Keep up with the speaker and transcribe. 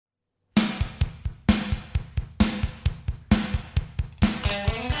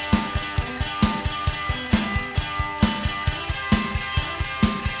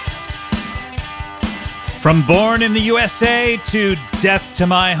From born in the USA to death to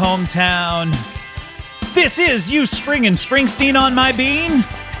my hometown, this is You Springin' Springsteen on My Bean,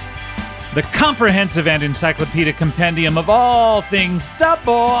 the comprehensive and encyclopedic compendium of all things da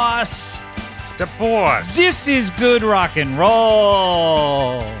boss. Da boss. This is good rock and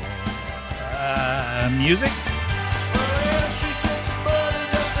roll. Music?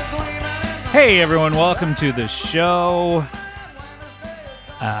 Hey everyone, welcome to the show.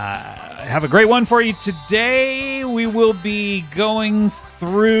 Have a great one for you today. We will be going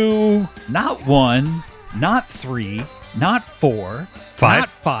through not one, not three, not four, Five? not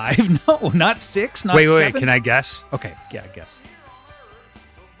five, no, not six, not Wait, seven. can I guess? Okay, yeah, I guess.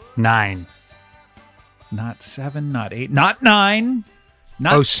 9. Not 7, not 8, not 9,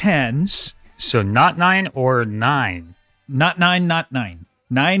 not 10. So not 9 or 9? Not 9, not 9.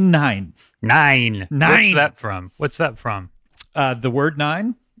 9, 9. 9. 9. What's that from? The word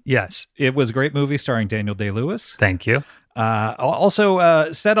 9? Yes. It was a great movie starring Daniel Day-Lewis. Thank you.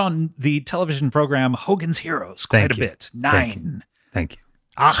 Also set on the television program Hogan's Heroes quite Thank a you. bit. 9. Thank you.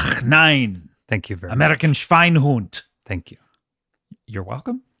 Ach, 9. Thank you very American much. Schweinhund. Thank you. You're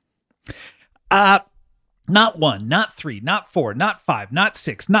welcome. Not 1, not 3, not 4, not 5, not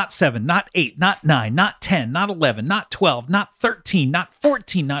 6, not 7, not 8, not 9, not 10, not 11, not 12, not 13, not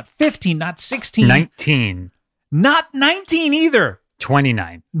 14, not 15, not 16. 19. Not 19 either.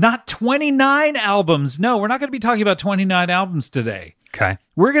 29. Not 29 albums. No, we're not going to be talking about 29 albums today. Okay.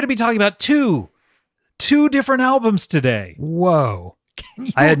 We're going to be talking about two different albums today. Whoa.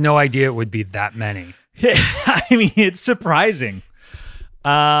 I had no idea it would be that many. I mean, it's surprising.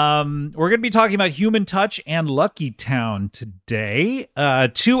 We're going to be talking about Human Touch and Lucky Town today.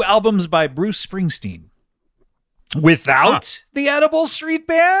 2 albums by Bruce Springsteen. Without the Edible Street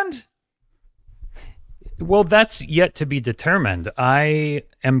Band? Well, that's yet to be determined. I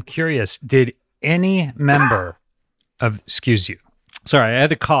am curious. Did any member of... Excuse you. Sorry, I had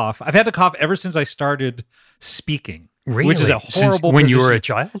to cough. I've had to cough ever since I started speaking. Really? Which is a horrible when position. you were a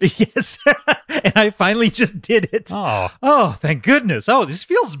child? Yes. And I finally just did it. Oh, thank goodness. Oh, this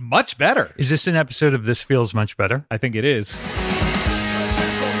feels much better. Is this an episode of This Feels Much Better? I think it is.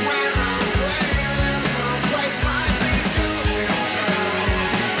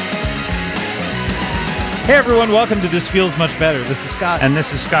 Hey everyone, welcome to This Feels Much Better. This is Scott. And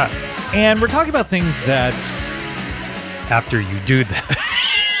this is Scott. And we're talking about things that... After you do that...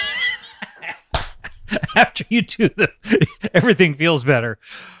 After you do everything feels better.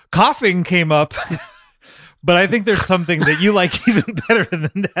 Coughing came up, but I think there's something that you like even better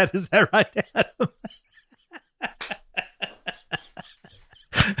than that. Is that right, Adam?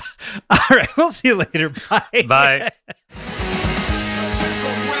 All right, we'll see you later. Bye. Bye.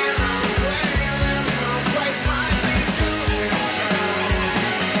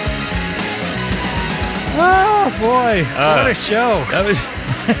 Oh, boy. What a show. That was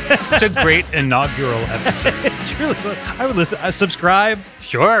such a great inaugural episode. It truly was. I would listen. Subscribe.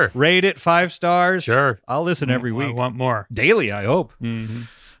 Sure. Rate it 5 stars. Sure. I'll listen every week. I want more. Daily, I hope. Mm-hmm.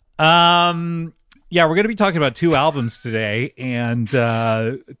 Yeah, we're going to be talking about 2 albums today. And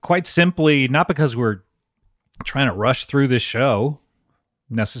quite simply, not because we're trying to rush through this show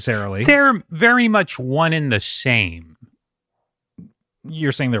necessarily. They're very much one and the same.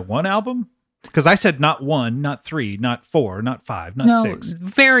 You're saying they're one album? Because I said not 1, not 3, not 4, not 5, not 6.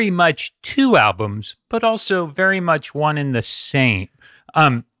 Very much 2 albums, but also very much one and the same.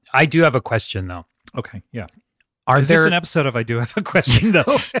 I do have a question, though. Okay, yeah. Is this an episode of I Do Have a Question, though?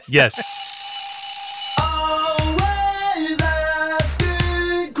 Yes. Always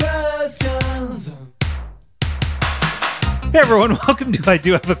asking questions. Hey, everyone. Welcome to I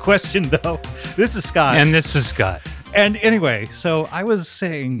Do Have a Question, though. This is Scott. And this is Scott. And anyway, so I was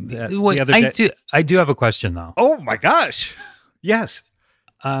saying that the other day... I do have a question, though. Oh, my gosh. Yes.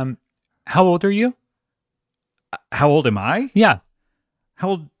 How old are you? How old am I? Yeah.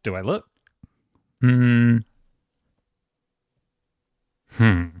 How old do I look?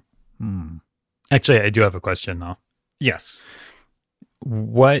 Actually, I do have a question, though. Yes.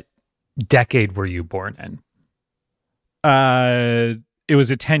 What decade were you born in? It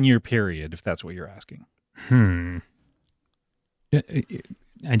was a 10-year period, if that's what you're asking.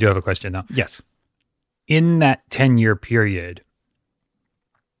 I do have a question, though. Yes. In that 10-year period,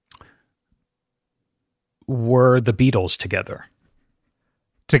 were the Beatles together?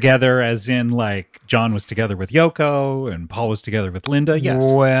 Together as in, like, John was together with Yoko and Paul was together with Linda? Yes.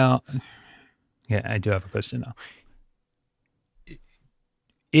 Well, yeah, I do have a question, though.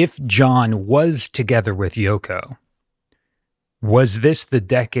 If John was together with Yoko, was this the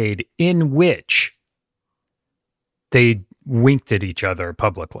decade in which they winked at each other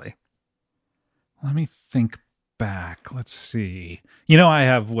publicly? Let me think back. Let's see. You know, I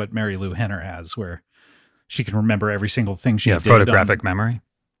have what Mary Lou Henner has, where she can remember every single thing she did. Photographic memory.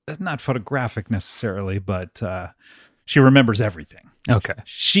 Not photographic necessarily, but she remembers everything. Okay.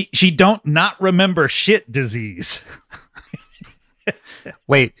 She don't not remember shit disease.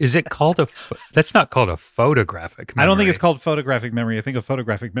 Wait, is it called that's not called a photographic memory. I don't think it's called photographic memory. I think a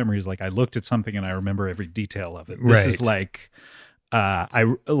photographic memory is like I looked at something and I remember every detail of it. This is like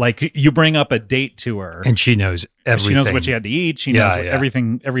you bring up a date to her and she knows everything. She knows what she had to eat. She knows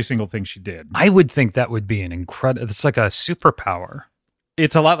everything, every single thing she did. I would think that would be an incredible. It's like a superpower.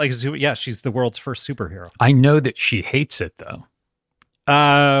 It's a lot like she's the world's first superhero. I know that she hates it though.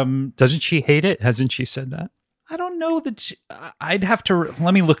 Doesn't she hate it? Hasn't she said that? I don't know that I'd have to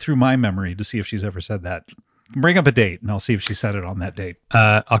let me look through my memory to see if she's ever said that. Bring up a date and I'll see if she said it on that date.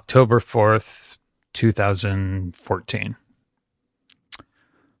 October 4th, 2014.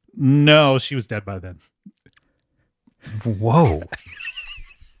 No, she was dead by then. Whoa.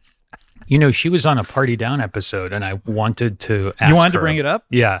 You know, she was on a Party Down episode and I wanted to ask You wanted her, to bring it up?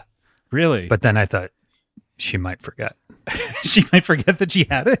 Yeah. Really? But then I thought she might forget. She might forget that she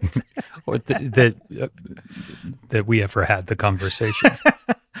had it. Or that we ever had the conversation.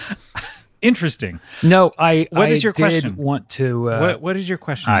 Interesting. No, What is your did question? Want to. What is your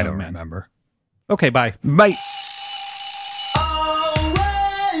question? I young don't man? remember. Okay, bye. Bye.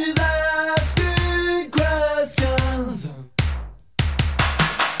 Always asking questions.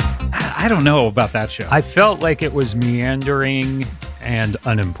 I don't know about that show. I felt like it was meandering and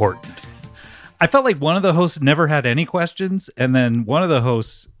unimportant. I felt like one of the hosts never had any questions, and then one of the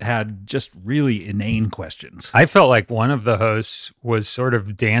hosts had just really inane questions. I felt like one of the hosts was sort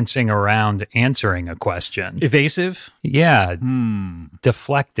of dancing around answering a question. Evasive? Yeah.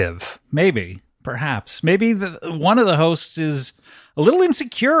 Deflective. Maybe. Perhaps. Maybe one of the hosts is a little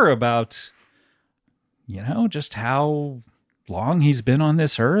insecure about, just how long he's been on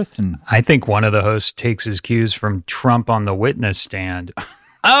this earth. And I think one of the hosts takes his cues from Trump on the witness stand.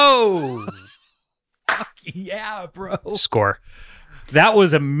 Oh! Yeah, bro. Score. That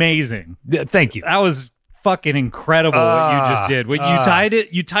was amazing. Thank you. That was fucking incredible what you just did.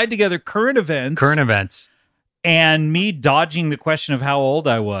 You tied together current events and me dodging the question of how old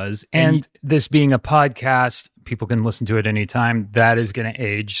I was. And this being a podcast, people can listen to it anytime. That is going to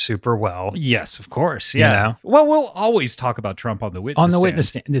age super well. Yes, of course. Yeah. You know? Well, we'll always talk about Trump on the witness stand. Witness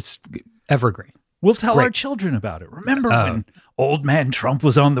stand. It's evergreen. We'll tell great. our children about it. Remember when old man Trump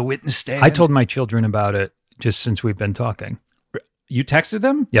was on the witness stand? I told my children about it just since we've been talking. You texted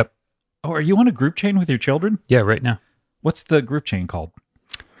them? Yep. Oh, are you on a group chain with your children? Yeah, right now. What's the group chain called?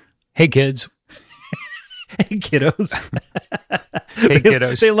 Hey, kids. Hey, kiddos. Hey,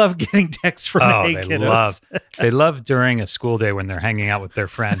 kiddos. They love getting texts from Hey, kiddos. They love during a school day when they're hanging out with their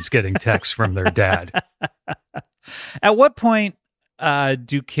friends getting texts from their dad. At what point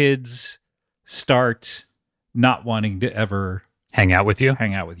do kids start not wanting to ever hang out with you?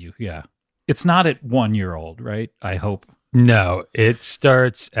 Yeah. It's not at 1 year old, right? I hope. No, it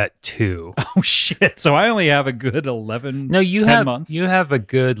starts at 2. Oh, shit. So I only have a good 11, no, you 10 have, months. You have a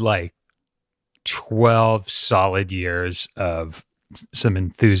good, 12 solid years of some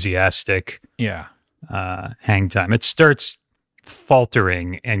enthusiastic hang time. It starts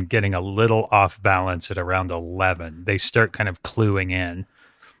faltering and getting a little off balance at around 11. They start kind of cluing in.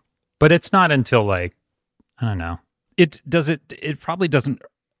 But it's not until I don't know. It probably doesn't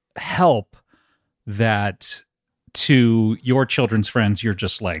help that to your children's friends, you're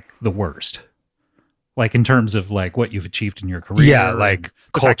just the worst. In terms of what you've achieved in your career. Yeah,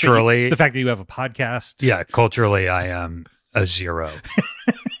 culturally. The fact that you have a podcast. Yeah, culturally I am a 0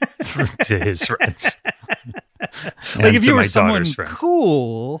 to his friends. If you were someone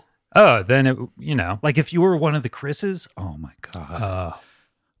cool. Oh, then it, if you were one of the Chris's. Oh my God.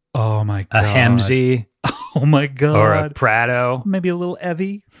 Oh my God. A Hemsey. Oh my God. Or a Prado. Maybe a little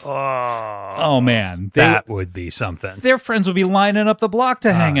Evie. Oh man. That would be something. Their friends would be lining up the block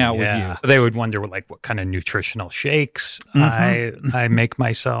to hang out with you. They would wonder what kind of nutritional shakes I make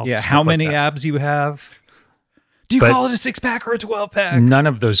myself. Yeah. How many abs you have. Do you call it a 6-pack or a 12-pack? None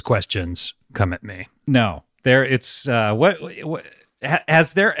of those questions come at me. No. It's what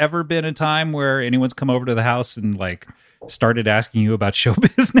has there ever been a time where anyone's come over to the house and started asking you about show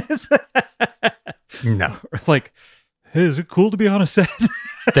business? No. Hey, is it cool to be on a set?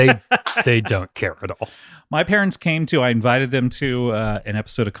 They don't care at all. My parents I invited them to an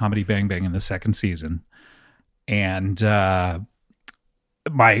episode of Comedy Bang Bang in the second season. And my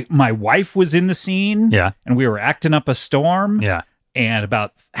wife was in the scene. Yeah. And we were acting up a storm. Yeah. And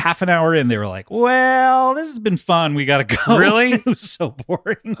about half an hour in, they were like, well, this has been fun. We got to go. Really? It was so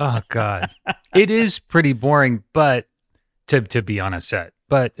boring. Oh, God. It is pretty boring, but to be on a set.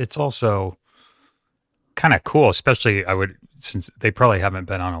 But it's also kind of cool, especially since they probably haven't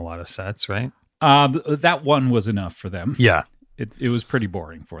been on a lot of sets, right? That one was enough for them. Yeah. It was pretty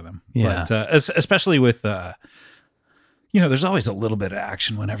boring for them. Yeah. But especially with... there's always a little bit of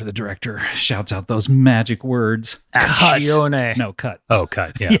action whenever the director shouts out those magic words. Azione. Cut. No, cut. Oh,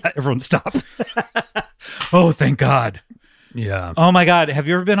 cut. Yeah. Yeah, everyone stop. Oh, thank God. Yeah. Oh, my God. Have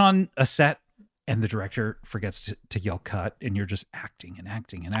you ever been on a set and the director forgets to yell cut and you're just acting and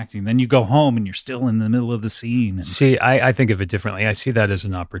acting and acting? Then you go home and you're still in the middle of the scene. And... See, I think of it differently. I see that as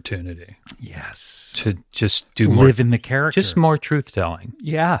an opportunity. Yes. To just do live in the character. Just more truth-telling.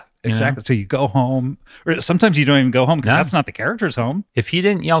 Yeah. Exactly. So you go home, or sometimes you don't even go home because that's not the character's home. If he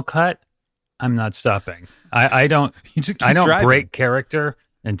didn't yell cut, I'm not stopping. I don't driving. break character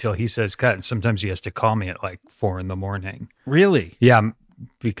until he says cut. And sometimes he has to call me at like 4 a.m. Really? Yeah,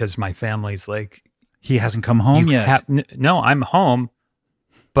 because my family's like, he hasn't come home yet. No, I'm home,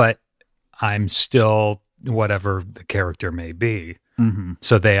 but I'm still whatever the character may be. Mm-hmm.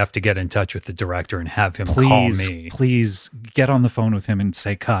 So they have to get in touch with the director and have him call me. Please get on the phone with him and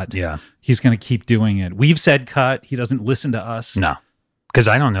say cut. Yeah. He's going to keep doing it. We've said cut. He doesn't listen to us. No, because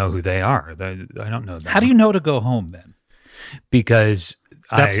I don't know who they are. I don't know them. How do you know to go home then? Because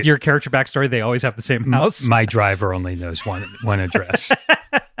that's your character backstory. They always have the same house. My driver only knows one address.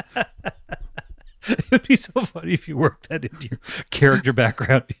 It would be so funny if you worked that into your character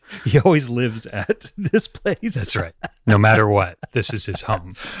background. He always lives at this place. That's right. No matter what, this is his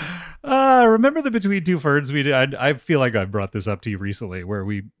home. Remember the Between Two Ferns we did? I feel like I brought this up to you recently, where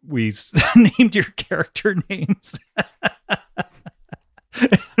we named your character names.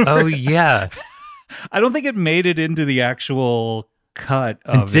 Oh yeah. I don't think it made it into the actual cut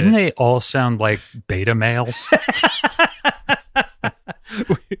of Didn't they all sound like beta males?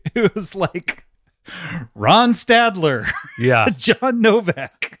 It was like Ron Stadler. Yeah. John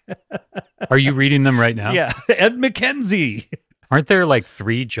Novak. Are you reading them right now? Yeah. Ed McKenzie. Aren't there like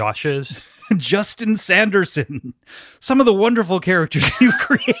 3 Joshes? Justin Sanderson. Some of the wonderful characters you've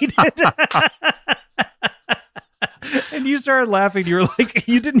created. And you started laughing. You were like,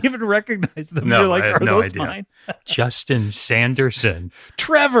 you didn't even recognize them. No, You're like, I have are no those idea. mine? Justin Sanderson.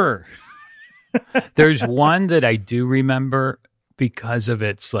 Trevor. There's one that I do remember because of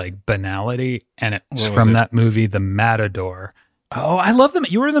its like banality, and it's from that movie, The Matador. Oh, I love them.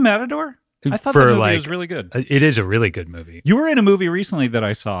 You were in The Matador? I thought that movie was really good. It is a really good movie. You were in a movie recently that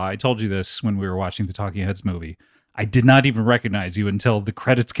I saw. I told you this when we were watching the Talking Heads movie. I did not even recognize you until the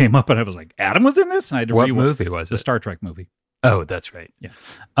credits came up, and I was like, Adam was in this? And I had to What movie was it? The Star Trek movie. Oh, that's right. Yeah.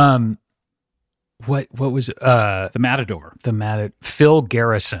 What was The Matador. Phil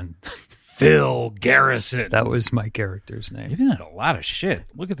Garrison. Phil Garrison. That was my character's name. You've been in a lot of shit.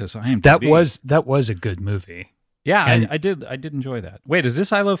 Look at this IMDb. That was a good movie. Yeah, And- I did enjoy that. Wait, is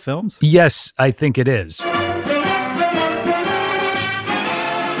this I Love Films? Yes, I think it is.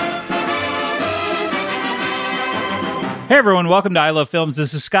 Hey everyone, welcome to I Love Films.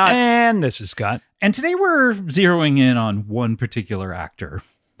 This is Scott. And this is Scott. And today we're zeroing in on one particular actor.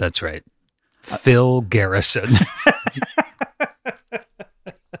 That's right. Phil Garrison.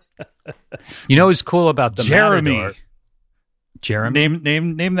 You know what's cool about the Jeremy. Matador? Jeremy?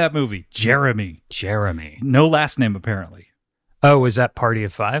 Name that movie. Jeremy. No last name, apparently. Oh, was that Party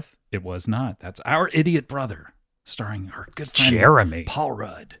of Five? It was not. That's Our Idiot Brother, starring our good friend Jeremy. Paul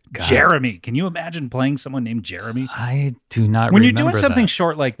Rudd. God. Jeremy. Can you imagine playing someone named Jeremy? I do not When remember you're doing something that.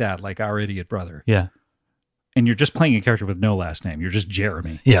 short like that, like Our Idiot Brother, Yeah. and you're just playing a character with no last name, you're just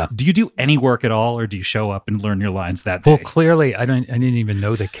Jeremy. Yeah. Do you do any work at all, or do you show up and learn your lines that day? Well, clearly, I didn't even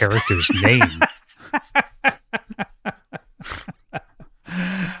know the character's name.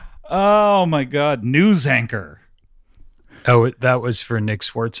 Oh my God. News anchor. Oh, that was for Nick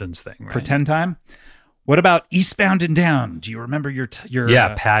Swartzen's thing, right? Pretend time. What about Eastbound and Down? Do you remember your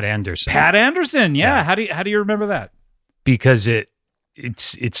Yeah, Pat Anderson. Pat Anderson? Yeah. How do you remember that? Because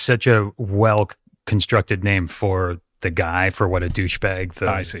it's such a well constructed name for the guy, for what a douchebag.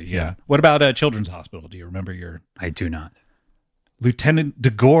 I see. Yeah. What about Children's Hospital? Do you remember your I do not. Lieutenant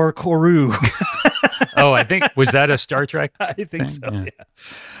Degore Koru? Oh, I think was that a Star Trek? I think thing? so.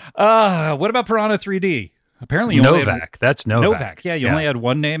 Yeah. What about Piranha 3D? Apparently, you Novak. That's Novak. Novak. Yeah, you only had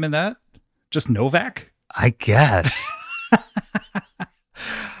one name in that. Just Novak. I guess.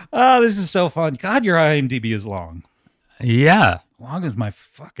 Oh, this is so fun. God, your IMDb is long. Yeah. Long as my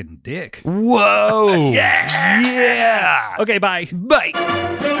fucking dick. Whoa. Yeah. Okay, bye. Bye.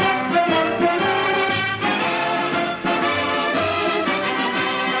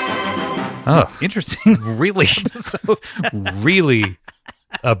 Oh, interesting. Really, really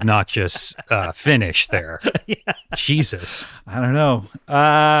obnoxious finish there. Yeah. Jesus. I don't know.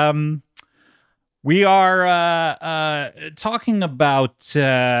 We are talking about,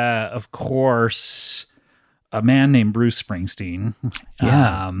 of course, a man named Bruce Springsteen.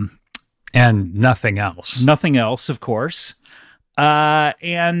 Yeah. And nothing else. Nothing else, of course. That's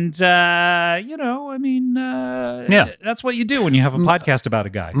what you do when you have a podcast about a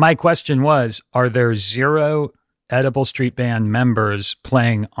guy. My question was, are there 0 Edible Street Band members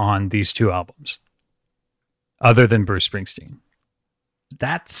playing on these 2 albums other than Bruce Springsteen?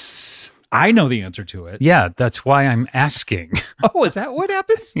 I know the answer to it. Yeah, that's why I'm asking. Oh, is that what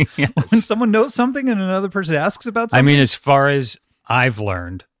happens? Yes. When someone knows something and another person asks about something? I mean, as far as I've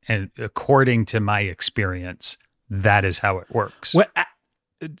learned, and according to my experience, that is how it works.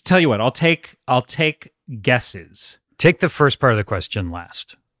 Tell you what, I'll take guesses. Take the first part of the question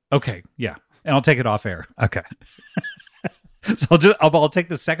last. Okay, yeah, and I'll take it off air. Okay. So I'll take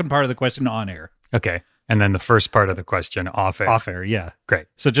the second part of the question on air. Okay, and then the first part of the question off air. Off air, yeah. Great.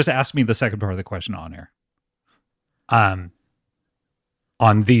 So just ask me the second part of the question on air.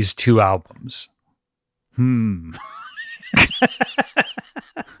 On these 2 albums.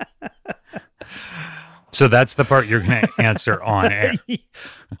 So that's the part you're going to answer on air.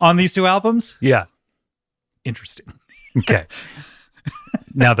 On these 2 albums? Yeah. Interesting. Okay.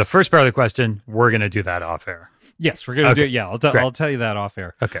 Now, the first part of the question, we're going to do that off air. Yes, we're going to do it. Yeah, I'll tell you that off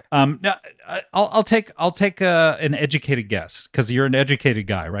air. Okay. Now, I'll take an educated guess because you're an educated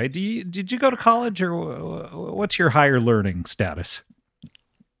guy, right? Did you go to college or what's your higher learning status?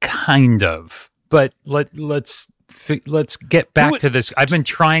 Kind of, but let's get back to this. I've been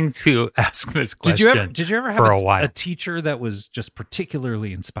trying to ask this question. Did you ever have a teacher that was just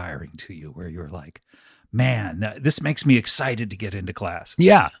particularly inspiring to you, where you were like, "Man, this makes me excited to get into class"?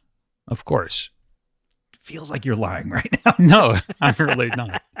 Yeah, of course. Feels like you're lying right now. No, I'm really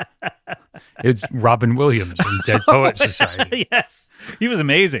not. It's Robin Williams in Dead Poets Society. Yes, he was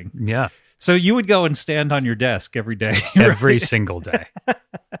amazing. Yeah. So you would go and stand on your desk every day, every single day.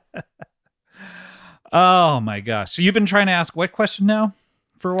 Oh my gosh! So you've been trying to ask what question now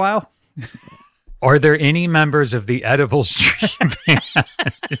for a while? Are there any members of the Edible Street Band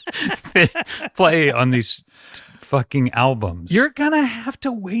that play on these fucking albums? You're gonna have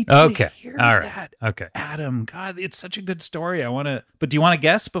to wait to hear that. Okay. Adam, God, it's such a good story. But do you want to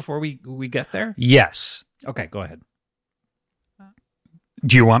guess before we get there? Yes. Okay, go ahead.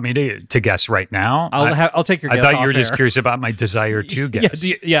 Do you want me to guess right now? I'll take your guess. I thought you were just curious about my desire to guess.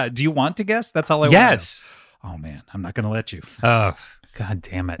 Do you want to guess? That's all I want. Yes. Oh man, I'm not going to let you. Oh, God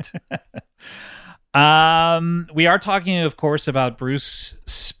damn it. We are talking, of course, about Bruce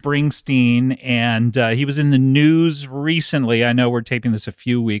Springsteen, and he was in the news recently. I know we're taping this a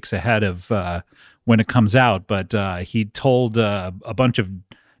few weeks ahead of when it comes out, but he told a bunch of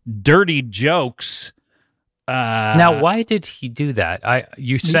dirty jokes. Now, why did he do that?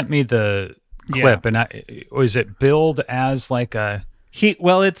 You sent me the clip, and was it billed as like a...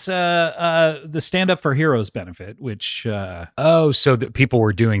 It's the Stand Up for Heroes benefit, which... so that people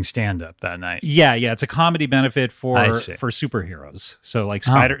were doing stand-up that night. Yeah, it's a comedy benefit for superheroes. So like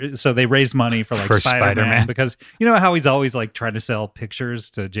so they raised money for Spider-Man because you know how he's always like trying to sell pictures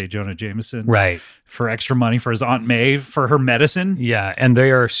to J. Jonah Jameson, right? For extra money for his Aunt May for her medicine. Yeah, and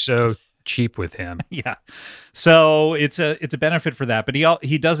they are so cheap with him. Yeah, so it's a benefit for that, but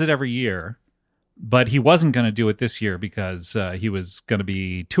he does it every year. But he wasn't going to do it this year because he was going to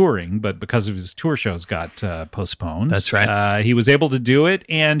be touring, but because of his tour shows got postponed. That's right. He was able to do it,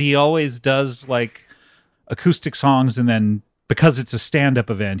 and he always does like acoustic songs, and then because it's a stand-up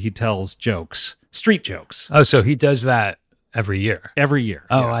event, he tells jokes, street jokes. Oh, so he does that every year? Every year.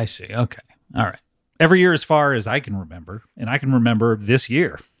 Oh, yeah. I see. Okay. All right. Every year as far as I can remember, and I can remember this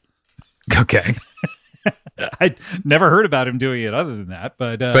year. Okay. I never heard about him doing it other than that,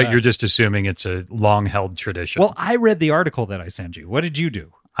 but you're just assuming it's a long-held tradition. Well, I read the article that I sent you. What did you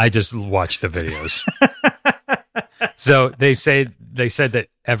do? I just watched the videos. So they said that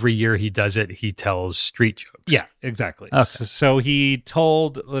every year he does it, he tells street jokes. Yeah, exactly. Okay. So he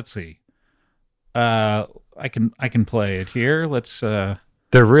told. Let's see. I can play it here. Let's. They're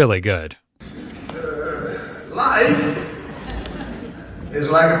really good. Life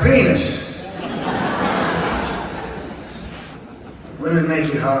is like a penis. Women make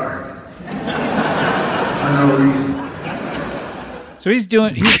it hard for no reason. So he's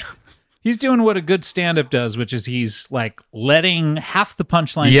doing what a good stand-up does, which is he's like letting half the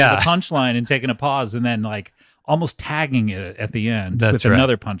punchline to the punchline and taking a pause, and then like almost tagging it at the end with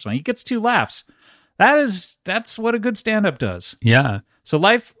another punchline. He gets 2 laughs. That's what a good stand-up does. Yeah. So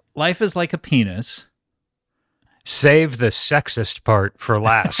life Life is like a penis. Save the sexist part for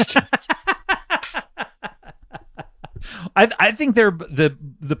last. I think the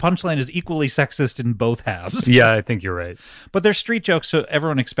punchline is equally sexist in both halves. Yeah, I think you're right. But they're street jokes, so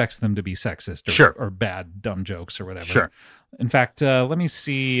everyone expects them to be sexist or, Sure. or bad, dumb jokes or whatever. Sure. In fact, let me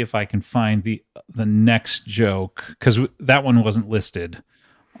see if I can find the next joke, because that one wasn't listed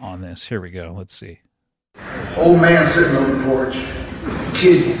on this. Here we go. Let's see. Old man sitting on the porch,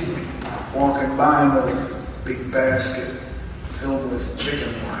 kid walking by him with a big basket filled with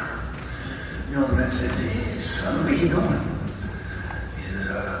chicken wire. The old man says, "Hey, son, where you going?" He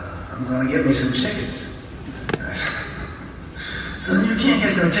says, "I'm going to get me some chickens." I said, "Son, you can't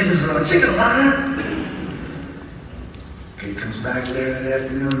get no chickens without chicken wire." Kid comes back later that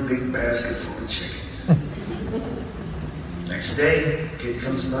afternoon, big basket full of chickens. Next day, kid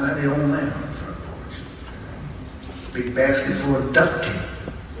comes by the old man on the front porch. Big basket full of duck tape.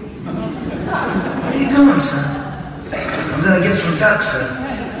 "Where you going, son?" "I'm going to get some ducks, son."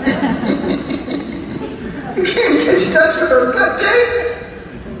 "You can't catch ducks with a duck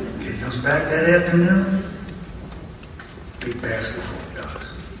tape." Kid comes back that afternoon. Big basket full of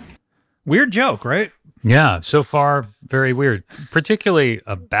ducks. Weird joke, right? Yeah, so far, very weird. Particularly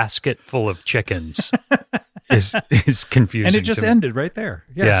a basket full of chickens is confusing. And it just to me. ended right there.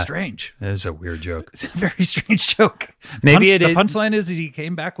 Yeah, Yeah. strange. It is a weird joke. It's a very strange joke. Maybe The punchline is he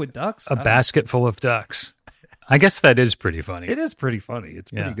came back with ducks. A basket full of ducks. I guess that is pretty funny. It is pretty funny.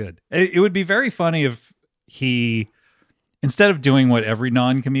 It's pretty Yeah. good. It would be very funny if he, instead of doing what every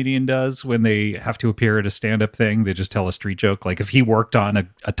non-comedian does when they have to appear at a stand-up thing, they just tell a street joke. Like if he worked on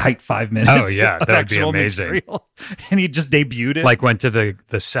a tight 5 minutes. Oh, yeah, of that would be actual amazing. material, and he just debuted it. Like went to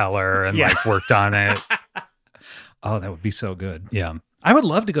the cellar and Yeah. like worked on it. Oh, that would be so good. Yeah. I would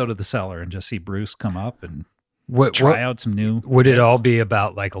love to go to the cellar and just see Bruce come up and What, try out some new. would it bits. all be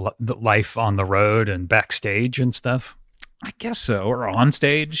about like the life on the road and backstage and stuff? I guess so. Or on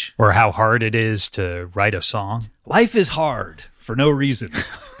stage. Or how hard it is to write a song? Life is hard for no reason.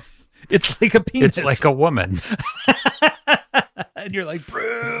 It's like a penis. It's like a woman. And you're like,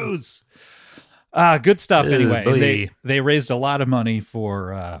 Bruce. Good stuff. Anyway, Billy. they raised a lot of money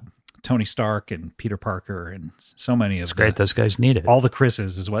for Tony Stark and Peter Parker and so many of It's great. Those guys need it. all the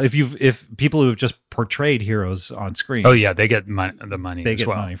Chris's as well. If people who have just portrayed heroes on screen, Oh yeah, they get the money. they as get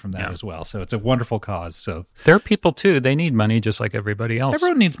well. money from that Yeah. as well. So it's a wonderful cause. So There are people too. They need money just like everybody else.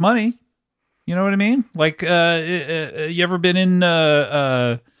 everyone needs money. You know what I mean? Like, you ever been in,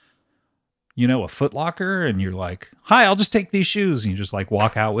 a Foot Locker and you're like, "Hi, I'll just take these shoes," and you just like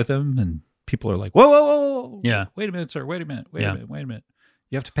walk out with them, and people are like, "Whoa, whoa, whoa, whoa. Yeah. Wait a minute, sir. Wait a minute. Wait Yeah. a minute. Wait a minute.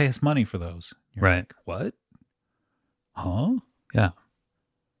 You have to pay us money for those." You're Right. like, "What? Huh? Yeah.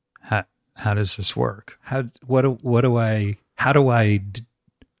 How does this work? How do I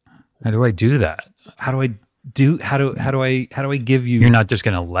do that? How do I give you? You're not just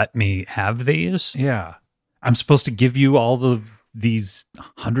going to let me have these? Yeah. I'm supposed to give you all these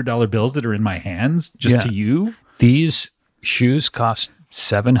 $100 bills that are in my hands just to you? These shoes cost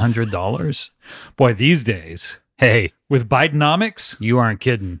 $700? Boy, these days Hey, with Bidenomics, you aren't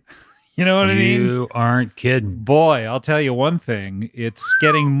kidding. you know what I mean? You aren't kidding. Boy, I'll tell you one thing. It's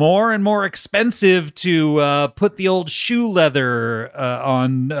getting more and more expensive to put the old shoe leather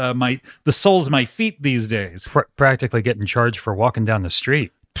on the soles of my feet these days. Practically getting charged for walking down the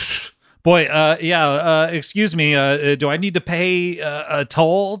street. Boy, excuse me, do I need to pay a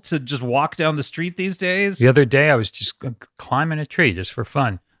toll to just walk down the street these days? The other day, I was just climbing a tree just for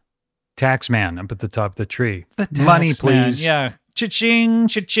fun. Tax man up at the top of the tree. Money, please. Yeah. Cha-ching,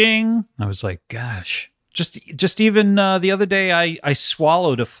 cha-ching. I was like, gosh. Just even the other day, I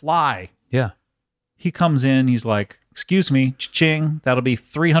swallowed a fly. Yeah. He comes in, he's like, "Excuse me, cha-ching, that'll be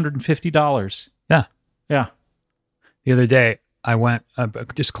 $350. Yeah. Yeah. The other day, I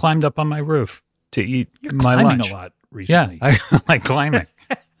just climbed up on my roof to eat You're my climbing lunch. a lot recently. Yeah, I like climbing.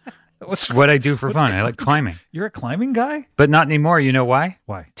 That's what I do for fun. I like climbing. You're a climbing guy? But not anymore. You know why?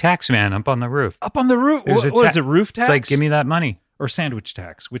 Why? Tax man up on the roof. Up on the roof? There's What is it, roof tax? It's like, give me that money. Or sandwich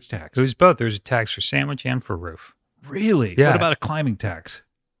tax? Which tax? It was both. There's a tax for sandwich and for roof. Really? Yeah. What about a climbing tax?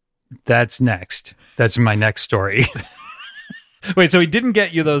 That's next. That's my next story. Wait, so he didn't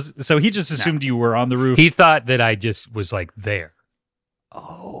get you those. So he just assumed you were on the roof. He thought that I just was like there.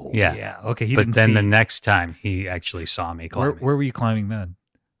 Oh, Yeah. yeah. Okay. He But didn't then see. the next time he actually saw me climbing. Where were you climbing then?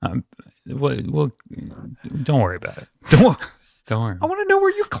 Well, don't worry about it. Don't worry. I want to know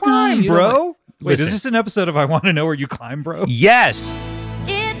where you climb, you don't bro. Wait, Listen. is this an episode of I Want to Know Where You Climb, bro? Yes.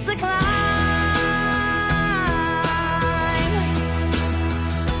 It's the climb.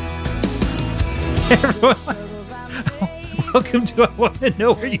 Everyone, Welcome to I Want to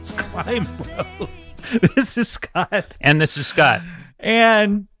Know Where You Climb, Bro. This is Scott. And this is Scott.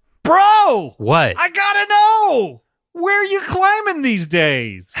 And, bro! What? I gotta know! Where are you climbing these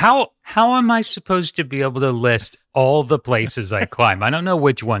days? How am I supposed to be able to list all the places I climb? I don't know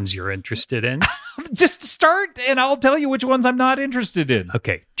which ones you're interested in. Just start, and I'll tell you which ones I'm not interested in.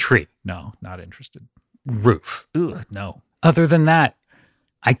 Okay, tree. No, not interested. Roof. Ugh, no. Other than that,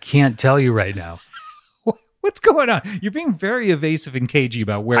 I can't tell you right now. What's going on? You're being very evasive and cagey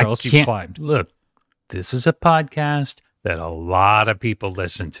about where else you've climbed. Look, this is a podcast that a lot of people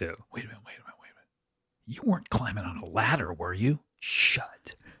listen to. Wait a minute. You weren't climbing on a ladder, were you?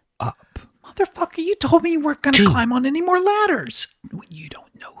 Shut up. Motherfucker, you told me you weren't going to climb on any more ladders. You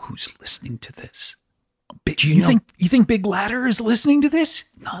don't know who's listening to this. You think Big Ladder is listening to this?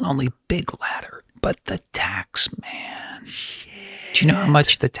 Not only Big Ladder, but the tax man. Shit. Do you know how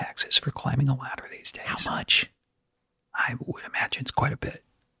much the tax is for climbing a ladder these days? How much? I would imagine it's quite a bit.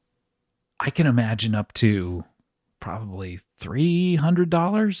 I can imagine up to probably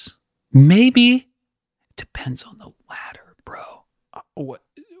 $300. Maybe. Depends on the ladder, bro. What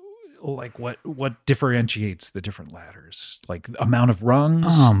differentiates the different ladders? Like the amount of rungs?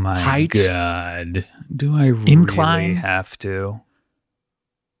 Oh my height? God. Do I Incline? really have to?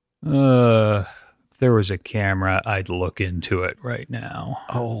 If there was a camera, I'd look into it right now.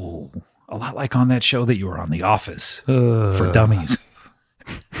 Oh, a lot like on that show that you were on, The Office, for dummies.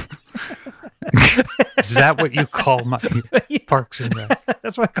 Is that what you call my Parks and Rec?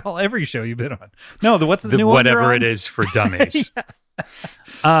 That's what I call every show you've been on. No, what's the new one? Whatever it is for dummies.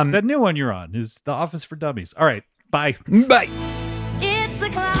 That new one you're on is The Office for Dummies. All right, bye. Bye. It's the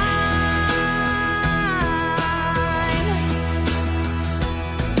climb.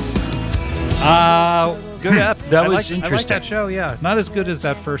 Good app. That I was like interesting. that show. Yeah, not as good as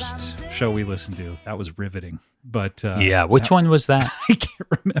that first show we listened to. That was riveting. But yeah, which one was that? I can't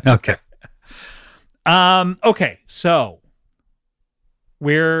remember. Okay. Okay, so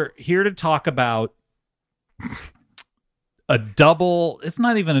we're here to talk about a double. It's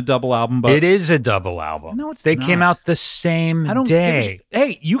not even a double album, but It is a double album. No, it's They not. came out the same I don't give a day.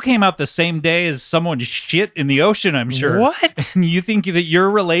 Hey, you came out the same day as someone shit in the ocean, I'm sure. What? You think that you're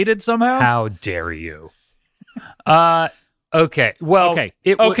related somehow? How dare you? Okay. Well, Okay.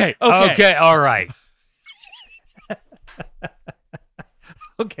 Okay, all right.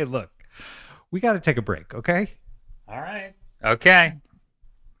 Okay, look. We got to take a break, okay? All right. Okay.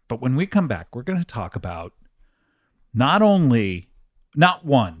 But when we come back, we're going to talk about not only, not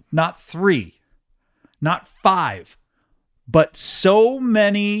one, not three, not five, but so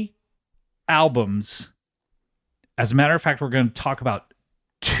many albums. As a matter of fact, we're going to talk about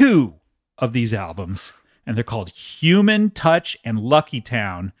two of these albums, and they're called Human Touch and Lucky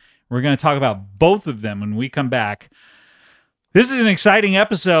Town. We're going to talk about both of them when we come back. This is an exciting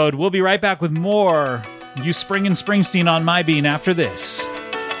episode. We'll be right back with more You Springin' Springsteen on My Bean after this.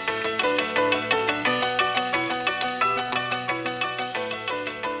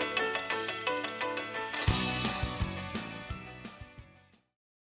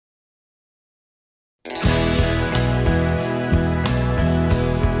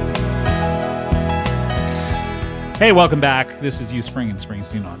 Hey, welcome back. This is You Springin'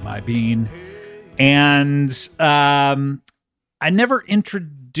 Springsteen on My Bean. And I never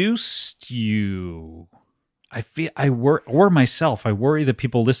introduced you. I worry that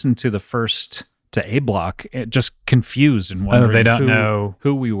people listen to the first to A Block just confused and wondering they don't know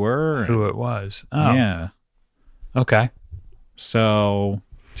who we were, who it was. Oh, yeah. Okay. So,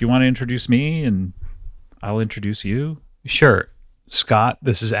 do you want to introduce me and I'll introduce you? Sure. Scott,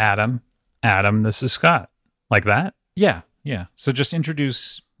 this is Adam. Adam, this is Scott. Like that? Yeah. So just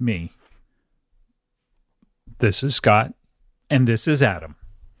introduce me. This is Scott. And this is Adam.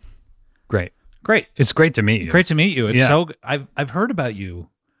 Great. It's great to meet you. Great to meet you. It's Yeah. so I've heard about you.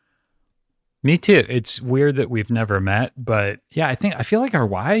 Me too. It's weird that we've never met, but Yeah, I feel like our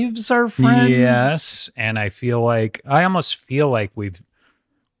wives are friends. yes, and I almost feel like we've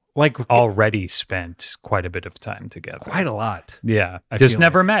Like already spent quite a bit of time together. quite a lot. Yeah. I Just feel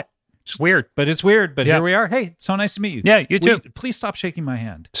never met. It's weird. But it's weird. But Yeah. here we are. Hey, it's so nice to meet you. Yeah, you too. Please stop shaking my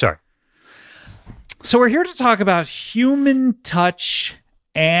hand. Sorry. So we're here to talk about Human Touch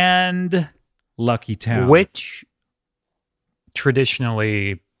and Lucky Town. Which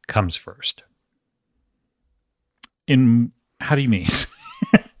traditionally comes first? How do you mean?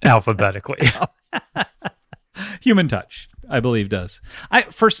 Alphabetically. Human Touch, I believe, does.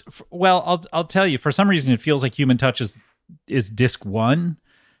 I'll tell you. For some reason, it feels like Human Touch is disc 1,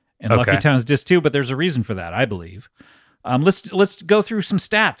 and Okay. Lucky Town is disc 2. But there's a reason for that, I believe. Let's go through some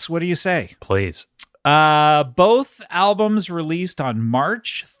stats. What do you say? Please. Both albums released on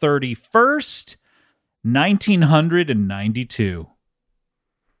March 31st, 1992.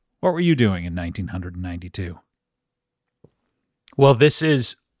 What were you doing in 1992? Well, this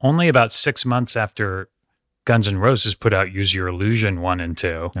is only about 6 months after Guns N' Roses put out Use Your Illusion 1 and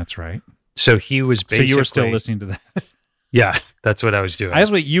 2. That's right. So he was basically... So you were still listening to that? Yeah, that's what I was doing.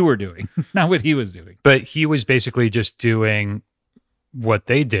 That's what you were doing, not what he was doing. But he was basically just doing what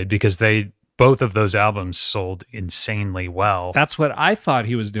they did because both of those albums sold insanely well. That's what I thought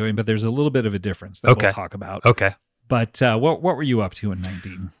he was doing, but there's a little bit of a difference that we'll talk about. Okay. But what were you up to in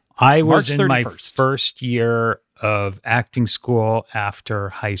 19? I was March in 31st. my first year of acting school after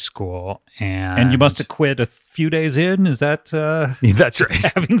high school. And you must have quit a few days in? Is that... That's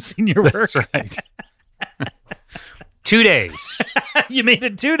right. Having seen your work? That's right. 2 days. You made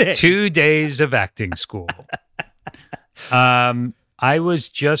it 2 days. 2 days of acting school. I was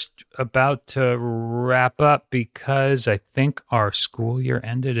just about to wrap up because I think our school year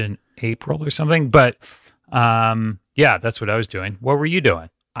ended in April or something. But yeah, that's what I was doing. What were you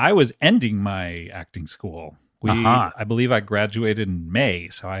doing? I was ending my acting school. I believe I graduated in May,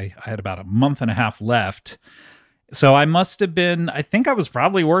 so I had about a month and a half left. So I must have been, I think I was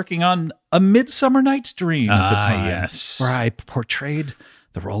probably working on A Midsummer Night's Dream at the time. Yes. Where I portrayed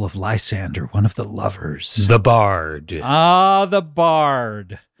the role of Lysander, one of the lovers. The Bard. The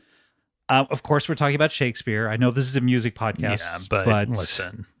Bard. Of course, we're talking about Shakespeare. I know this is a music podcast, Yeah, but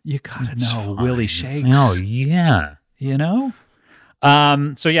listen. You gotta it's know fine. Willie Shakes. Oh, yeah. You know?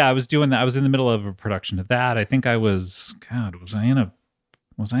 So yeah, I was doing that. I was in the middle of a production of that. I think I was,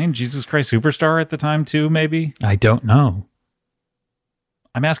 was I in Jesus Christ Superstar at the time too, maybe? I don't know.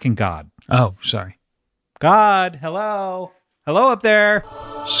 I'm asking God. Oh, sorry. God, hello. Hello up there.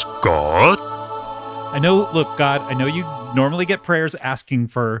 Scott? I know, look, God, I know you normally get prayers asking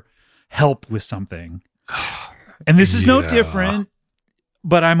for help with something. And this is no different,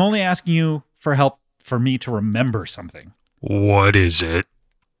 but I'm only asking you for help for me to remember something. What is it?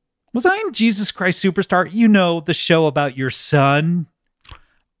 Was I in Jesus Christ Superstar? You know, the show about your son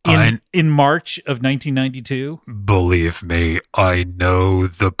in March of 1992? Believe me, I know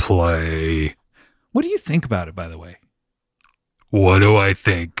the play. What do you think about it, by the way? What do I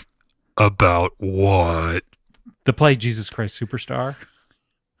think about what? The play Jesus Christ Superstar?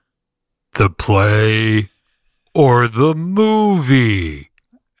 The play or the movie?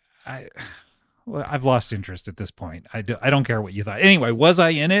 I've lost interest at this point. I don't care what you thought. Anyway, was I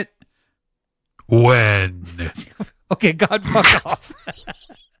in it? When? Okay, God, fuck off.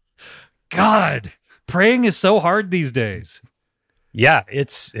 God, praying is so hard these days. Yeah,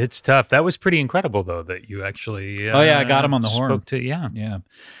 it's tough. That was pretty incredible, though, that you actually... I got him on the horn. Yeah.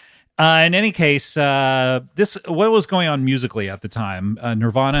 In any case, what was going on musically at the time?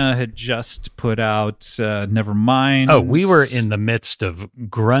 Nirvana had just put out Nevermind. Oh, we were in the midst of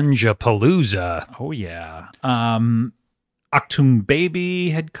Grunge-a-palooza. Oh, yeah. Achtung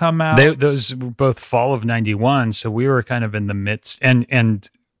Baby had come out. Those were both fall of 91, so we were kind of in the midst... And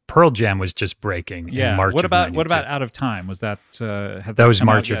Pearl Jam was just breaking in March of 92. What about Out of Time? Was that... that was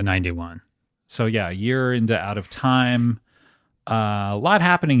March of 91. So, yeah, a year into Out of Time... a lot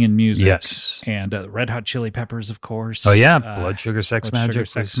happening in music. Yes. And Red Hot Chili Peppers, of course. Oh, yeah. Blood Sugar Sex Magic.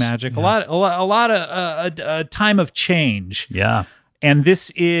 Yeah. A lot of time of change. Yeah. And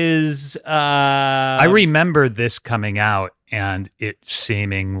this is... I remember this coming out and it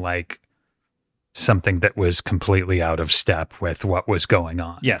seeming like something that was completely out of step with what was going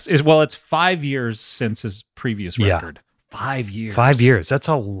on. Yes. It's 5 years since his previous record. 5 years. 5 years. That's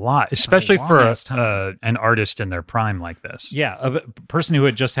a lot, especially for an artist in their prime like this. Yeah, a person who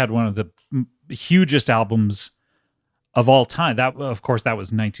had just had one of the hugest albums of all time. That, of course, that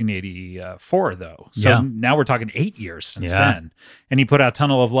was 1984, though. So now we're talking 8 years since then. And he put out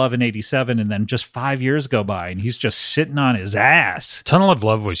Tunnel of Love in 87, and then just 5 years go by, and he's just sitting on his ass. Tunnel of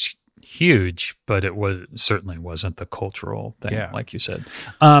Love was huge, but it certainly wasn't the cultural thing, like you said.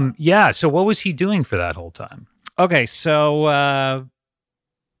 So what was he doing for that whole time? Okay, so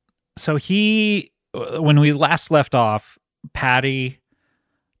he, when we last left off, Patty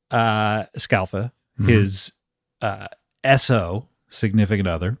Scalfa, his SO, significant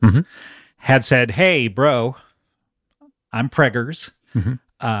other, had said, "Hey, bro, I'm preggers,"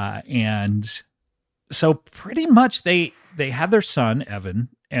 and so pretty much they had their son Evan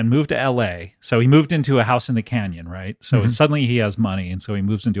and moved to L.A. So he moved into a house in the canyon, right? So suddenly he has money, and so he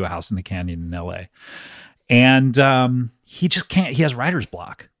moves into a house in the canyon in L.A. And he just can't. He has writer's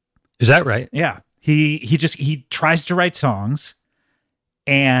block. Is that right? Yeah. He tries to write songs,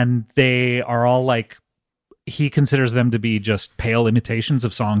 and they are all like, he considers them to be just pale imitations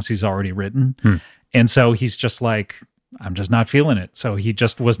of songs he's already written. And so he's just like, I'm just not feeling it. So he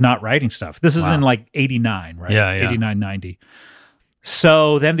just was not writing stuff. This is in like 89, right? Yeah. 89, 90.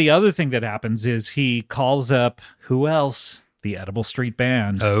 So then the other thing that happens is he calls up, who else? The Edible Street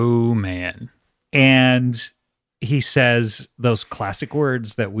Band. Oh, man. And he says those classic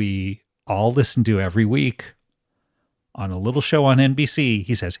words that we all listen to every week on a little show on NBC.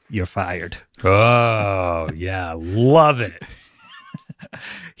 He says, "You're fired." Oh, yeah. Love it.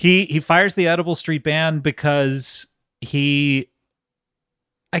 He fires the Edible Street Band because I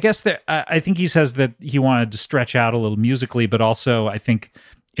think he says that he wanted to stretch out a little musically, but also I think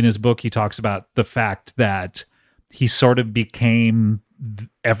in his book he talks about the fact that he sort of became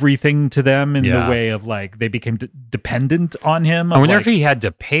everything to them in the way of like they became dependent on him. I wonder if he had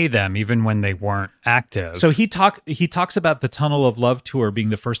to pay them even when they weren't active. So he talks about the Tunnel of Love tour being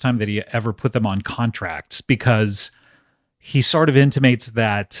the first time that he ever put them on contracts, because he sort of intimates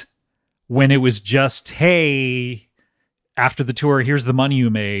that when it was just, hey, after the tour, here's the money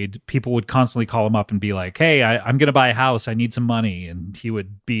you made, people would constantly call him up and be like, hey, I'm going to buy a house. I need some money. And he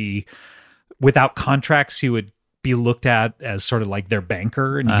would be, without contracts, he would be looked at as sort of like their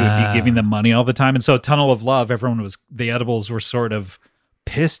banker, and he would be giving them money all the time. And so Tunnel of Love, the Edibles were sort of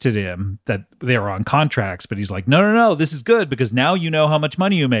pissed at him that they were on contracts, but he's like, no, this is good because now you know how much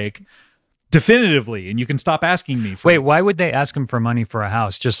money you make definitively, and you can stop asking me for Wait, why would they ask him for money for a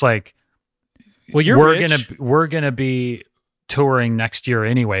house? Just like, well, we're gonna be touring next year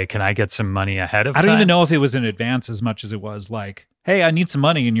anyway. Can I get some money ahead of time? I don't even know if it was in advance as much as it was like, hey, I need some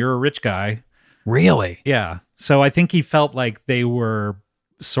money and you're a rich guy. Really? Yeah. So I think he felt like they were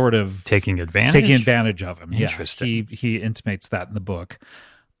sort of taking advantage of him. Interesting. Yeah, he intimates that in the book.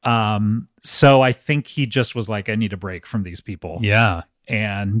 So I think he just was like, I need a break from these people. Yeah.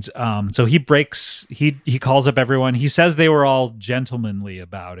 And so he breaks, he calls up everyone. He says they were all gentlemanly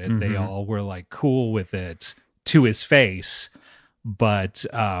about it. Mm-hmm. They all were like cool with it to his face. But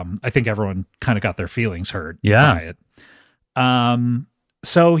I think everyone kind of got their feelings hurt by it.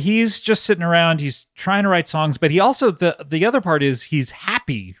 So he's just sitting around, he's trying to write songs, but he also, the other part is he's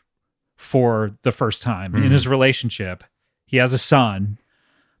happy for the first time in his relationship. He has a son.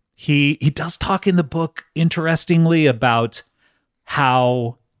 He does talk in the book, interestingly, about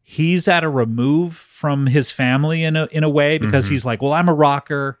how he's at a remove from his family in a way, because he's like, well, I'm a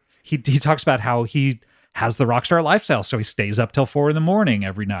rocker. He talks about how he has the rock star lifestyle, so he stays up till 4 a.m.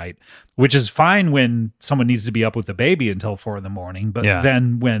 every night, which is fine when someone needs to be up with the baby until 4 a.m. But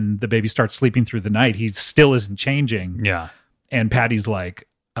then when the baby starts sleeping through the night, he still isn't changing. Yeah. And Patty's like,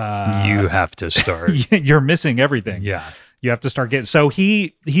 you have to start. You're missing everything. Yeah. You have to start getting. So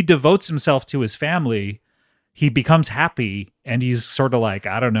he devotes himself to his family. He becomes happy, and he's sort of like,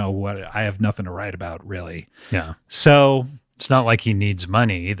 I don't know what, I have nothing to write about, really. Yeah. So it's not like he needs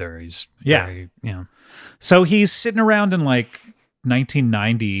money either. He's very, So he's sitting around in like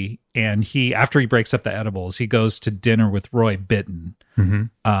 1990, and after he breaks up the Edibles, he goes to dinner with Roy Bittan.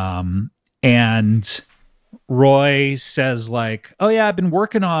 Mm-hmm. And Roy says like, oh yeah, I've been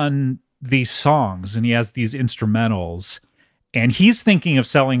working on these songs, and he has these instrumentals, and he's thinking of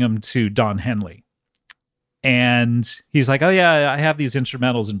selling them to Don Henley. And he's like, oh yeah, I have these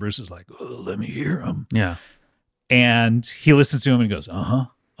instrumentals. And Bruce is like, oh, let me hear them. Yeah. And he listens to him and goes,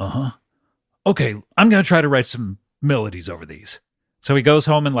 okay, I'm going to try to write some melodies over these. So he goes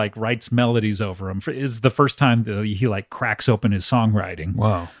home and like writes melodies over them. It's the first time that he like cracks open his songwriting.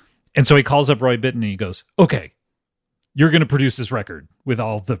 Wow. And so he calls up Roy Bittan and he goes, okay, you're going to produce this record with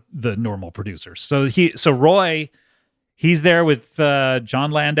all the normal producers. So Roy, he's there with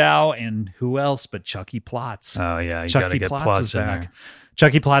John Landau and who else but Chucky Plotz. Oh yeah, you got to get Plotz in there.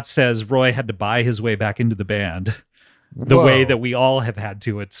 Chucky Plotz says Roy had to buy his way back into the band. The way that we all have had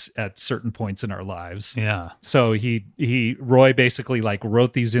to at certain points in our lives. Yeah. So Roy basically like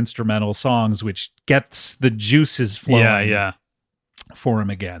wrote these instrumental songs, which gets the juices flowing for him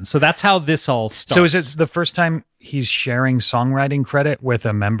again. So that's how this all starts. So is it the first time he's sharing songwriting credit with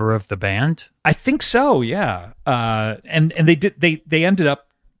a member of the band? I think so, yeah. And they ended up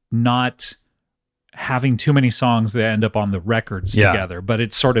not having too many songs that end up on the records together, but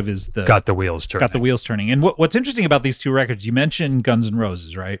it sort of is got the wheels turning. And what's interesting about these two records, you mentioned Guns N'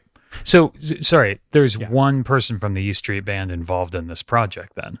 Roses, right? So sorry, there's one person from the E Street Band involved in this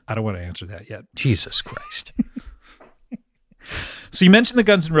project then. I don't want to answer that yet. Jesus Christ. So you mentioned the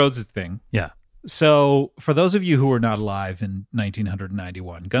Guns N' Roses thing. Yeah. So for those of you who were not alive in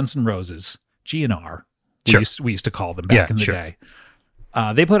 1991, Guns N' Roses, GNR, we used to call them back in the day.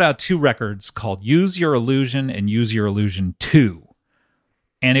 They put out 2 records called Use Your Illusion and Use Your Illusion 2.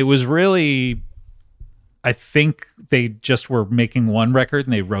 And it was really I think they just were making one record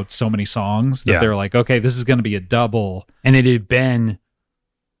and they wrote so many songs that they're like, okay, this is going to be a double. And it had been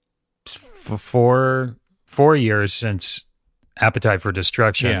for 4 years since Appetite for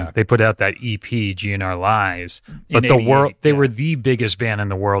Destruction. Yeah. They put out that EP, GNR Lies. But they were the biggest band in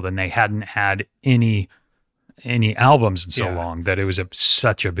the world, and they hadn't had any albums in so long that it was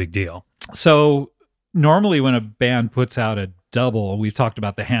such a big deal. So normally when a band puts out a double, we've talked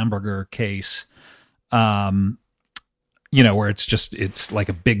about the Hamburger case, where it's like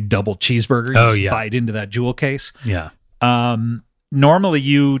a big double cheeseburger. You just bite into that jewel case. Yeah. Normally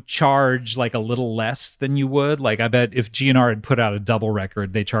you charge like a little less than you would. Like I bet if GNR had put out a double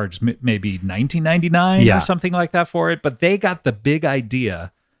record, they charged maybe $19.99 or something like that for it. But they got the big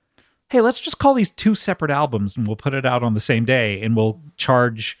idea. Hey, let's just call these two separate albums and we'll put it out on the same day and we'll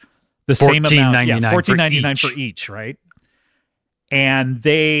charge the same amount. $14.99 for each, right? And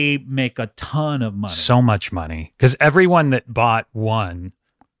they make a ton of money. So much money. Because everyone that bought one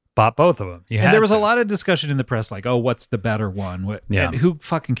bought both of them. And there was a lot of discussion in the press like, oh, what's the better one? And who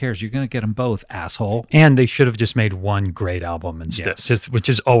fucking cares? You're going to get them both, asshole. And they should have just made one great album instead, which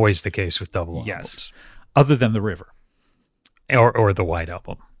is always the case with double albums. Other than The River. Or the White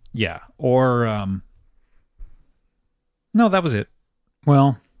Album. Yeah. Or, no, that was it.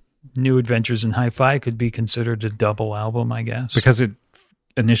 Well, New Adventures in Hi-Fi could be considered a double album, I guess. Because it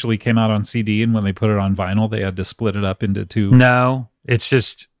initially came out on CD, and when they put it on vinyl, they had to split it up into two. No, it's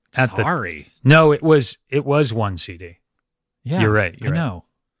just... No, it was one CD. Yeah, you're right. I know.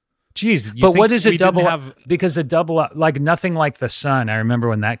 Jeez, but what is a double? Because a double, like Nothing Like the Sun. I remember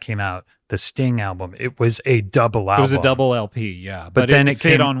when that came out, the Sting album. It was a double album. It was a double LP, yeah. But then it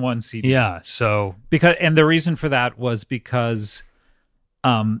fit on one CD. Yeah. So and the reason for that was because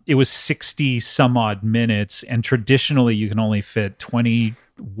it was 60 some odd minutes, and traditionally you can only fit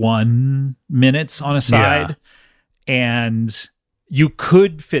 21 minutes on a side, and you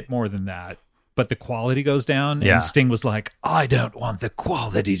could fit more than that, but the quality goes down. And Sting was like, I don't want the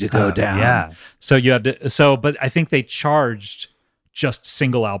quality to go down. Yeah. So you had to, but I think they charged just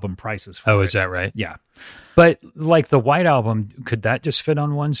single album prices for it. Is that right? Yeah. But like the White Album, could that just fit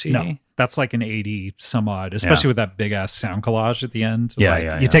on one CD? No, that's like an 80 some odd, especially with that big ass sound collage at the end.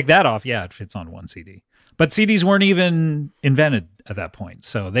 Yeah, You take that off, it fits on one CD. But CDs weren't even invented at that point,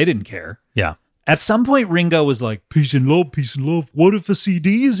 so they didn't care. Yeah. At some point, Ringo was like, peace and love, peace and love. What if a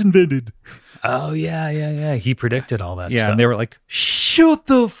CD is invented? Oh, yeah. He predicted all that stuff. Yeah, and they were like, shut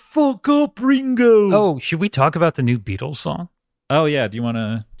the fuck up, Ringo. Oh, should we talk about the new Beatles song? Oh, yeah. Do you want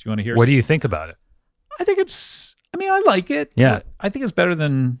to hear What do you think about it? I think I like it. Yeah. I think it's better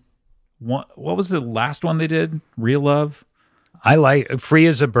than, what was the last one they did? Real Love? I like Free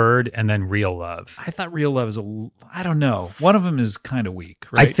as a Bird and then Real Love. I thought Real Love is I don't know. One of them is kind of weak,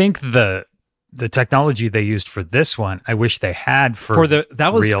 right? I think the technology they used for this one, I wish they had for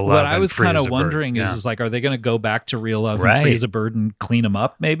that was Real Love. What I was kind of wondering is like, are they going to go back to Real Love and Free as a Bird and clean them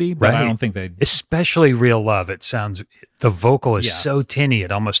up maybe? But I don't think they... Especially Real Love. It sounds... The vocal is so tinny,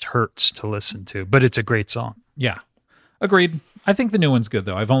 it almost hurts to listen to. But it's a great song. Yeah. Agreed. I think the new one's good,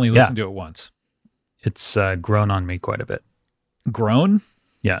 though. I've only listened to it once. It's grown on me quite a bit. Grown?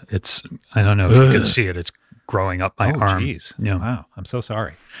 Yeah, it's... I don't know if you can see it. It's growing up my arm. Jeez. Yeah. Wow. I'm so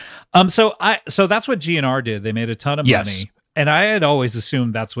sorry. So that's what GNR did. They made a ton of money. And I had always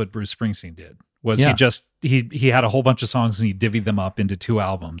assumed that's what Bruce Springsteen did. He had a whole bunch of songs and he divvied them up into two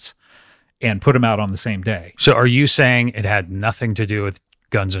albums and put them out on the same day. So are you saying it had nothing to do with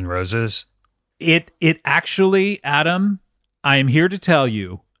Guns N' Roses? It actually, Adam, I am here to tell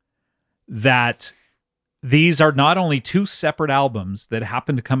you that these are not only two separate albums that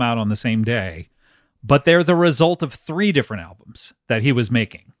happen to come out on the same day, but they're the result of three different albums that he was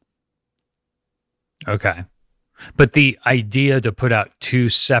making. Okay. But the idea to put out two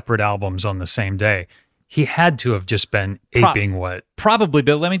separate albums on the same day, he had to have just been aping what? Probably,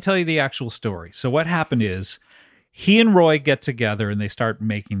 but let me tell you the actual story. So what happened is he and Roy get together and they start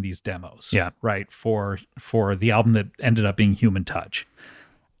making these demos. Yeah. Right, for the album that ended up being Human Touch.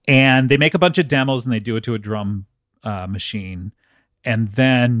 And they make a bunch of demos and they do it to a drum machine. And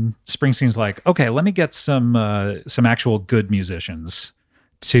then Springsteen's like, okay, let me get some actual good musicians,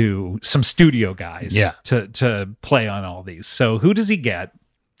 some studio guys to play on all these. So who does he get?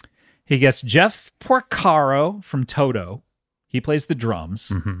 He gets Jeff Porcaro from Toto. He plays the drums.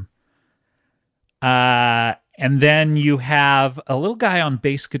 Mm-hmm. And then you have a little guy on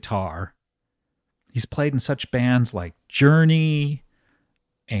bass guitar. He's played in such bands like Journey.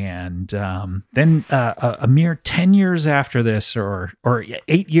 And then a mere 10 years after this, or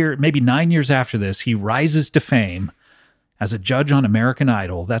 8 years, maybe 9 years after this, he rises to fame as a judge on American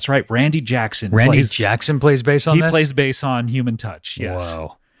Idol. That's right, Randy Jackson. Jackson plays bass on this? He plays bass on Human Touch, yes.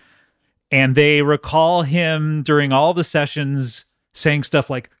 Whoa. And they recall him during all the sessions saying stuff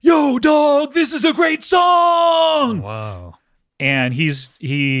like, "Yo, dog, this is a great song!" Whoa. And he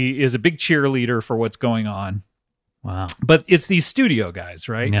is a big cheerleader for what's going on. Wow. But it's these studio guys,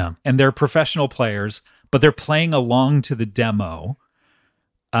 right? Yeah. And they're professional players, but they're playing along to the demo.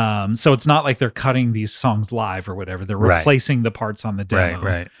 So it's not like they're cutting these songs live or whatever. They're replacing the parts on the demo.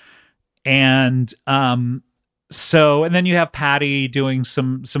 Right. And so, and then you have Patty doing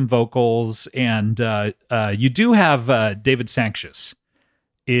some vocals, and you do have David Sanchez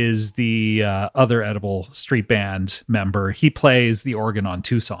is the other Edible Street Band member. He plays the organ on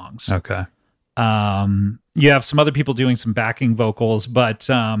 2 songs. Okay. You have some other people doing some backing vocals, but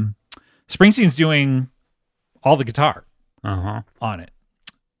Springsteen's doing all the guitar on it.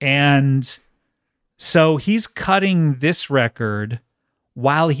 And so he's cutting this record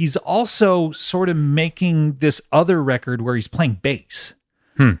while he's also sort of making this other record where he's playing bass.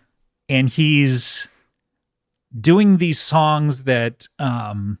 And he's doing these songs that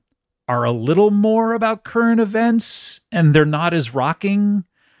are a little more about current events, and they're not as rocking.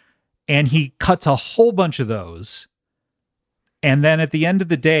 And he cuts a whole bunch of those. And then at the end of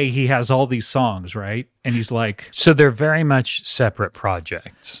the day, he has all these songs, right? And he's like... So they're very much separate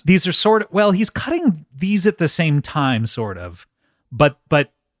projects. These are sort of... Well, he's cutting these at the same time, sort of. But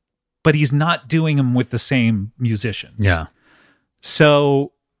he's not doing them with the same musicians. Yeah.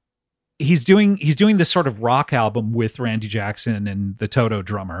 So he's doing this sort of rock album with Randy Jackson and the Toto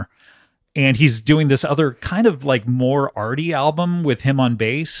drummer. And he's doing this other kind of like more arty album with him on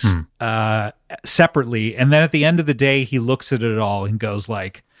bass separately. And then at the end of the day, he looks at it all and goes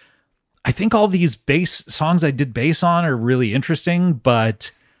like, I think all these bass songs I did bass on are really interesting,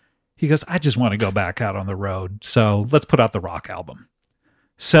 but he goes, I just want to go back out on the road. So let's put out the rock album.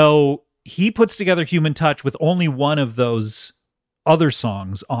 So he puts together Human Touch with only one of those other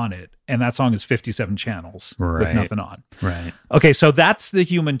songs on it, and that song is 57 channels with nothing on. Right. Okay, so that's the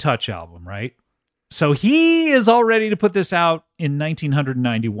Human Touch album, right? So he is all ready to put this out in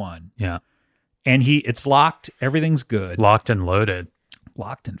 1991. Yeah. And it's locked, everything's good. Locked and loaded.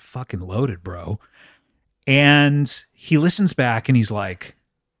 Locked and fucking loaded, bro. And he listens back and he's like,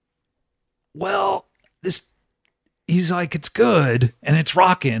 well, he's like, it's good and it's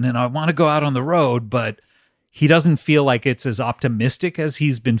rocking and I want to go out on the road, but he doesn't feel like it's as optimistic as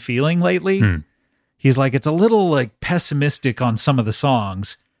he's been feeling lately. He's like, it's a little like pessimistic on some of the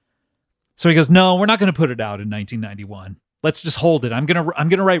songs. So he goes, no, we're not going to put it out in 1991. Let's just hold it. I'm going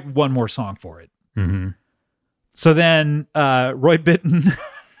to write one more song for it. Mm-hmm. So then Roy Bittan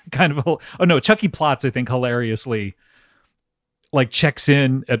Chucky Plotz, I think hilariously like checks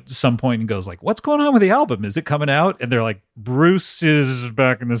in at some point and goes like, what's going on with the album? Is it coming out? And they're like, Bruce is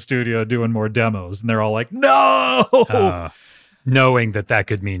back in the studio doing more demos. And they're all like, no! Knowing that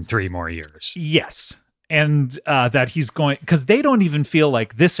could mean 3 more years. Yes. And that he's going, because they don't even feel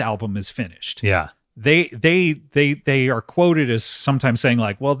like this album is finished. Yeah. They are quoted as sometimes saying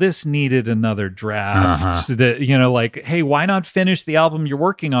like, well, this needed another draft. That, you know, like, hey, why not finish the album you're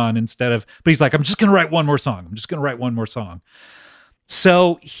working on instead of, but he's like, I'm just going to write one more song.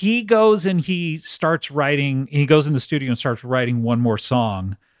 So he goes and he starts writing, he goes in the studio and starts writing one more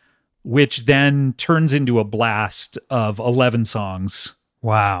song, which then turns into a blast of 11 songs.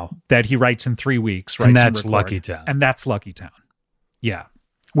 Wow. That he writes in 3 weeks. And that's Lucky Town. And that's Lucky Town. Yeah.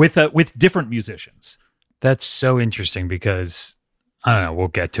 With different musicians. That's so interesting because, I don't know, we'll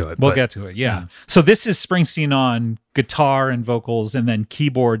get to it. We'll get to it, yeah. So this is Springsteen on guitar and vocals and then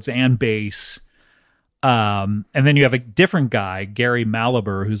keyboards and bass. And then you have a different guy, Gary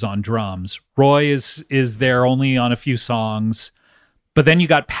Malaber, who's on drums. Roy is there only on a few songs. But then you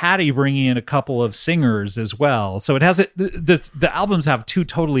got Patty bringing in a couple of singers as well. So it has the albums have 2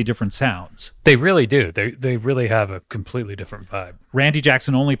 totally different sounds. They really do. They really have a completely different vibe. Randy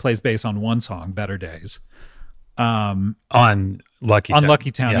Jackson only plays bass on one song, Better Days. On Lucky Town. On Lucky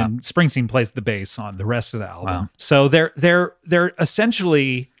Town, yeah. and Springsteen plays the bass on the rest of the album. Wow. So they're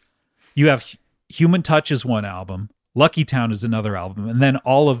essentially, you have Human Touch is one album, Lucky Town is another album, and then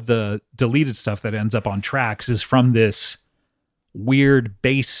all of the deleted stuff that ends up on tracks is from this weird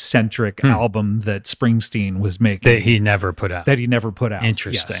bass-centric album that Springsteen was making. That he never put out.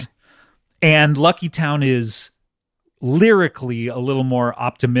 Interesting. Yes. And Lucky Town is lyrically a little more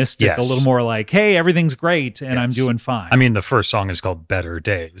optimistic, yes. A little more like, hey, everything's great and I'm doing fine. I mean, the first song is called Better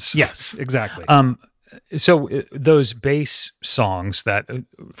Days. Yes, exactly. So those bass songs, that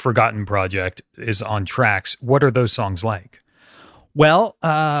Forgotten Project is on tracks, what are those songs like? Well,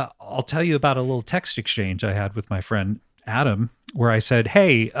 I'll tell you about a little text exchange I had with my friend Adam, where I said,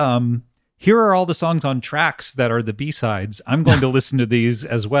 hey, here are all the songs on tracks that are the B-sides. I'm going to listen to these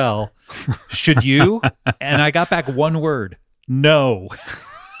as well. Should you? And I got back one word. No.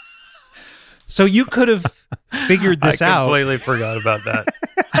 So you could have figured this out. I completely forgot about that.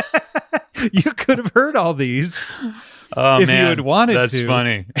 You could have heard all these if you had wanted that's to. That's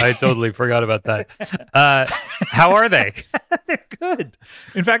funny. I totally forgot about that. How are they? They're good.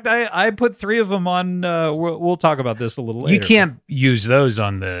 In fact, I put 3 of them on. We'll talk about this a little later. You can't use those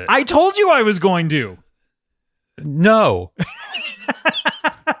on the... I told you I was going to. No.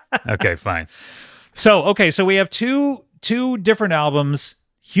 Okay, fine. So we have two different albums.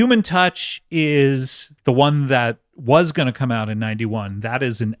 Human Touch is the one that was going to come out in 91.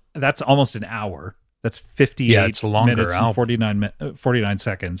 That's almost an hour. That's 58 it's a longer minutes album. and 49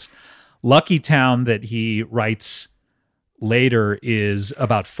 seconds. Lucky Town that he writes later is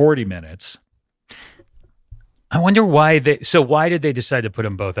about 40 minutes. I wonder why did they decide to put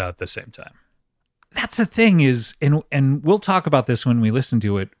them both out at the same time? That's the thing is, and we'll talk about this when we listen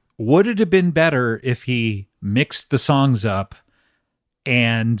to it. Would it have been better if he mixed the songs up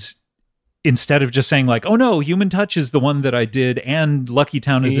and instead of just saying like, oh no, Human Touch is the one that I did and Lucky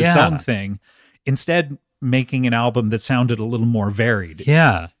Town is its own thing, instead making an album that sounded a little more varied?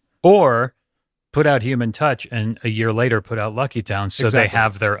 Yeah. Or put out Human Touch and a year later put out Lucky Town so they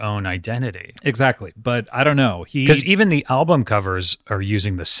have their own identity. Exactly. But I don't know. Because even the album covers are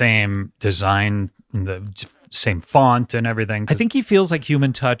using the same design, the same font and everything. I think he feels like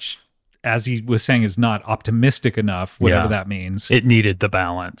Human Touch, as he was saying, is not optimistic enough, whatever that means. It needed the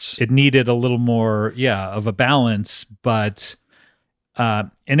balance. It needed a little more, of a balance. But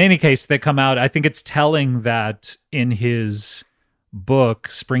in any case, they come out. I think it's telling that in his book,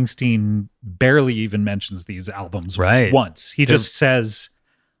 Springsteen barely even mentions these albums once. He just says,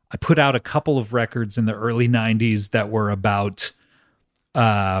 I put out a couple of records in the early 90s that were about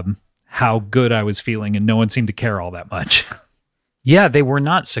how good I was feeling, and no one seemed to care all that much. Yeah, they were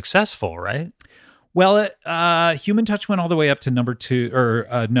not successful, right? Well, Human Touch went all the way up to number 2,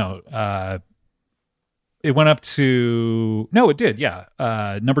 it went up to, it did,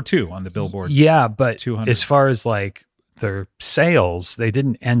 number 2 on the Billboard. Yeah, but 200. As far as like their sales, they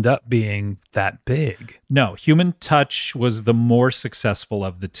didn't end up being that big. No, Human Touch was the more successful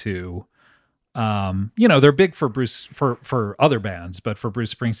of the two. They're big for Bruce, for other bands, but for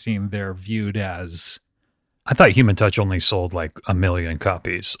Bruce Springsteen, they're viewed as... I thought Human Touch only sold like 1 million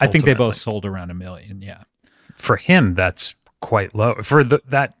copies. I think they both sold around 1 million, yeah. For him, that's quite low. For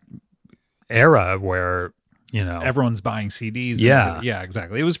that era where, everyone's buying CDs. Yeah. Yeah,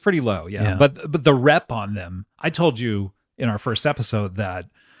 exactly. It was pretty low, yeah. But the rep on them, I told you in our first episode that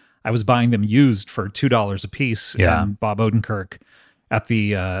I was buying them used for $2 a piece. Yeah. And Bob Odenkirk at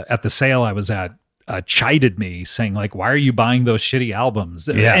the sale I was at chided me, saying like, why are you buying those shitty albums?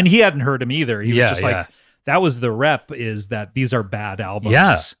 Yeah. And he hadn't heard them either. He was just like, that was the rep, is that these are bad albums.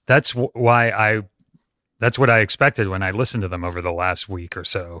 Yeah, that's why that's what I expected when I listened to them over the last week or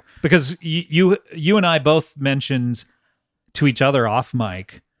so. Because you and I both mentioned to each other off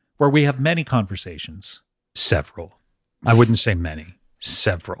mic where we have many conversations. Several. I wouldn't say many.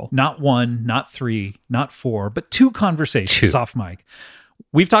 Several. Not 1, not 3, not 4, but 2 conversations off mic.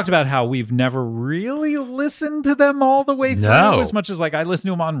 We've talked about how we've never really listened to them all the way through, as much as like I listen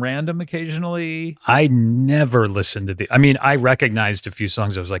to them on random occasionally. I never listened to I recognized a few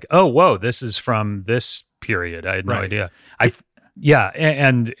songs. I was like, oh, whoa, this is from this period. I had no idea.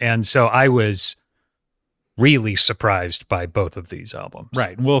 And so I was really surprised by both of these albums.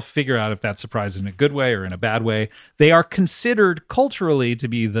 Right. And we'll figure out if that's surprised in a good way or in a bad way. They are considered culturally to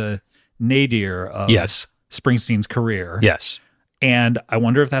be the nadir of Springsteen's career. Yes. And I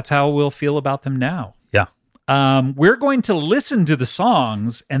wonder if that's how we'll feel about them now. Yeah. We're going to listen to the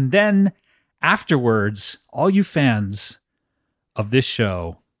songs, and then afterwards, all you fans of this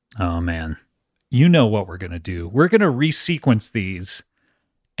show, oh man, you know what we're going to do. We're going to resequence these,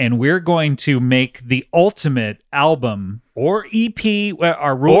 and we're going to make the ultimate album or EP.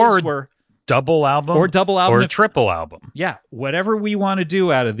 Our rules were double album or triple album. Yeah, whatever we want to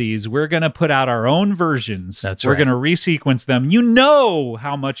do out of these, we're going to put out our own versions. We're going to resequence them. You know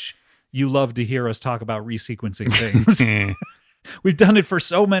how much you love to hear us talk about resequencing things. We've done it for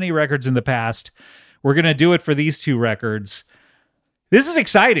so many records in the past. We're going to do it for these 2 records. This is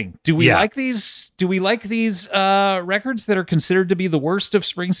exciting. Do we like these? Do we like these records that are considered to be the worst of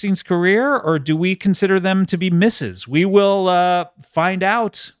Springsteen's career, or do we consider them to be misses? We will find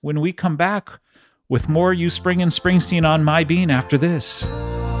out when we come back with more You Springin' Springsteen on My Bean after this.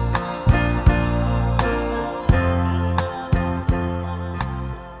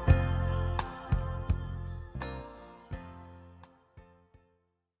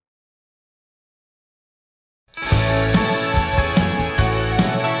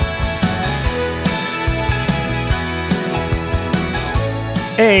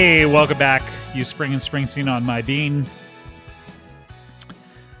 Hey, welcome back. You Springin Springsteen on my bean.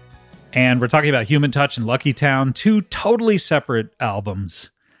 And we're talking about Human Touch and Lucky Town, two totally separate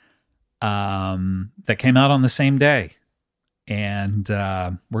albums that came out on the same day. And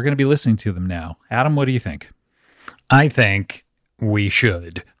we're going to be listening to them now. Adam, what do you think? I think we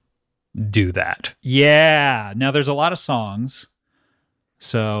should do that. Yeah. Now, there's a lot of songs,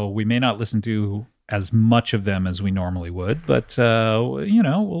 so we may not listen to as much of them as we normally would, but,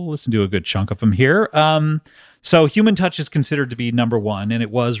 we'll listen to a good chunk of them here. So Human Touch is considered to be number one, and it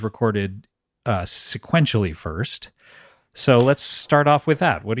was recorded sequentially first. So let's start off with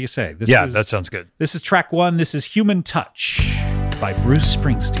that. What do you say? That sounds good. This is track one. This is Human Touch by Bruce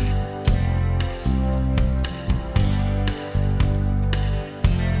Springsteen.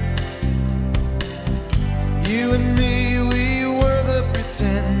 You and me, we were the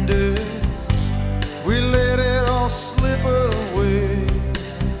pretenders. We let it all slip away.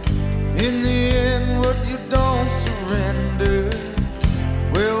 In the end, what you don't surrender,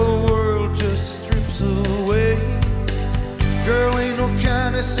 well, the world just strips away. Girl, ain't no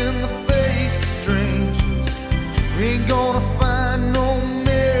kindness in the face of strangers. We ain't gonna find no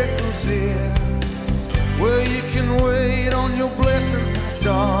miracles here. Well, you can wait on your blessings, my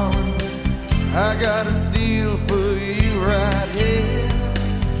darling, but I got a deal for you right here.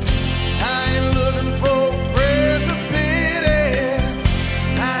 I ain't looking for prayers of pity.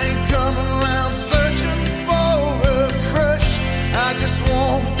 I ain't coming around searching for a crush. I just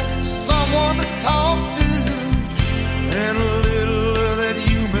want someone to talk to and a little of that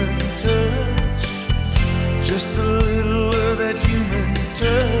human touch. Just a little of that human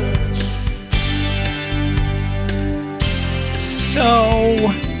touch. So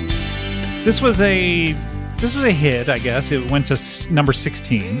this was a hit, I guess. It went to number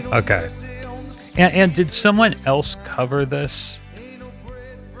 16. Okay. And did someone else cover this?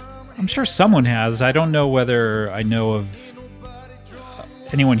 I'm sure someone has. I don't know whether I know of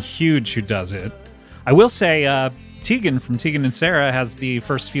anyone huge who does it. I will say Tegan from Tegan and Sarah has the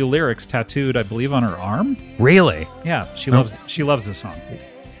first few lyrics tattooed, I believe, on her arm. Really? Yeah, she loves this song.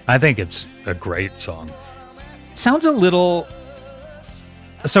 I think it's a great song. It sounds a little...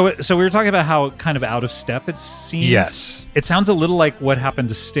 So we were talking about how kind of out of step it seems. Yes. It sounds a little like what happened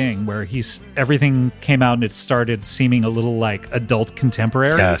to Sting, where everything came out and it started seeming a little like adult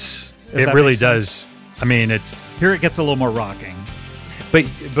contemporary. Yes. It really does. I mean, here it gets a little more rocking.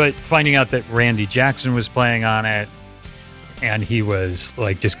 But finding out that Randy Jackson was playing on it, and he was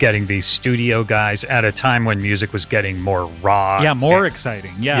like just getting these studio guys at a time when music was getting more raw. Yeah, more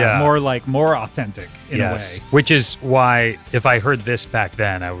exciting. Yeah, more authentic in a way. Which is why if I heard this back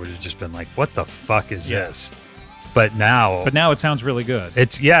then, I would have just been like, what the fuck is this? But now it sounds really good.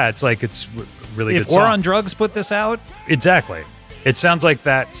 It's really good If song. War on Drugs put this out? Exactly. It sounds like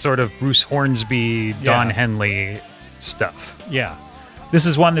that sort of Bruce Hornsby, Don Henley stuff. Yeah. This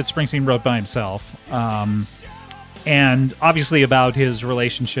is one that Springsteen wrote by himself. And obviously about his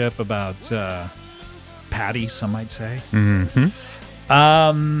relationship, about Patty, some might say.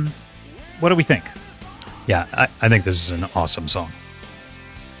 Mm-hmm. What do we think? Yeah, I think this is an awesome song.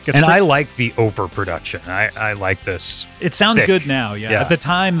 I like the overproduction. I like this. It sounds thick. good now, yeah. At the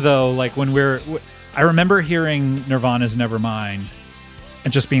time, though, like when I remember hearing Nirvana's Nevermind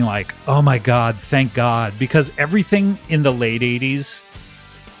and just being like, oh my God, thank God. Because everything in the late 80s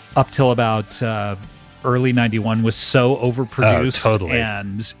up till about... early 91 was so overproduced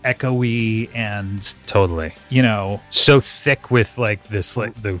and echoey and totally, so thick with like this,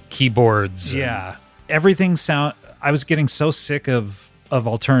 like the keyboards. Yeah, everything I was getting so sick of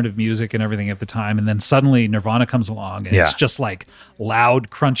alternative music and everything at the time, and then suddenly Nirvana comes along and it's just like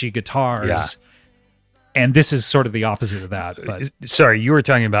loud, crunchy guitars. Yeah. And this is sort of the opposite of that. But sorry, you were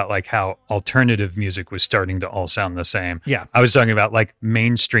talking about like how alternative music was starting to all sound the same. Yeah, I was talking about like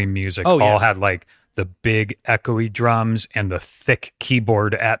mainstream music all had like the big echoey drums and the thick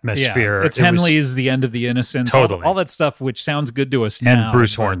keyboard atmosphere. Yeah, it's Henley's The End of the Innocents. Totally. All that stuff, which sounds good to us now. And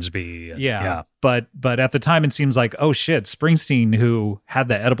Bruce Hornsby. But at the time, it seems like, oh shit, Springsteen, who had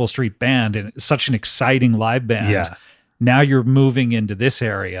the Edible Street Band and such an exciting live band. Yeah. Now you're moving into this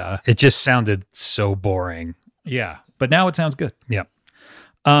area. It just sounded so boring. Yeah. But now it sounds good. Yeah.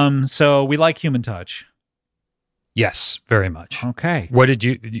 So we like Human Touch. Yes, very much. Okay. What did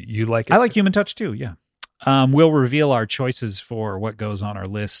you like it? I like Human Touch too, yeah. We'll reveal our choices for what goes on our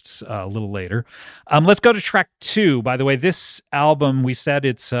lists a little later. Let's go to track 2. By the way, this album, we said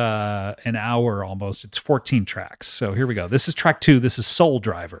it's an hour almost. It's 14 tracks. So here we go. This is track 2. This is Soul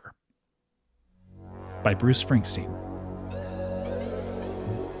Driver by Bruce Springsteen.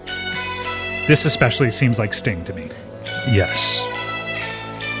 This especially seems like Sting to me. Yes.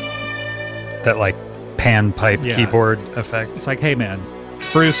 that like pan pipe keyboard effect. It's like, hey man,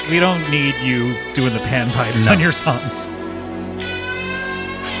 Bruce, we don't need you doing the pan pipes on your songs.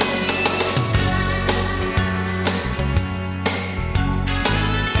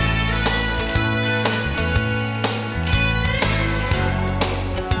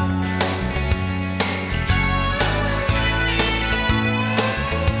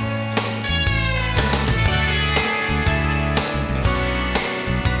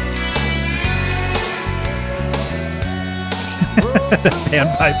 That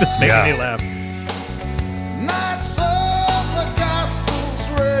panpipe is making me laugh. Nights of the gospel's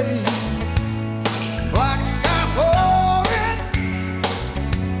rain, black sky pouring,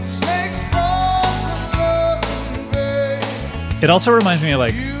 snakes, frogs, and love in vain. It also reminds me of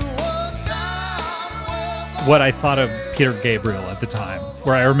like You were down with what I thought of Peter Gabriel at the time,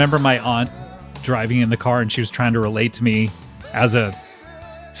 where I remember my aunt driving in the car and she was trying to relate to me as a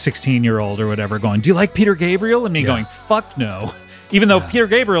 16-year-old or whatever, going, do you like Peter Gabriel? And me going, fuck no. Even though Peter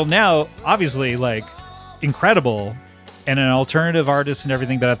Gabriel now, obviously, like, incredible and an alternative artist and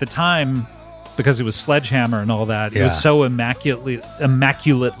everything, but at the time, because it was Sledgehammer and all that, it was so immaculately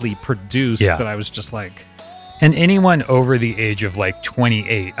produced that I was just like... And anyone over the age of like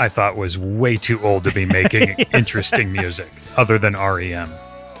 28, I thought was way too old to be making interesting music, other than REM.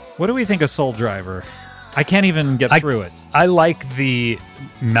 What do we think of Soul Driver? I can't even get through it. I like the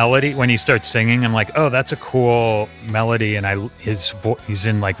melody when he starts singing. I'm like, oh, that's a cool melody, and he's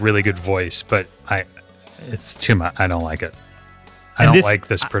in like really good voice, but it's too much. I don't like it. I don't like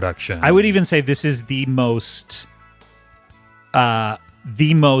this production. I would even say this is the most of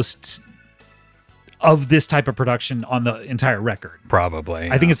this type of production on the entire record.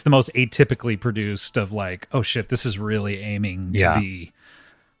 Probably. I think it's the most atypically produced of like, oh shit, this is really aiming to be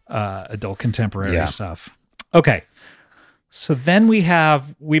adult contemporary stuff. Okay. So then we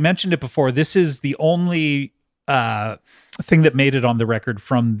mentioned it before, this is the only thing that made it on the record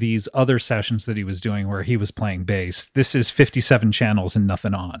from these other sessions that he was doing where he was playing bass. This is 57 Channels and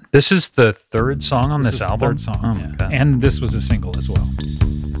Nothing On. This is the third song on this album? The third song, and this was a single as well.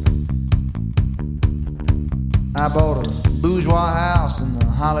 I bought a bourgeois house in the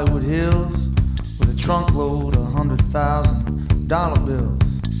Hollywood Hills with a trunk load of $100,000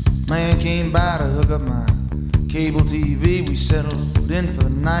 bills. Man came by to hook up my cable TV. We settled in for the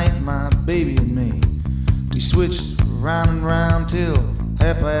night, my baby and me. We switched round and round till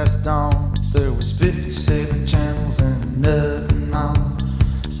 12:30 dawn. There was 57 channels and nothing on.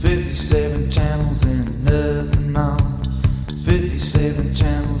 57 channels and nothing on. 57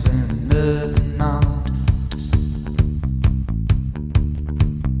 channels and nothing on.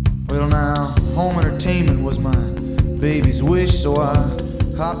 Well now, home entertainment was my baby's wish, so I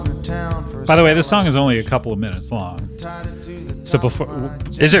hopped into town for a... By the way, this song is only a couple of minutes long. So before...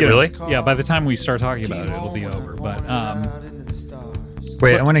 Is it really? Yeah, by the time we start talking about it, it'll be over. But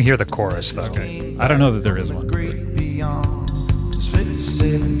wait, I want to hear the chorus, though. Okay. I don't know that there is one. Great beyond. There's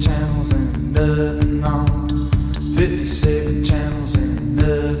 57 channels and nothing on. 57 channels and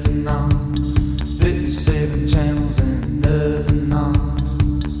nothing on. 57 channels and nothing on.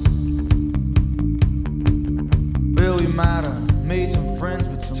 Well, we might have made some friends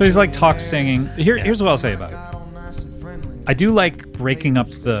with some... So he's like talk singing. Here's what I'll say about it. I do like breaking up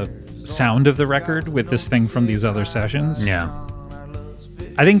the sound of the record with this thing from these other sessions. Yeah.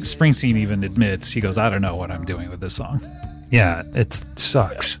 I think Springsteen even admits, he goes, I don't know what I'm doing with this song. Yeah, it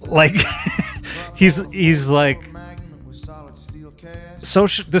sucks. Like, he's like,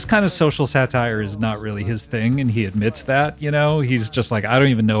 this kind of social satire is not really his thing, and he admits that, you know? He's just like, I don't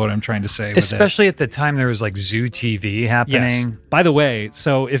even know what I'm trying to say. Especially at the time there was like Zoo TV happening. Yes. By the way,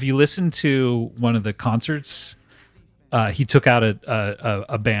 so if you listen to one of the concerts, he took out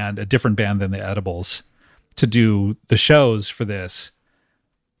a band, a different band than the Edibles, to do the shows for this.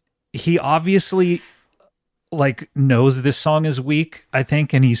 He obviously like knows this song is weak, I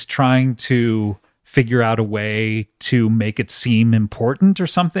think, and he's trying to figure out a way to make it seem important or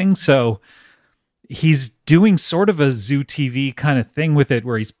something. So he's doing sort of a Zoo TV kind of thing with it,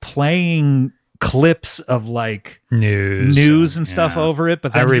 where he's playing clips of like news and stuff over it.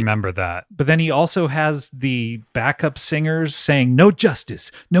 But then I remember that. But then he also has the backup singers saying no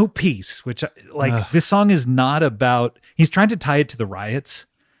justice, no peace, which this song is not about. He's trying to tie it to the riots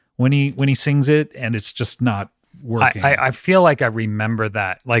when he sings it, and it's just not working. I feel like I remember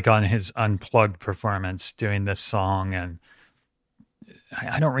that, like on his Unplugged performance doing this song, and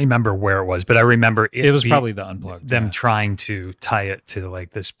I don't remember where it was, but I remember it was probably the Unplugged. Them trying to tie it to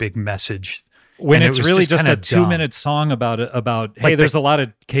like this big message. When it's really just a 2-minute song about hey, like there's a lot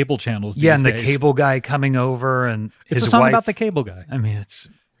of cable channels these days. And the cable guy coming over, and it's a song about the cable guy. I mean, it's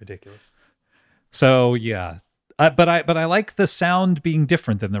ridiculous. So yeah, but I like the sound being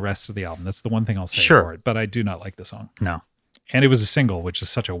different than the rest of the album. That's the one thing I'll say for it. But I do not like the song. No, and it was a single, which is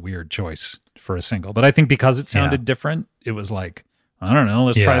such a weird choice for a single. But I think because it sounded different, it was like, I don't know,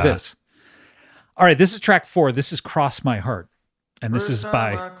 let's try this. All right, this is track 4. This is "Cross My Heart," and this is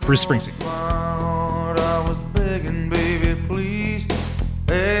by Bruce Springsteen. I was begging, baby, please,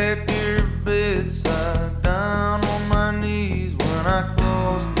 at your bedside, down on my knees when I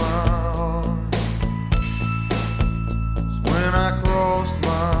crossed my heart. When I crossed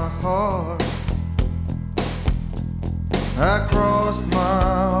my heart, I crossed my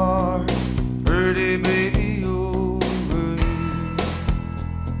heart, pretty baby, over you.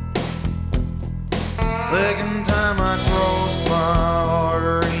 Second time I crossed my heart,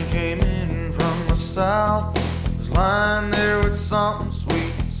 rain came in from the south. Was lying there with something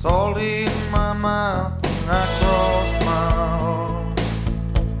sweet, salty in my mouth. When I crossed my heart,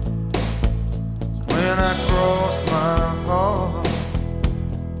 when I crossed my heart,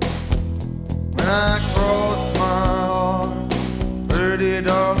 when I crossed my heart, pretty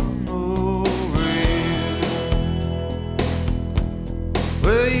darling, over you.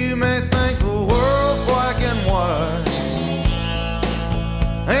 Well, you may think the world's black and white,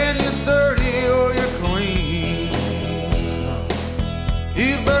 and you're dirty or you're clean.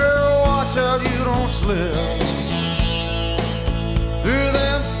 You better watch out you don't slip through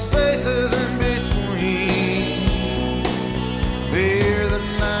them spaces in between. Fear the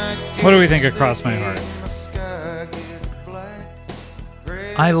night. What do we think of "Cross My Heart"?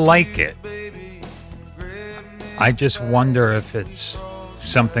 I like it. I just wonder if it's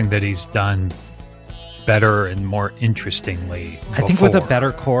something that he's done better and more interestingly before. I think with a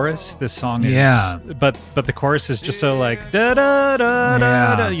better chorus, this song is. Yeah. But the chorus is just so like da da da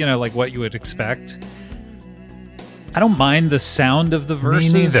da da, you know, like what you would expect. I don't mind the sound of the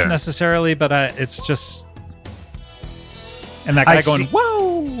verses necessarily, but it's just. And that guy going,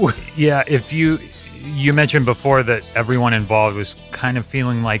 whoa! Yeah, if you mentioned before that everyone involved was kind of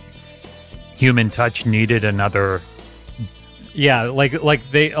feeling like Human Touch needed another. Yeah, like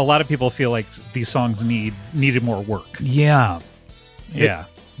a lot of people feel like these songs needed more work. Yeah. Yeah.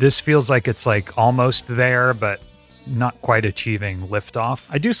 This feels like it's like almost there, but not quite achieving liftoff.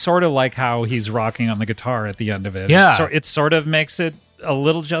 I do sort of like how he's rocking on the guitar at the end of it. Yeah. It sort of makes it a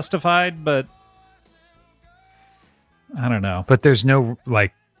little justified, but I don't know. But there's no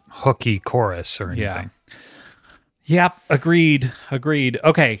like hooky chorus or anything. Yeah. Yep. Agreed.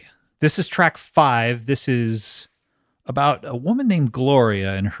 Okay. This is track 5. This is about a woman named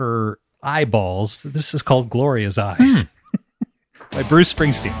Gloria and her eyeballs. This is called Gloria's Eyes by Bruce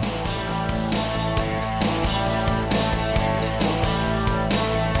Springsteen.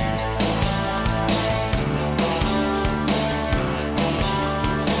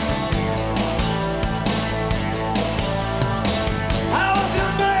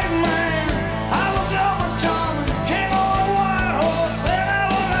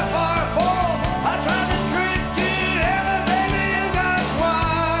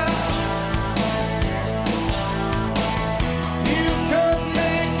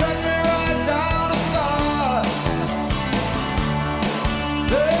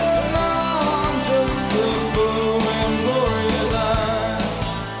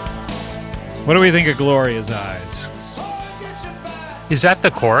 What do we think of Gloria's Eyes? Is that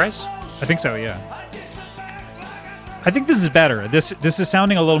the chorus? I think so, yeah. I think this is better. This is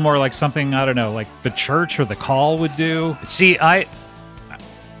sounding a little more like something, I don't know, like the Church or the Call would do. See, I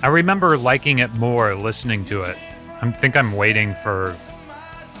remember liking it more listening to it. I think I'm waiting for...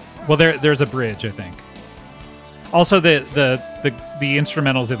 Well, there's a bridge, I think. Also, the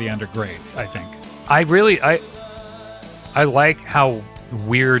instrumentals at the end are great, I think. I like how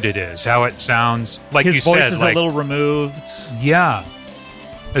weird it is, how it sounds. Like his you voice said, is like, a little removed. Yeah.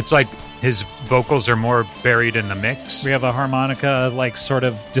 It's like his vocals are more buried in the mix. We have a harmonica, like, sort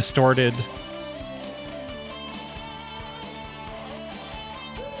of distorted.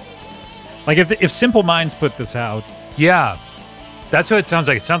 Like, if Simple Minds put this out... Yeah. That's what it sounds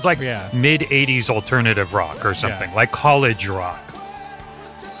like. It sounds like mid-'80s alternative rock or something, like college rock.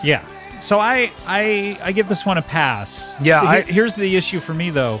 Yeah. So I give this one a pass. Yeah. Here's the issue for me,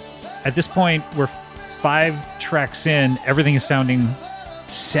 though. At this point, we're 5 tracks in. Everything is sounding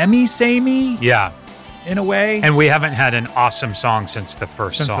semi-samey. Yeah. In a way. And we haven't had an awesome song since the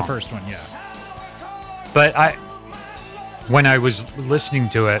first song. Since the first one, yeah. But when I was listening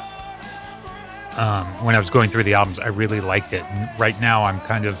to it, when I was going through the albums, I really liked it. And right now, I'm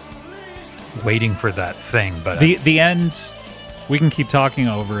kind of waiting for that thing. But the end... We can keep talking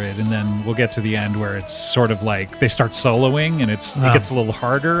over it, and then we'll get to the end where it's sort of like they start soloing, and it gets a little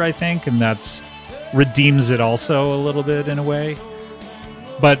harder, I think, and that's redeems it also a little bit in a way.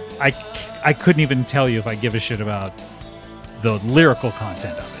 But I couldn't even tell you if I give a shit about the lyrical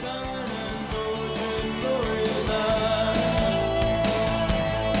content of it.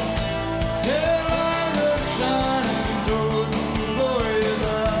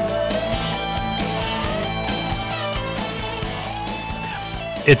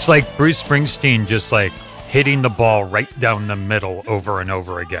 It's like Bruce Springsteen just like hitting the ball right down the middle over and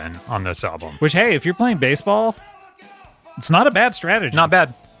over again on this album. Which, hey, if you're playing baseball, it's not a bad strategy. Not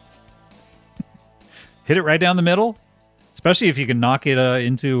bad. Hit it right down the middle, especially if you can knock it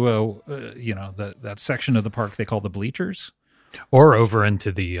into, that section of the park they call the bleachers. Or over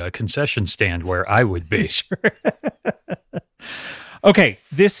into the concession stand where I would be. Sure. Okay,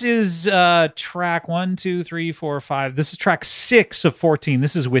 this is track 1, 2, 3, 4, 5. This is track 6 of 14.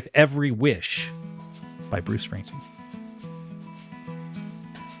 This is With Every Wish by Bruce Springsteen.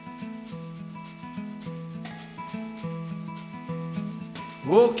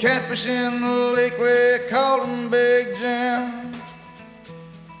 Oh, catfish in the lake, we called him Big Jim.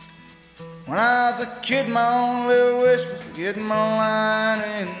 When I was a kid, my only wish was to get my line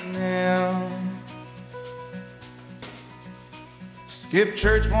in him. Skip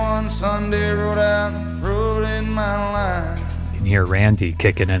church one Sunday, rode out and threw it in my line. You can hear Randy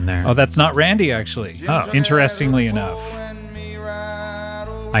kicking in there. Oh, that's not Randy, actually. Oh. Interestingly enough.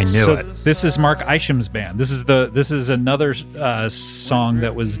 I knew it. This is Mark Isham's band. This is another song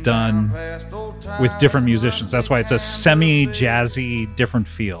that was done with different musicians. That's why it's a semi-jazzy, different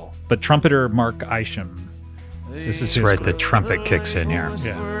feel. But trumpeter Mark Isham. This is his right. group. The trumpet kicks in here.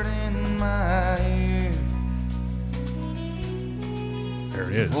 Yeah. There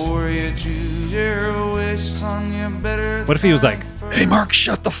it is. What if he was like, "Hey, Mark,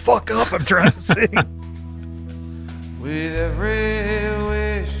 shut the fuck up! I'm trying to sing." With every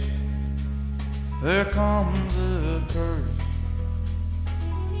wish, there comes a curse.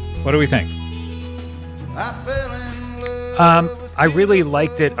 What do we think? I fell in love. I really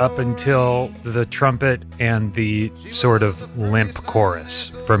liked it up until the trumpet and the sort of limp chorus.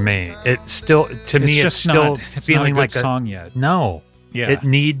 For me, it's still it's still feeling not a like good song yet. No, Yeah, it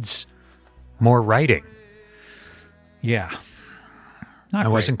needs more writing. Yeah, I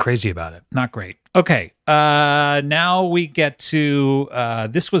wasn't crazy about it. Not great. Okay, now we get to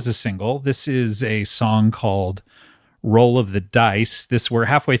this was a single. This is a song called "Roll of the Dice." We're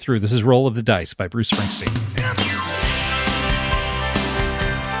halfway through. This is "Roll of the Dice" by Bruce Springsteen.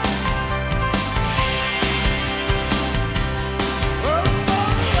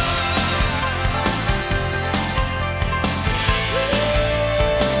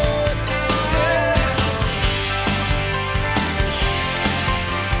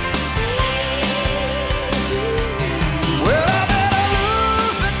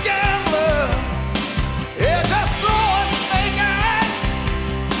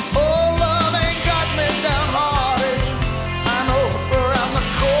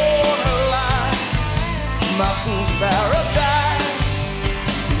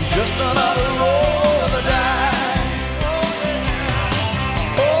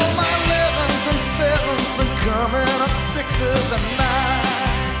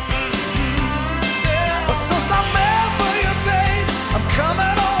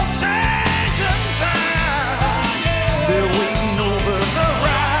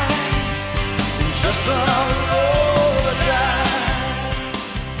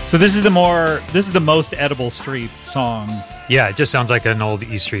 So this is the most Edible Street song. Yeah, it just sounds like an old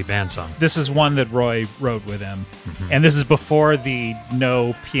E Street Band song. This is one that Roy wrote with him. And this is before the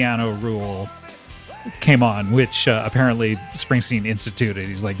no piano rule came on, which apparently Springsteen instituted.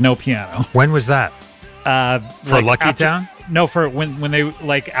 He's like, no piano. When was that? For Lucky Town? No, for when they,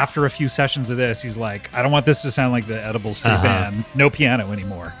 like, after a few sessions of this, he's like, I don't want this to sound like the Edible Street Band. No piano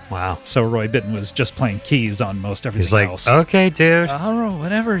anymore. Wow. So Roy Bittan was just playing keys on most everything He's like, else. okay, dude.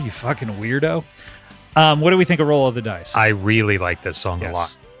 Whatever, you fucking weirdo. What do we think of Roll of the Dice? I really like this song a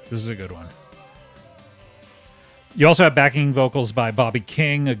lot. This is a good one. You also have backing vocals by Bobby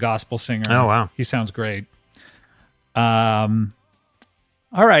King, a gospel singer. Oh, wow. He sounds great.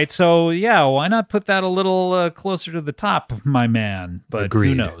 All right, so yeah, why not put that a little closer to the top, my man? But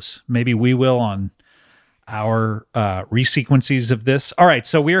Agreed. Who knows? Maybe we will on our resequences of this. All right,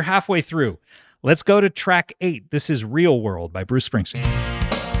 so we're halfway through. Let's go to track 8. This is Real World by Bruce Springsteen.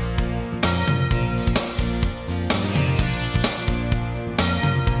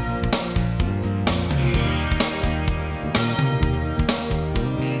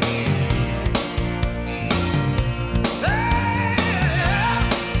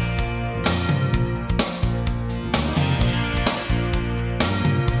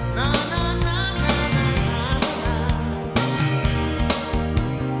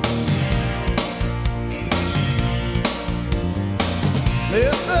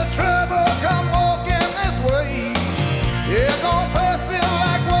 Mr. Trouble, come walking this way. Yeah, gonna pass me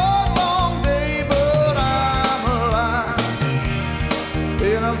like one long day, but I'm alive,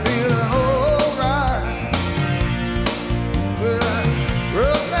 and I'm feeling alright. Well, I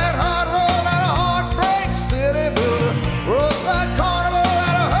rode that hard road out of Heartbreak City, built a roadside carnival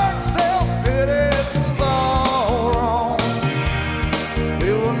out of hurt self-pity. It was all wrong.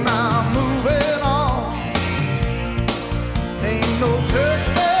 It was now moving on. Ain't no church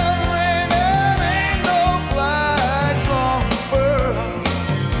bell ringing, ain't no flags on the furrow.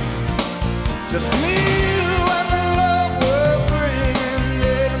 Just me, you, and the love we're bringing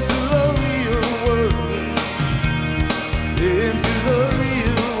into the real world. Into the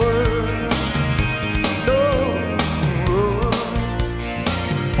real world. No.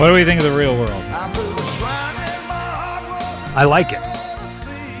 What do we think of the real world? I built a shrine in my heart was I like it.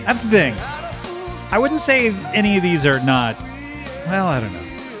 That's the thing. I wouldn't say any of these are not. Well, I don't know.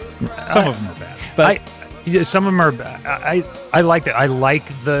 Some of them are bad, but Some of them are. I like that. I like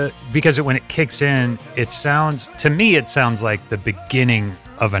because when it kicks in, it sounds to me. It sounds like the beginning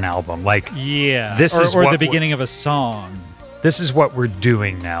of an album. Like yeah, this is or what the beginning of a song. This is what we're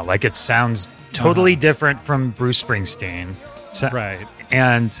doing now. Like it sounds totally different from Bruce Springsteen, Right.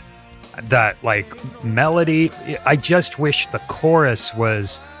 And that like melody. I just wish the chorus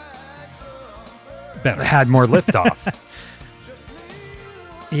was Better. had more liftoff.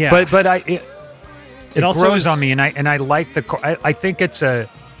 Yeah, But it also grows is- on me, and I like the. I think it's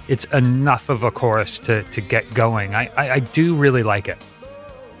enough of a chorus to get going. I do really like it.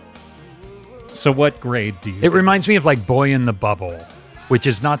 So what grade do you? It reminds me of like Boy in the Bubble, which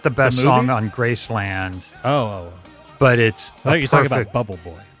is not the best movie? song on Graceland, Oh, but it's. I thought you were talking about perfect- Bubble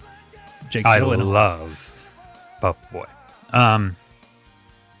Boy. Jake I Gyllenhaal. love Bubble Boy. I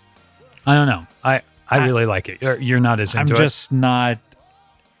don't know. I really like it. You're not as I'm into just not.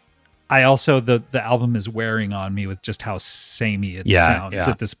 I also the album is wearing on me with just how samey it sounds yeah.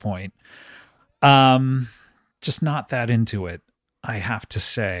 at this point. Just not that into it, I have to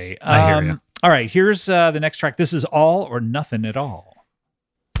say. I hear you. All right, here's the next track. This is All or Nothing at All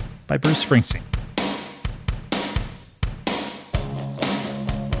by Bruce Springsteen.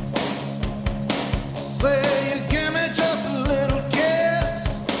 say you give me just a little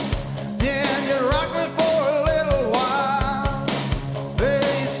kiss, and you rock me for a little while. Then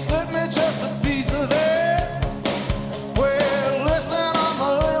you slip me just a piece of it. Well, listen, I'm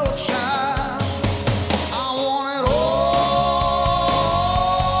a little child. I want it all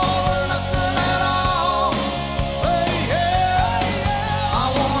or nothing at all. Say yeah, yeah. I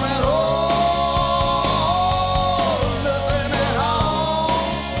want it all or nothing at all.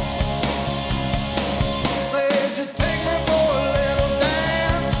 Said you take me for a little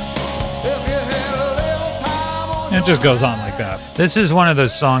dance if you had a little time on And it just goes on like that. This is one of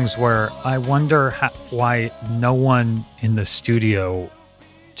those songs where I wonder why no one in the studio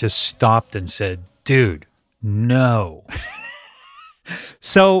just stopped and said, "Dude, no."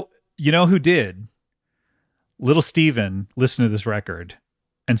 So, you know who did? Little Steven listened to this record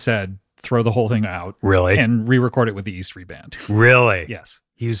and said, throw the whole thing out Really? and re-record it with the E Street Band. Really? Yes.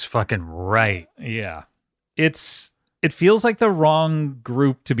 He was fucking right. Yeah. It feels like the wrong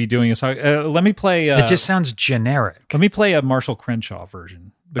group to be doing a song. Let me play. It just sounds generic. Let me play a Marshall Crenshaw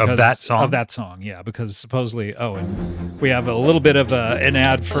version that song? Of that song, yeah. Because supposedly, and we have a little bit of an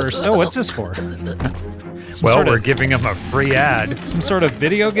ad first. Oh, what's this for? Well, we're giving him a free ad. Some sort of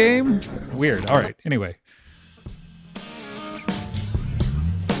video game. Weird. All right. Anyway,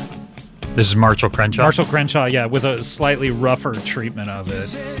 This is Marshall Crenshaw. Marshall Crenshaw, yeah, with a slightly rougher treatment of it.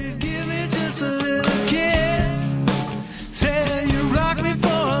 Said you give me just a little kiss. Said you rock me for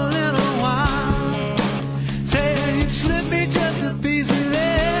a little while. Said you'd slip me just a piece of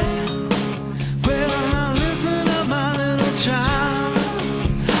it. Well, now listen up, my little child.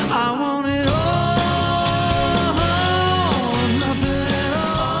 I want it all, nothing at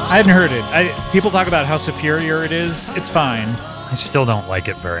all. I hadn't heard it. People talk about how superior it is. It's fine. I still don't like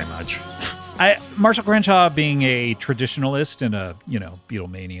it very much. Marshall Crenshaw being a traditionalist and a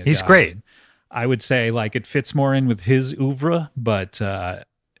Beatlemania He's guy, great. I would say like it fits more in with his oeuvre, but not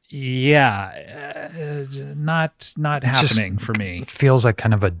happening for me. It feels like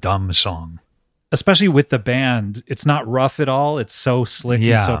kind of a dumb song. Especially with the band, it's not rough at all. It's so slick and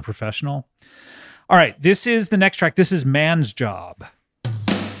Yeah. so professional. All right, this is the next track. This is Man's Job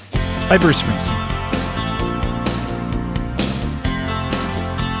by Bruce Springsteen.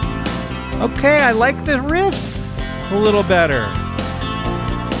 Okay, I like the riff a little better.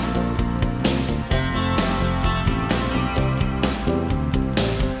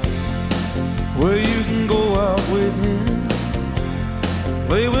 Well, you can go out with him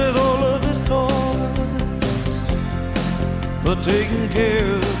play with all of his toys, but taking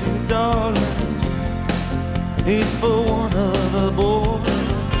care of you, darling, ain't for one of the boys.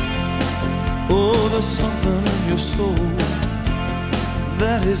 Oh, there's something in your soul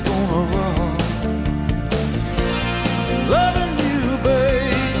that is gonna rock. Loving you,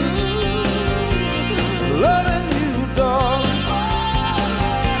 baby, loving you, darling,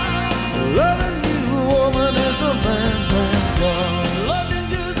 loving you, woman, is a man's job. Loving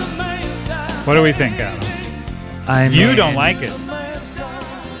you's a man's job. What do we think, Adam? You don't like it.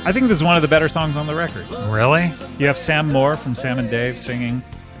 I think this is one of the better songs on the record. Really? You have Sam Moore from Sam and Dave singing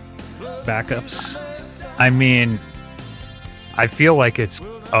backups. I mean, I feel like it's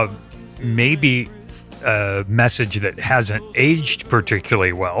maybe a message that hasn't aged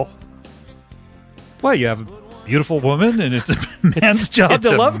particularly well. Well, you have a beautiful woman, and it's a man's job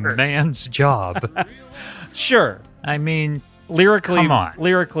to love her. It's a man's job. Sure. I mean, lyrically,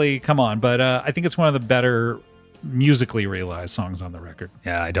 come on. But I think it's one of the better musically realized songs on the record.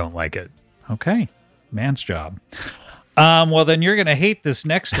 Yeah, I don't like it. Okay. Man's job. Well, then you're going to hate this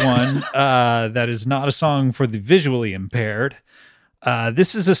next one. That is not a song for the visually impaired.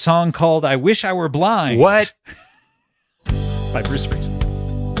 This is a song called I Wish I Were Blind. What? By Bruce Springsteen.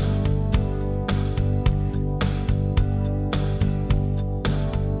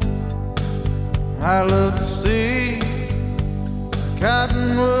 I love to see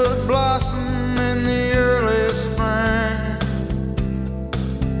cottonwood blossom in the early spring.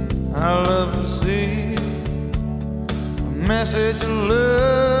 I love to see a message of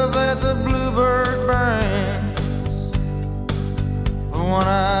love that the bluebird brings. But when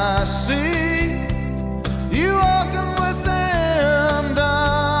I see you walking with them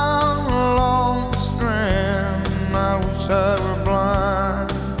down along the strand, I wish I were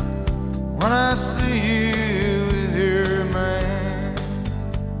blind. When I see you with your man.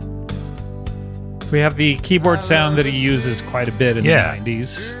 We have the keyboard sound that he uses quite a bit in the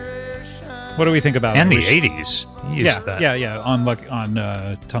 90s. What do we think about and it? the 80s. He used that. Yeah. On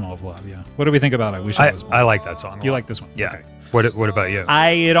Tunnel of Love, yeah. What do we think about I Wish I Was Blind? I like that song. You like this one? Yeah. Okay. What about you?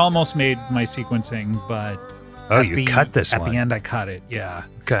 It almost made my sequencing, but cut this at one. the end I cut it, yeah.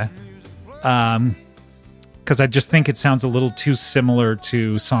 Okay. Because I just think it sounds a little too similar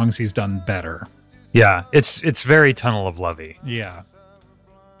to songs he's done better. Yeah, it's very Tunnel of Lovey. Yeah.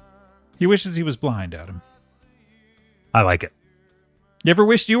 He wishes he was blind, Adam. I like it. You ever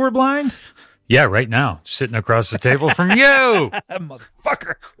wished you were blind? Yeah, right now, sitting across the table from you.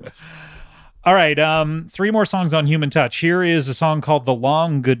 Motherfucker. All right, 3 more songs on Human Touch. Here is a song called The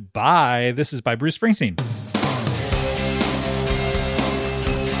Long Goodbye. This is by Bruce Springsteen.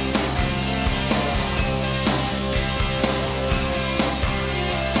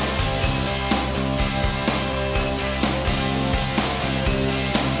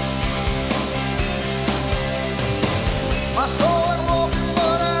 My soul went walking,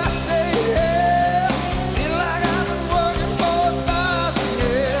 but I stayed here. Feel like I've been working for 1,000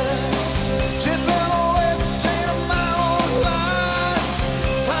 years. Chipping away this chain of my own lies.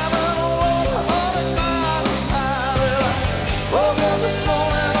 Climbing a wall 100 miles high. Well, I woke up this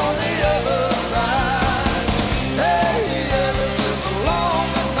morning on the other side. Hey, yeah, this is a long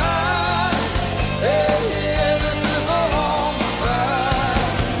goodbye. Hey, yeah, this is a long goodbye.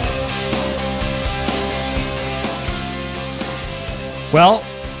 Well,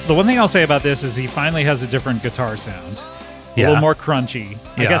 the one thing I'll say about this is he finally has a different guitar sound. A little more crunchy.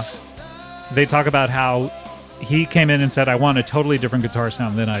 I guess they talk about how he came in and said, I want a totally different guitar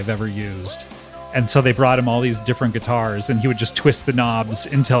sound than I've ever used. And so they brought him all these different guitars, and he would just twist the knobs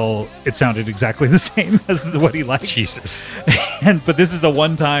until it sounded exactly the same as what he likes. Jesus. But this is the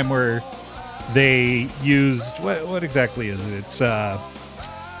one time where they used, what exactly is it? It's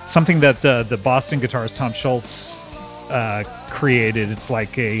something that the Boston guitarist Tom Schultz created. It's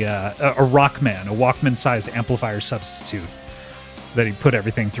like a Walkman-sized amplifier substitute that he put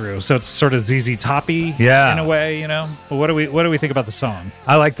everything through. So it's sort of ZZ Toppy in a way, you know. But what do we think about the song?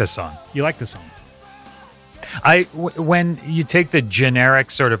 I like this song. You like the song? When you take the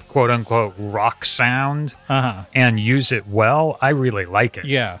generic sort of quote unquote rock sound and use it well, I really like it.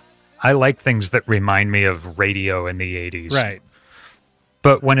 Yeah. I like things that remind me of radio in the 80s. Right.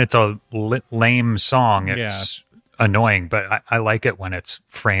 But when it's a lame song, it's annoying. But I like it when it's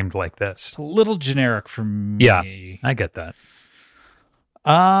framed like this. It's a little generic for me. Yeah, I get that.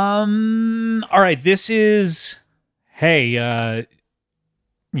 All right. This is, hey,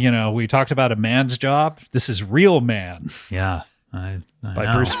 we talked about a man's job. This is Real Man. Yeah. I by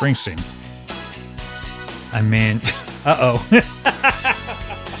know. Bruce Springsteen. I mean, uh-oh.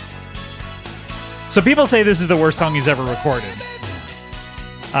 So people say this is the worst song he's ever recorded.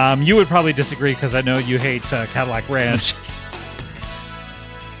 You would probably disagree because I know you hate Cadillac Ranch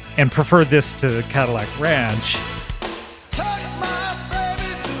and prefer this to Cadillac Ranch.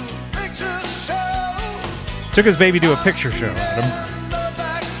 Took his baby to a picture show, Adam.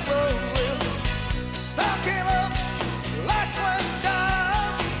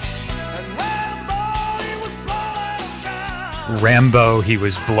 Rambo, he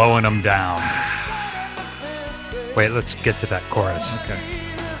was blowing them down. Wait, let's get to that chorus. Okay.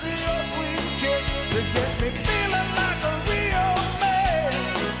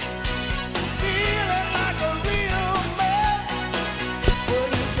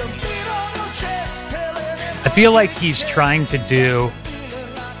 I feel like he's trying to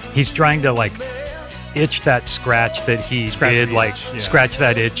like itch that scratch that he did, like scratch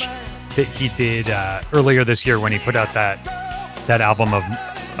that itch that he did earlier this year when he put out that album of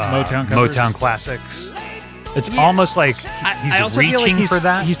Motown classics. It's almost like he's I also reaching feel like for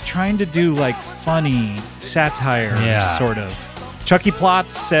that. He's trying to do like funny satire, sort of. Chucky Plotz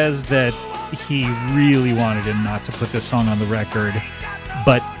says that he really wanted him not to put this song on the record,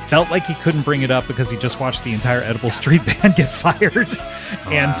 but felt like he couldn't bring it up because he just watched the entire Edible Street Band get fired.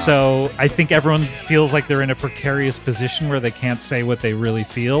 And so I think everyone feels like they're in a precarious position where they can't say what they really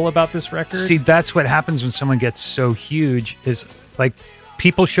feel about this record. See, that's what happens when someone gets so huge, is like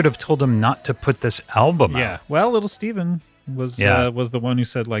people should have told him not to put this album out. Well, Little Steven was the one who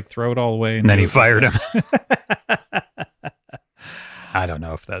said, like, throw it all away. And then he fired him. I don't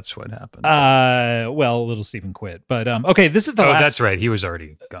know if that's what happened. Well, Little Steven quit. But, okay, this is the last... Oh, that's right. He was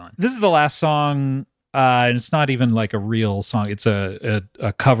already gone. This is the last song, and it's not even like a real song. It's a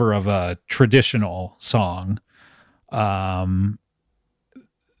cover of a traditional song.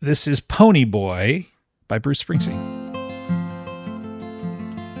 This is Pony Boy by Bruce Springsteen.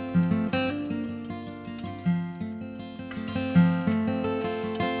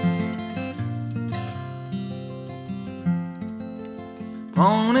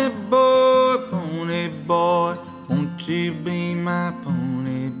 Pony boy, won't you be my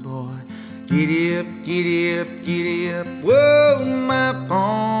pony boy? Giddy up, giddy up, giddy up, whoa, my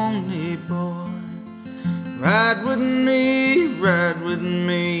pony boy. Ride with me,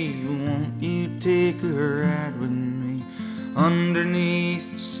 won't you take a ride with me?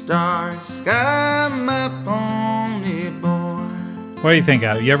 Underneath the starry sky, my pony boy. What do you think,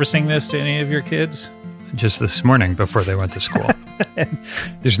 Adam? You ever sing this to any of your kids? Just this morning before they went to school.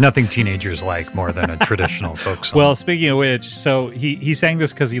 There's nothing teenagers like more than a traditional folk song. Well, speaking of which, so he sang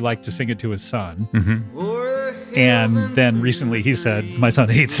this because he liked to sing it to his son. Mm-hmm. And then recently he said, my son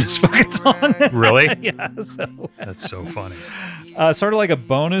hates this fucking song. Really? Yeah. So that's so funny. Sort of like a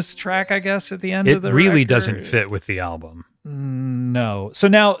bonus track, I guess, at the end of the record. It really doesn't fit with the album. No. So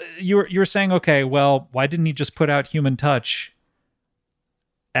now you're saying, okay, well, why didn't he just put out Human Touch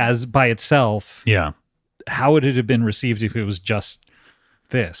as by itself? Yeah. How would it have been received if it was just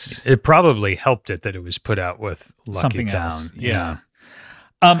this? It probably helped it that it was put out with Lucky Something Town. else. Yeah.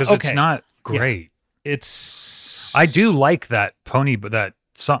 Because it's not great. Yeah. It's... I do like that pony, but that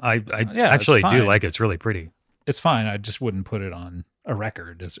song, I actually do like it. It's really pretty. It's fine. I just wouldn't put it on a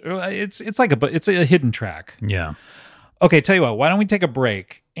record. It's like it's a hidden track. Yeah. Okay, tell you what, why don't we take a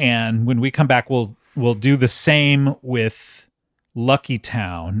break, and when we come back, we'll do the same with Lucky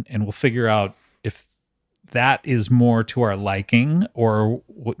Town, and we'll figure out if that is more to our liking, or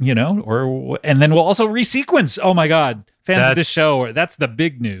and then we'll also resequence. Oh my God, fans of this show, that's the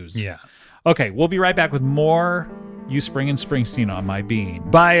big news. Yeah. Okay, we'll be right back with more You Springin' Springsteen on My Bean.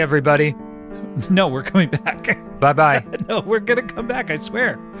 Bye, everybody. No, we're coming back. Bye-bye. No, we're gonna come back, I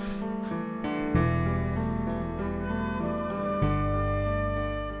swear.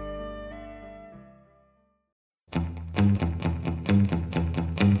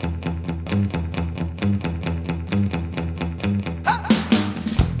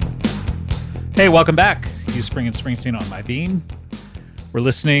 Hey, welcome back. You Springin' Springsteen on My Bean. We're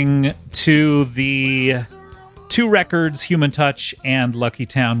listening to the two records, Human Touch and Lucky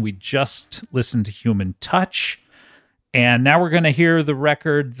Town. We just listened to Human Touch, and now we're going to hear the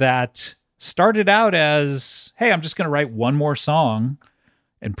record that started out as, hey, I'm just going to write one more song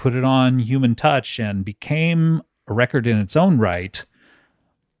and put it on Human Touch, and became a record in its own right.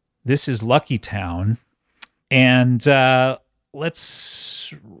 This is Lucky Town, and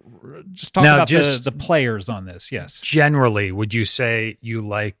let's just talk about the players on this. Yes. Generally, would you say you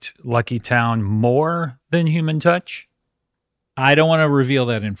liked Lucky Town more than Human Touch? I don't want to reveal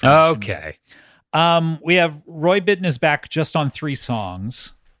that information. Okay. We have Roy Bittan is back just on 3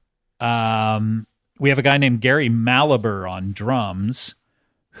 songs. We have a guy named Gary Malaber on drums.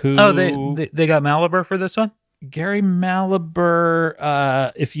 Who? Oh, they got Malaber for this one? Gary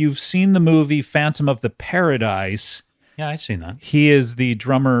Malaber, if you've seen the movie Phantom of the Paradise, Yeah, I've seen that. he is the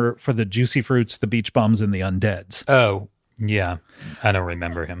drummer for the Juicy Fruits, the Beach Bums, and the Undeads. Oh, yeah. I don't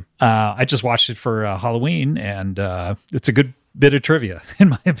remember him. I just watched it for Halloween, and it's a good bit of trivia, in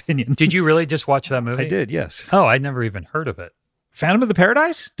my opinion. Did you really just watch that movie? I did, yes. Oh, I'd never even heard of it. Phantom of the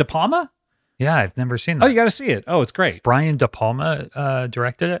Paradise? De Palma? Yeah, I've never seen that. Oh, you got to see it. Oh, it's great. Brian De Palma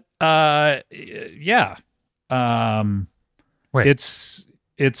directed it? Yeah. Wait.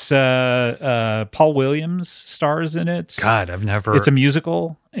 It's Paul Williams stars in it. God, I've never... It's a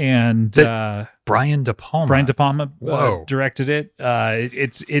musical, and Brian De Palma. Brian De Palma Whoa. directed it.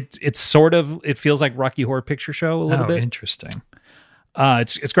 It's sort of, it feels like Rocky Horror Picture Show a little bit. Interesting.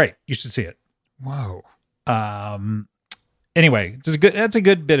 It's great. You should see it. Whoa. Anyway, that's a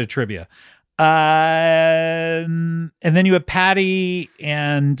good bit of trivia. And then you have Patty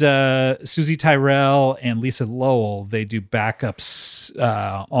and Susie Tyrell and Lisa Lowell. They do backups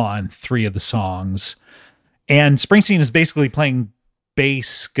on 3 of the songs. And Springsteen is basically playing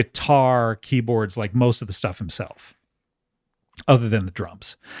bass, guitar, keyboards, like most of the stuff himself, other than the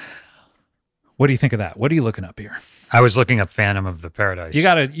drums. What do you think of that? What are you looking up here? I was looking up Phantom of the Paradise. You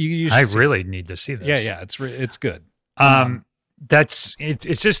gotta. You I really need to see this. Yeah. It's good.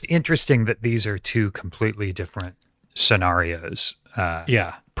 It's just interesting that these are 2 completely different scenarios.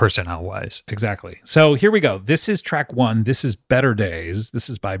 Personnel wise. Exactly. So here we go. This is track 1. This is Better Days. This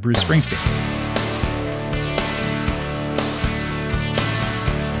is by Bruce Springsteen.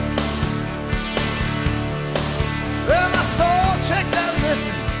 Well, my soul checked out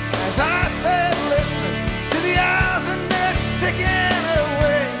missing as I sat listening to the hours and minutes ticking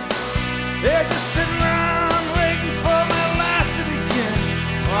away. They're just sitting around waiting for my life to begin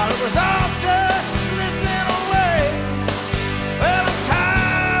while it was all just slipping away. Well, I'm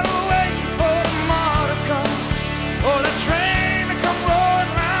tired of waiting for tomorrow to come, or the train to come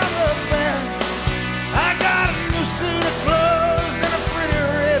rolling round the bend. I got a new suit of clothes and a pretty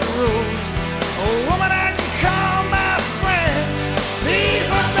red rose, a woman I can call my friend. These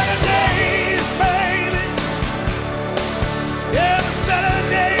are better days, baby. Yeah, there's better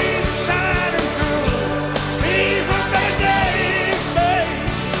days shining through. These are better days, baby.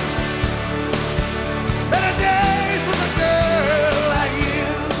 Better days with a girl like you.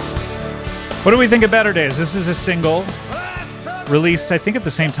 What do we think of Better Days? This is a single released, I think, at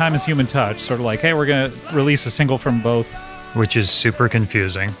the same time as Human Touch. Sort of like, hey, we're going to release a single from both. Which is super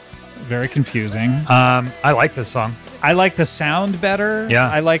confusing. Very confusing. I like this song. I like the sound better. Yeah.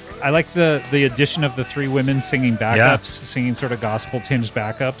 I like the addition of the 3 women singing backups, singing sort of gospel tinged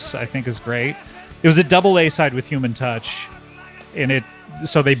backups. I think is great. It was a double A side with Human Touch, and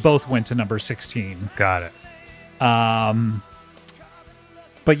so they both went to number 16. Got it.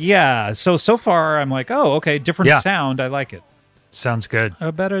 But yeah, so far I'm like, oh, okay, different sound. I like it. Sounds good.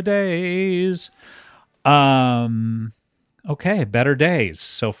 Better Days. Okay, Better Days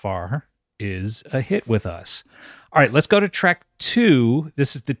so far is a hit with us. All right, let's go to track 2.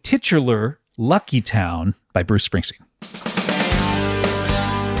 This is the titular Lucky Town by Bruce Springsteen.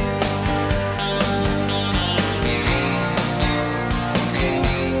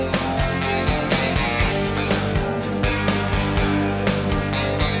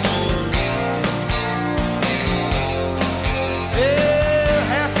 Well,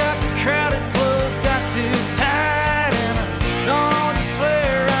 house got too crowded, clothes got too tight, and I don't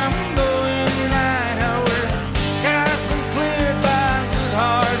swear I'm going tonight. However, the sky's been cleared by good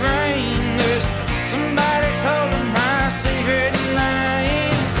hard rain. There's somebody calling my secret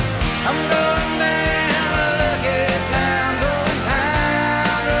name. I'm going down to Lucky Town, going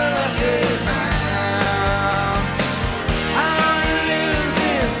down to Lucky Town. All you lose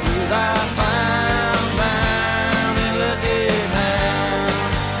is blues I found in Lucky Town.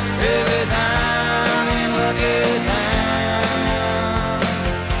 Every time in Lucky Town.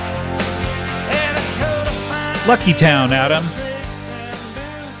 And I go to find Lucky Town, Adam.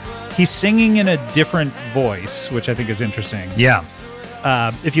 He's singing in a different voice, which I think is interesting. Yeah.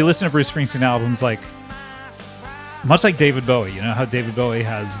 If you listen to Bruce Springsteen albums, like much like David Bowie, you know how David Bowie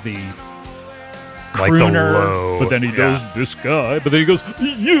has the Like the crooner, low, but then he yeah. goes this guy, but then he goes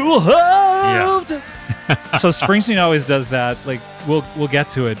you have to. So Springsteen always does that. Like we'll get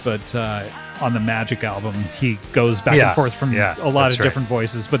to it, but on the Magic album, he goes back and forth from a lot that's of different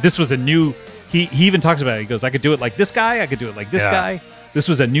voices. But this was a new. He even talks about it. He goes, I could do it like this guy. I could do it like this guy. This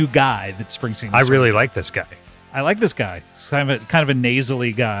was a new guy that Springsteen. I really like this guy. I like this guy. He's kind of a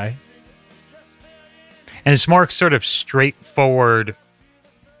nasally guy. And it's more sort of straightforward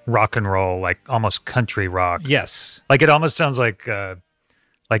rock and roll, like almost country rock. Yes. Like it almost sounds like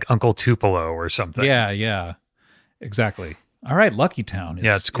Uncle Tupelo or something. Yeah. Exactly. All right, Lucky Town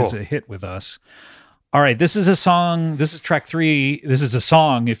it's cool. is a hit with us. All right, this is a song. This is track 3. This is a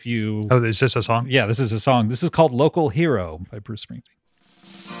song if you... Oh, is this a song? Yeah, this is a song. This is called Local Hero by Bruce Springsteen.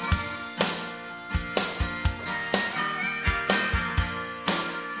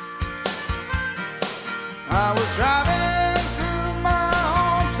 I was driving through my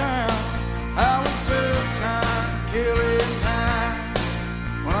hometown. I was just kind of killing time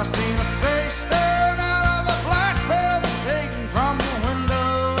when I seen a face staring out of a black velvet painting from the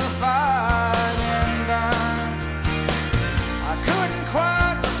window of 5 and dime. I couldn't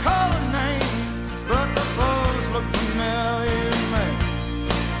quite recall the name, but the pose looked familiar to me.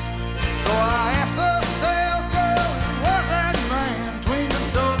 So I asked the sales girl, who was that man between the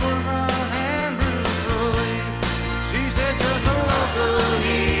Doberman and Bruce Lee? She said, just a local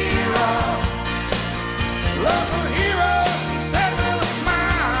hero. Local hero, she said with a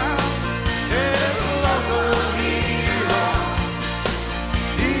smile. Yeah, a local hero.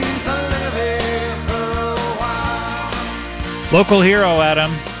 He's a living for a while. Local Hero,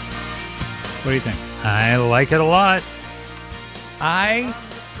 Adam. What do you think? I like it a lot. I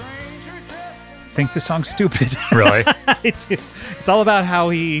think the song's stupid. Really? It's all about how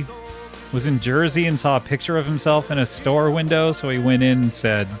he was in Jersey and saw a picture of himself in a store window, so he went in and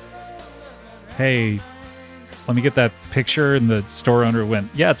said, hey, let me get that picture, and the store owner went,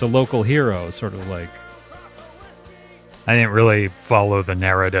 yeah, it's a local hero, sort of like... I didn't really follow the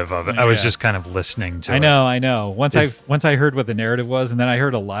narrative of it. I was Yeah. just kind of listening to I it. know. Once I heard what the narrative was, and then I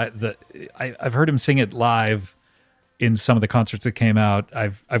heard I've heard him sing it live in some of the concerts that came out.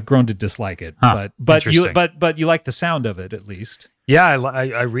 I've grown to dislike it, Huh, but you interesting. you like the sound of it at least. Yeah,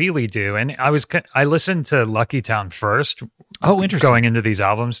 I really do. And I listened to Lucky Town first. Oh, interesting. Going into these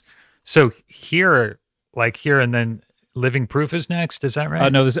albums. So here and then Living Proof is next. Is that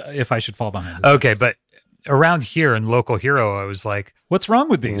right? No, this If I Should Fall Behind. Okay, but around here in Local Hero, I was like, What's wrong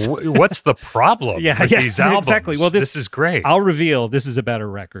with these? What's the problem with these albums? Exactly. Well, this is great. I'll reveal this is a better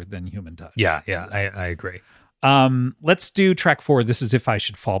record than Human Touch. Yeah, I agree. Let's do track 4. This is If I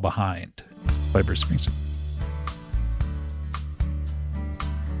Should Fall Behind by Bruce Springsteen.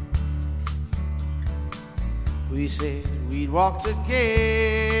 We said we'd walk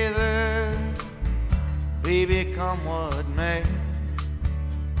together, baby, come what may.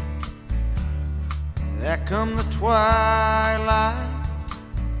 That come the twilight,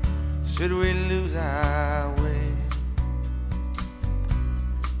 should we lose our way?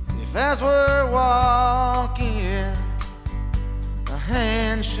 If as we're walking, a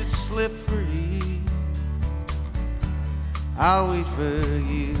hand should slip free, I'll wait for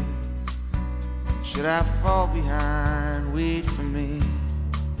you. Should I fall behind, wait for me.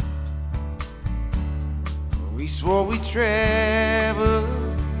 We swore we'd travel,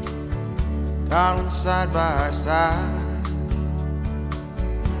 darling, side by side.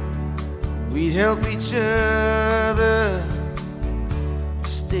 We'd help each other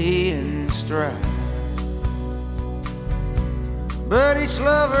stay in stride. But each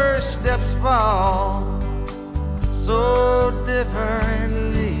lover's steps fall so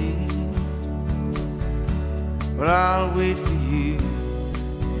differently. But I'll wait for you,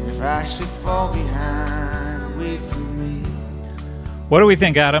 and if I should fall behind, wait for me. What do we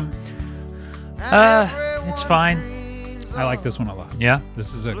think, Adam? It's fine. I like this one a lot. Yeah.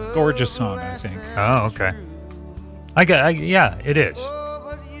 This is a gorgeous song, I think. Oh, okay. Yeah, it is.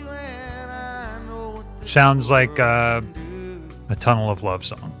 It sounds like a Tunnel of Love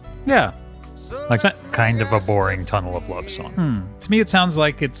song. Yeah. Like kind of a boring Tunnel of Love song. To me, it sounds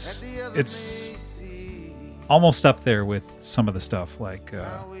like it's almost up there with some of the stuff like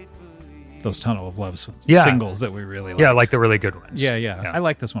those Tunnel of Love singles that we really like. Yeah, like the really good ones. Yeah. I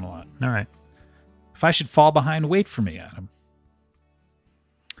like this one a lot. All right. If I Should Fall Behind, wait for me, Adam.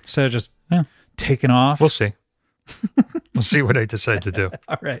 Instead of just taking off. We'll see. We'll see what I decide to do.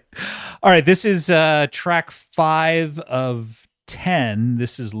 All right. This is track 5 of 10.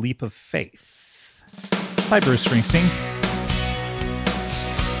 This is Leap of Faith by Bruce Springsteen.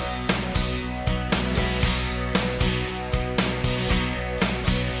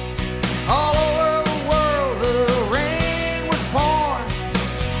 All over the world, the rain was pouring.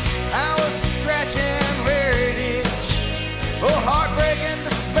 I was scratching where it itched. Oh, heartbreak and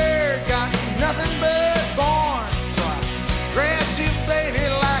despair got nothing but born. So I grabbed you, baby,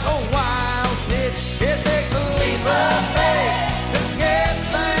 like a wild pitch. It takes a leap of faith to get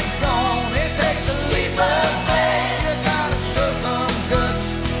things going. It takes a leap of faith. You got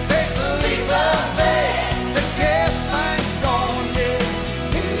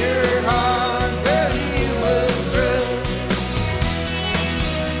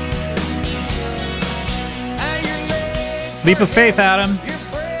Leap of Faith, Adam.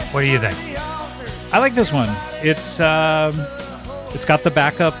 What do you think? I like this one. It's got the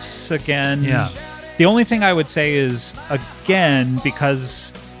backups again. Yeah. The only thing I would say is, again,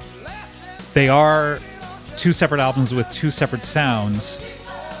 because they are two separate albums with two separate sounds,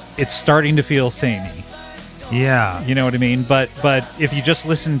 it's starting to feel samey. Yeah. You know what I mean? But if you just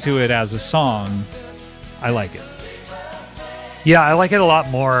listen to it as a song, I like it. Yeah, I like it a lot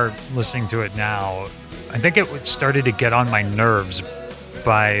more listening to it now. I think it started to get on my nerves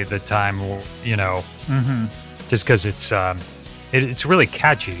by the time, just because it's really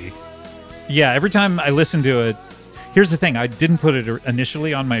catchy. Yeah, every time I listen to it, here's the thing. I didn't put it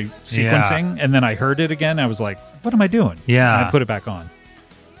initially on my sequencing, and then I heard it again. I was like, what am I doing? Yeah. And I put it back on.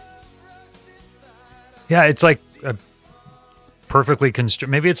 Yeah, it's like a perfectly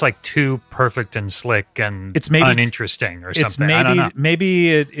maybe it's like too perfect and slick and it's maybe uninteresting or something. It's maybe, I don't know.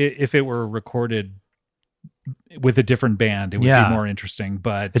 Maybe if it were recorded with a different band, it would be more interesting.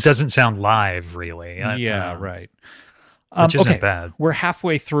 But it doesn't sound live, really. Right. Which isn't bad. We're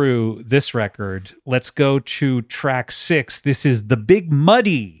halfway through this record. Let's go to track 6. This is The Big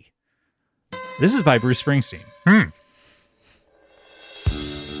Muddy. This is by Bruce Springsteen.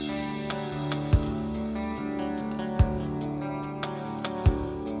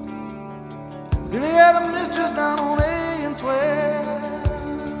 Then he had a mistress down on A and 12.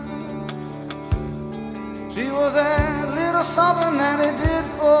 She was a little something that he did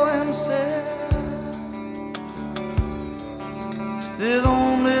for himself. His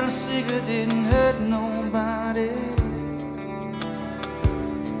own little secret didn't hurt nobody.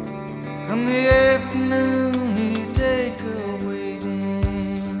 Come the afternoon, he'd take her waiting.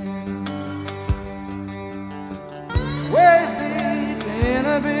 Waist deep in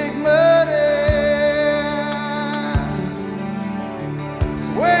a big muddy.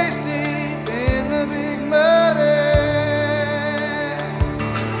 Waist deep in a big muddy.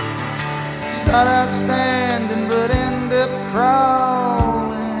 Start out standing, but end up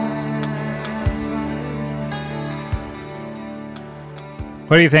crawling.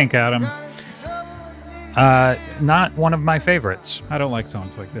 What do you think, Adam? Not one of my favorites. I don't like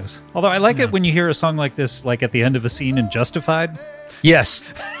songs like this. Although I like it when you hear a song like this, like at the end of a scene in Justified. Yes,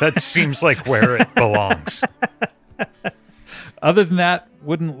 that seems like where it belongs. Other than that,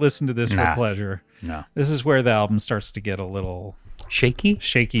 wouldn't listen to this for pleasure. No. This is where the album starts to get a little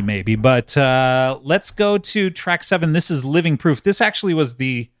shaky maybe. But let's go to track 7. This is Living Proof. This actually was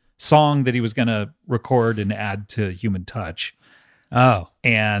the song that he was going to record and add to Human Touch. Oh.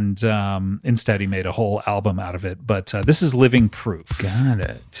 And instead he made a whole album out of it. But this is Living Proof. Got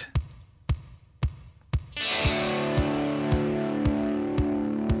it.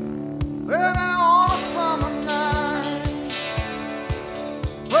 Well, now on a summer night,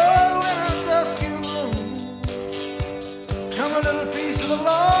 oh, in a dusky room, come a little piece of the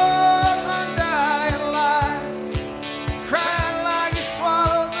Lord's undying light, crying like he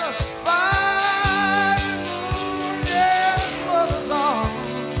swallowed the fire moon. Yeah, his mother's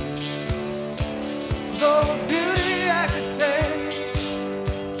arms was all the beauty I could take,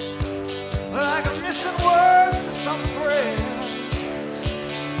 like I'm missing words to some prayer.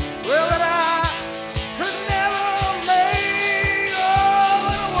 Well, that I could never make.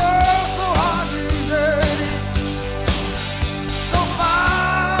 Oh, in a world so hot and dirty, so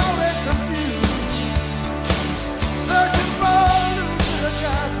far and confused, searching for a little bit of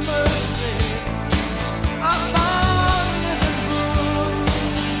God's mercy, I found living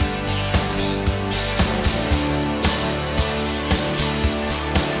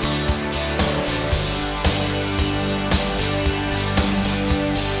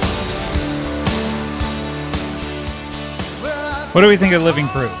What do we think of Living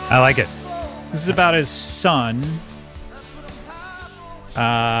Proof? I like it. This is about his son.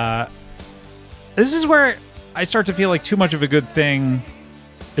 This is where I start to feel like too much of a good thing.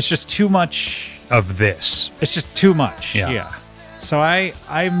 It's just too much of this. It's just too much. Yeah. So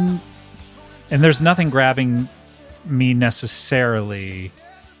I'm, and there's nothing grabbing me necessarily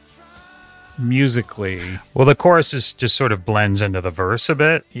musically. Well, the chorus is just sort of blends into the verse a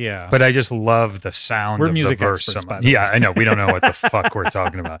bit. Yeah. But I just love the sound We're of music the verse. experts, by the way. I know. We don't know what the fuck we're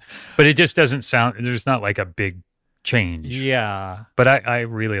talking about. But it just doesn't sound, there's not like a big change. Yeah. But I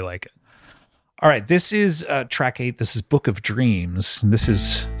really like it. All right. This is track 8. This is Book of Dreams. And this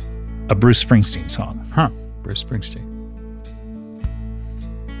is a Bruce Springsteen song. Huh. Bruce Springsteen.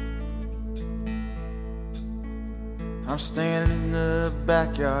 I'm standing in the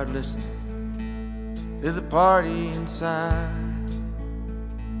backyard listening to the party inside.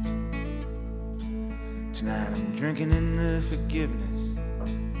 Tonight I'm drinking in the forgiveness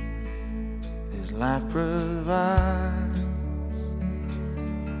this life provides.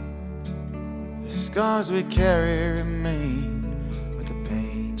 scars we carry remain, but the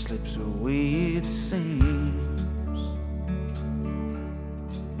pain slips away, it seems.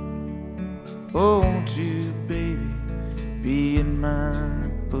 Won't you, baby, be in my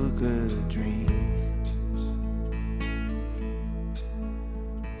book of dreams?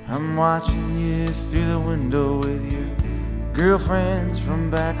 I'm watching you through the window with your girlfriends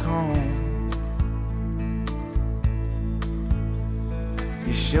from back home.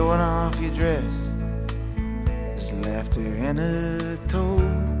 You're showing off your dress, there's laughter in her toes.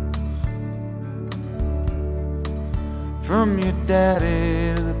 From your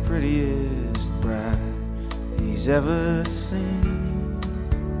daddy to the prettiest bride he's ever seen.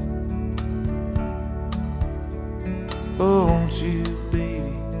 Oh, won't you,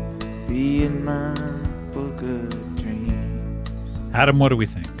 baby, be in my book of dreams? Adam, what do we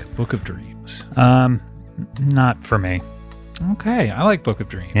think? Book of Dreams. Not for me. Okay, I like Book of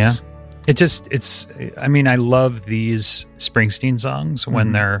Dreams. Yeah. I mean, I love these Springsteen songs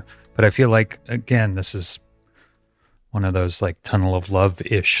when they're, but I feel like, again, this is one of those like Tunnel of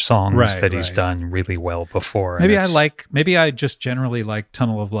Love-ish songs that he's done really well before. Maybe I just generally like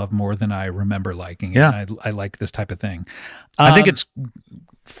Tunnel of Love more than I remember liking it. Yeah. I like this type of thing. I think it's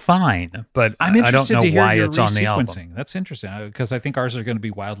fine, but I'm interested I don't know to hear why your it's on the album. resequencing. That's interesting because I think ours are going to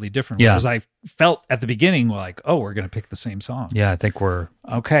be wildly different. Yeah. Whereas I felt at the beginning like, oh, we're going to pick the same songs. Yeah, I think we're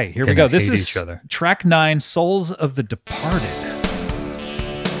okay. Here we gonna go. This hate is each other. track 9, "Souls of the Departed"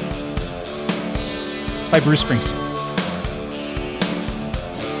 by Bruce Springsteen.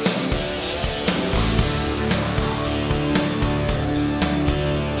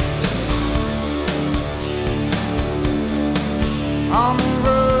 On the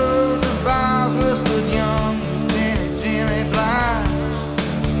road to Boswell stood young Lieutenant Jimmy Bly.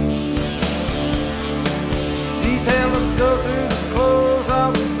 Detailed to go through the clothes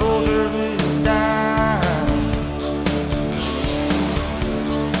of the soldiers who died.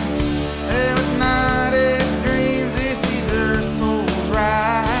 Every night in dreams he sees their souls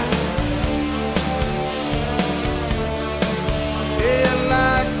rise. Yeah,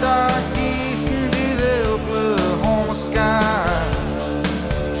 like dark east into the Oklahoma sky.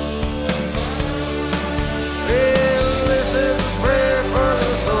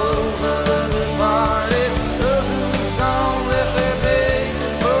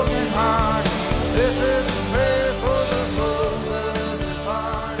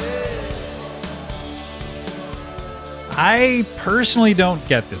 I personally don't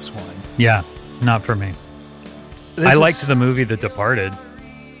get this one. Yeah, not for me. I liked the movie The Departed.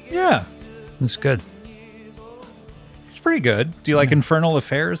 Yeah, It's good. it's pretty good. Do you like Infernal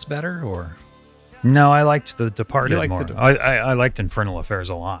Affairs better, or No, I liked The Departed liked more. The I liked Infernal Affairs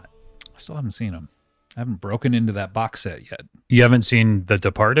a lot. I still haven't seen them. I haven't broken into that box set yet. You haven't seen The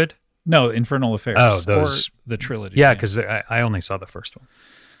Departed? No, Infernal Affairs. Oh, those- or the trilogy. Yeah, because I only saw the first one.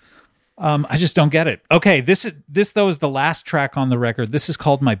 I just don't get it. Okay, this though is the last track on the record. This is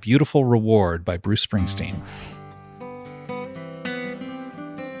called "My Beautiful Reward" by Bruce Springsteen.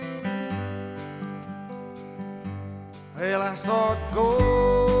 Well, I saw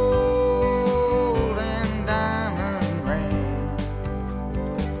gold and diamond rings.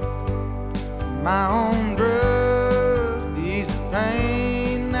 My own drug, ease the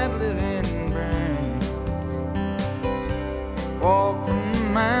pain that living brings. Walk from the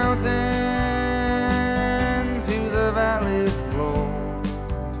mountain to the valley floor,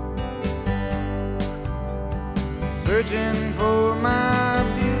 searching for my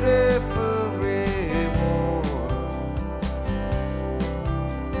beautiful reward.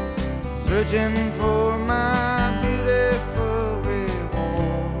 Searching for my beautiful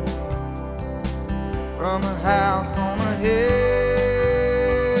reward. From a house on a hill,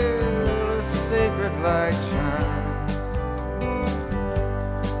 a sacred light shines.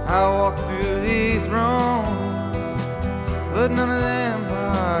 I walk through these rooms, but none of them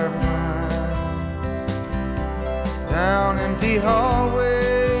are mine. Down empty hallways,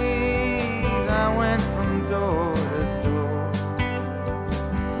 I went from door to door,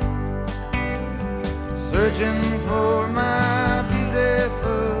 searching for my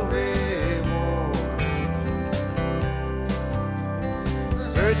beautiful reward.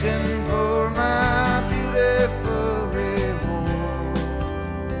 Searching for my beautiful reward.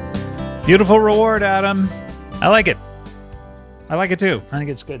 Beautiful Reward, Adam. I like it. I like it too. I think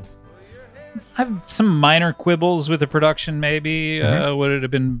it's good. I have some minor quibbles with the production. Maybe would it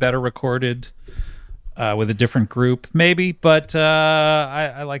have been better recorded with a different group? Maybe, but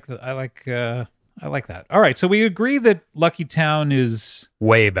I like that. All right, so we agree that Lucky Town is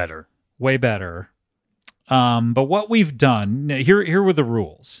Way better. way better. But what we've done here were the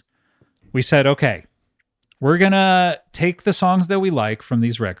rules. we said, okay, we're going to take the songs that we like from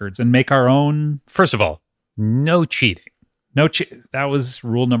these records and make our own. First of all, no cheating. That was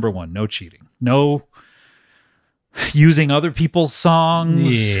rule number 1. No cheating. No using other people's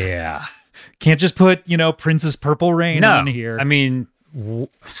songs. Yeah. Can't just put, Prince's Purple Rain on here. I mean,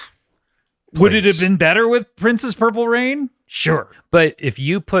 would it have been better with Prince's Purple Rain? Sure. But if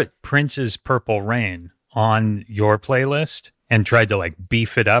you put Prince's Purple Rain on your playlist and tried to like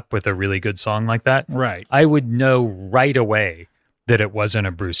beef it up with a really good song like that, right, I would know right away that it wasn't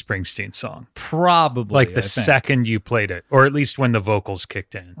a Bruce Springsteen song. Probably. Like the second you played it, or at least when the vocals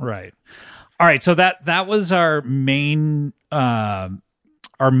kicked in. Right. All right. So that was our main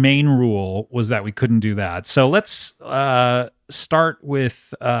rule, was that we couldn't do that. So let's start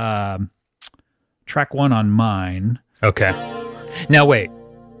with track 1 on mine. Okay. Now wait.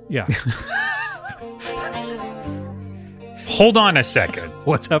 Yeah. Hold on a second.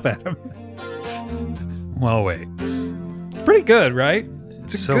 What's up, Adam? Well, wait. Pretty good, right?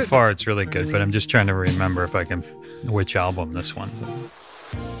 So far, it's really good, but I'm just trying to remember which album this one's on.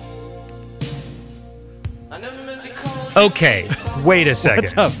 Okay, wait a second.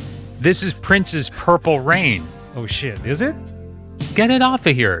 What's up? This is Prince's Purple Rain. Oh, shit. Is it? Get it off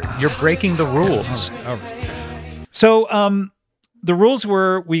of here. You're breaking the rules. All right. So, the rules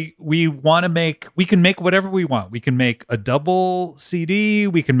were we can make whatever we want. We can make a double CD.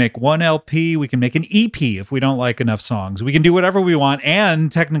 We can make 1 LP. We can make an EP if we don't like enough songs. We can do whatever we want.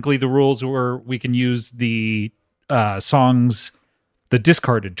 And technically the rules were we can use the songs, the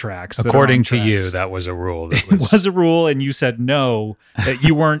discarded tracks. According to you, that was a rule. It was a rule. And you said no, that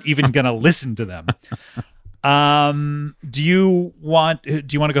you weren't even going to listen to them. Do you want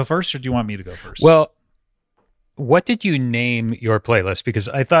to go first, or do you want me to go first? Well, what did you name your playlist? Because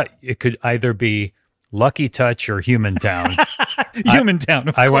I thought it could either be Lucky Touch or Human Town. Human Town,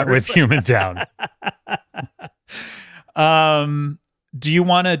 of course. I went with Human Town. Do you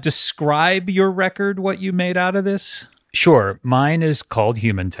want to describe your record, what you made out of this? Sure. Mine is called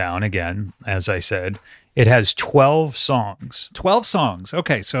Human Town, again, as I said. It has 12 songs. 12 songs.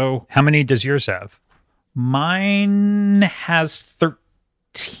 Okay, so... How many does yours have? Mine has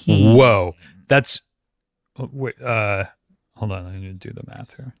 13. Whoa. That's... Wait, hold on, I need to do the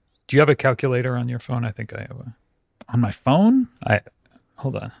math here. Do you have a calculator on your phone? I think I have a. On my phone?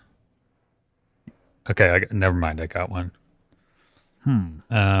 Hold on. Okay, never mind. I got one.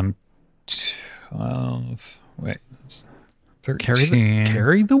 12. Wait, 13.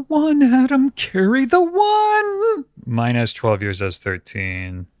 Carry the one, Adam. Carry the one. Mine has 12 years as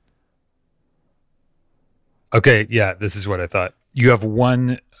 13. Okay, yeah, this is what I thought. You have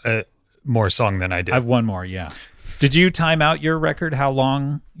one more song than I did. I have one more, yeah. Did you time out your record? How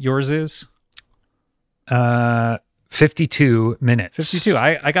long yours is? 52 minutes. 52.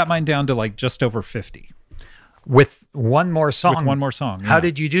 I got mine down to like just over 50. With one more song. With one more song. Yeah. How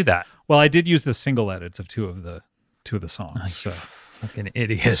did you do that? Well, I did use the single edits of two of the songs. So. Fucking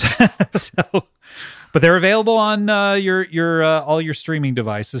idiot. But they're available on your all your streaming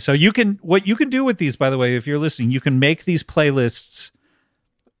devices. So what you can do with these, by the way, if you're listening, you can make these playlists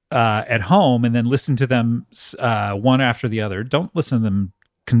at home and then listen to them one after the other. Don't listen to them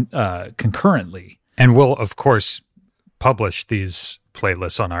concurrently. And we'll, of course, publish these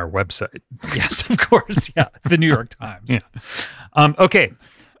playlists on our website. Yes, of course. Yeah, the New York Times. Yeah. Okay.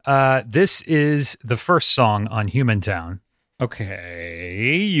 This is the first song on Human Town.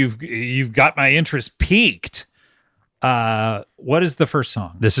 Okay, you've got my interest piqued. What is the first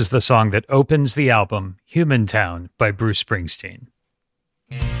song? This is the song that opens the album, Human Town by Bruce Springsteen.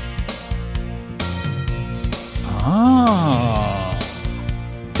 Oh.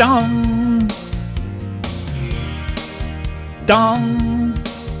 Dong. Dong.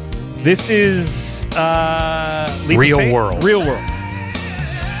 This is Real World. Real World.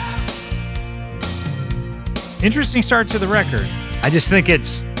 Interesting start to the record. I just think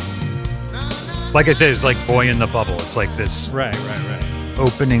it's, like I said, it's like Boy in the Bubble. It's like this right.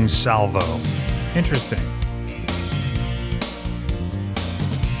 opening salvo. Interesting.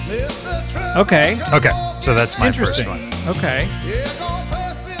 Okay, so that's my first one. Okay.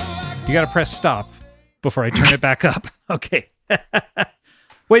 You got to press stop before I turn it back up. Okay.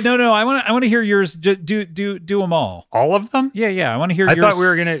 Wait, no. I want to hear yours. Do them all. All of them? Yeah. I want to hear yours. I thought we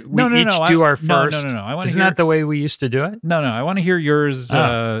were gonna each do our first. No. I want Isn't that the way we used to do it? No. I want to hear yours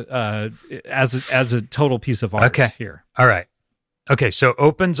as a total piece of art. Okay. Here. All right. Okay. So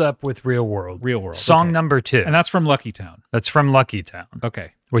opens up with Real World. Real World. Song number 2, and that's from Lucky Town. That's from Lucky Town.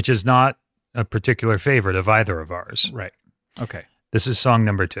 Okay. Which is not a particular favorite of either of ours. Right. Okay. This is song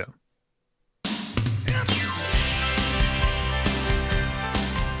number 2.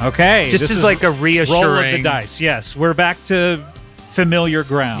 Okay. Just this as is like a reassuring... roll of the dice. Yes, we're back to familiar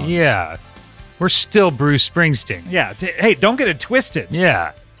ground. Yeah. We're still Bruce Springsteen. Yeah. Hey, don't get it twisted.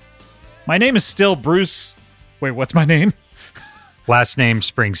 Yeah. My name is still Bruce... Wait, what's my name? Last name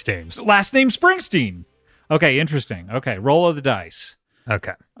Springsteen. Last name Springsteen. Okay, interesting. Okay, roll of the dice.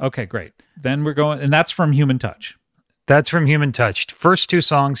 Okay, great. Then we're going... And that's from Human Touch. That's from Human Touch. First two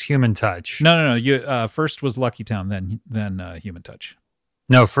songs, Human Touch. No. You first was Lucky Town, then Human Touch.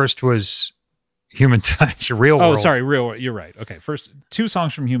 No, first was Human Touch. Real World. Oh, sorry, Real World. You're right. Okay, first two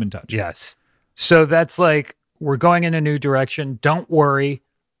songs from Human Touch. Yes. So that's like, we're going in a new direction. Don't worry.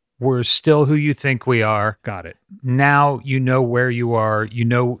 We're still who you think we are. Got it. Now you know where you are. You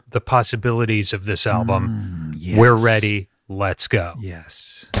know the possibilities of this album. Yes. We're ready. Let's go.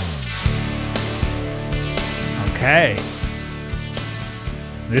 Yes. Okay.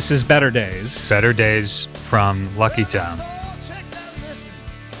 This is Better Days. Better Days from Lucky Town.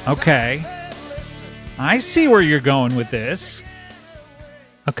 Okay. I see where you're going with this.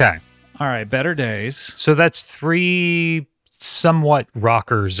 Okay. All right, Better Days. So that's three somewhat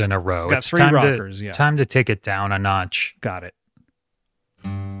rockers in a row. Got three rockers, yeah. Time to take it down a notch. Got it.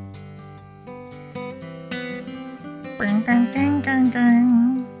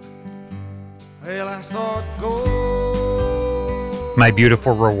 Well, I saw it go. My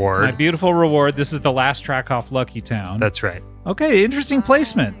Beautiful Reward. My Beautiful Reward. This is the last track off Lucky Town. That's right. Okay, interesting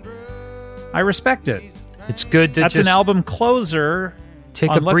placement. I respect it. It's good to That's just an album closer take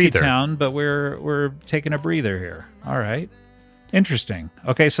on a Lucky breather. Town, but we're taking a breather here. All right. Interesting.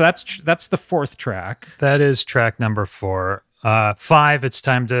 Okay, so that's the fourth track. That is track number 4. 5, it's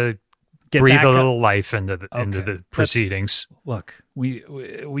time to breathe a little life into the proceedings. Look, we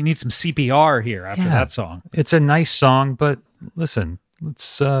need some CPR here after that song. It's a nice song, but listen,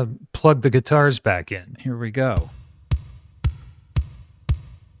 let's plug the guitars back in. Here we go.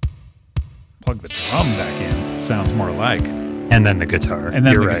 Plug the drum back in. Sounds more like. And then the guitar. And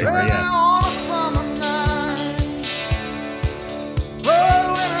then You're the right. guitar, yeah. On a summer night,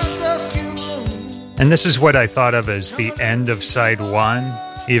 oh, in a dusky room. And this is what I thought of as the end of side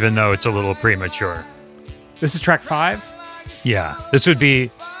 1, even though it's a little premature. This is track 5? Yeah. This would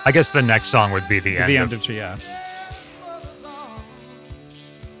be, I guess the next song would be the end. The end of yeah.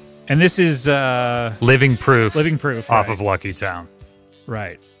 And this is Living Proof. Living Proof Off right. of Lucky Town.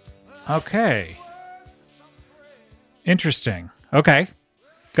 Right. Okay. Interesting. Okay.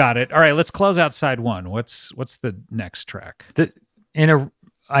 Got it. All right, let's close out side 1. What's the next track? In a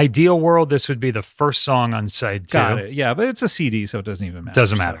ideal world, this would be the first song on side 2. Got it. Yeah, but it's a CD, so it doesn't even matter.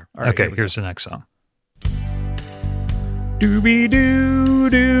 Doesn't matter. So, all right, okay, here here's the next song.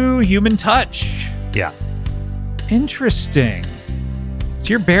 Doo-be-doo-doo, Human Touch. Yeah. Interesting. So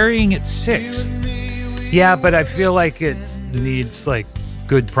you're burying it 6th. Yeah, but I feel like it needs like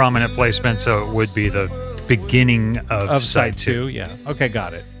good prominent placement, so it would be the beginning of side 2. Yeah. Okay,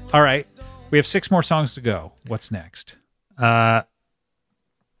 got it. All right. We have 6 more songs to go. What's next?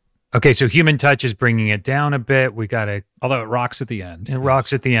 Okay, so Human Touch is bringing it down a bit. We got to... Although it rocks at the end. It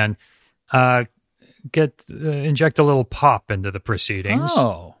rocks at the end. Inject a little pop into the proceedings.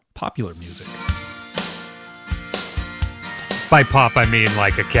 Oh, popular music. By pop, I mean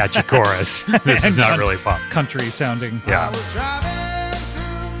like a catchy chorus. This is not really pop. Country sounding. Yeah.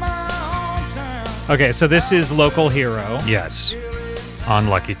 Okay, so this is Local Hero. Yes. On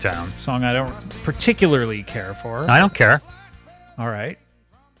Lucky Town. Song I don't particularly care for. I don't care. All right.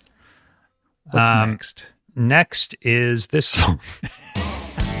 What's next? Next is this song.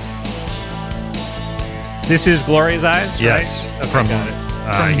 This is Gloria's Eyes, yes, right? Okay, from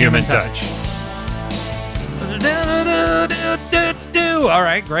Human Touch. All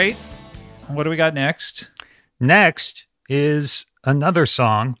right, great. What do we got next? Next is another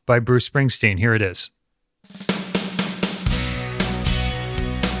song by Bruce Springsteen. Here it is.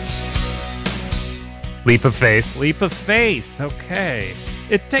 Leap of Faith. Leap of Faith. Okay.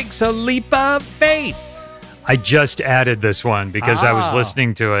 It takes a leap of faith. I just added this one because I was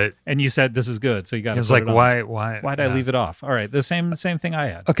listening to it. And you said this is good, so you got to. I was like, why? Why'd I leave it off? All right, the same thing I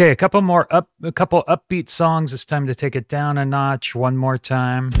had. Okay, a couple upbeat songs. It's time to take it down a notch one more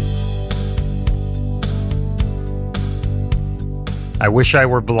time. I Wish I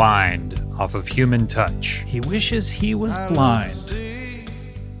Were Blind off of Human Touch. He wishes he was blind.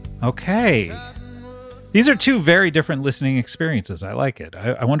 Okay. These are 2 very different listening experiences. I like it.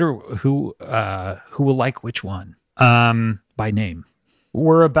 I wonder who will like which one by name.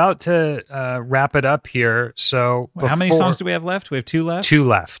 We're about to wrap it up here. So how many songs do we have left? We have 2 left. 2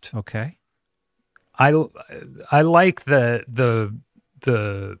 left. Okay. I like the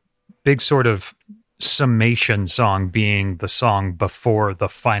big sort of summation song being the song before the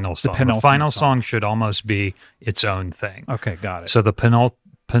final song. The final song should almost be its own thing. Okay, got it. So the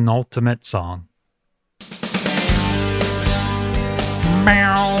penultimate song.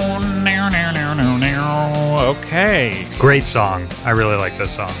 Okay. Great song. I really like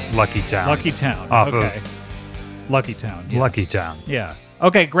this song. Lucky Town. Lucky Town. Off okay. of Lucky Town. Yeah. Lucky Town. Yeah.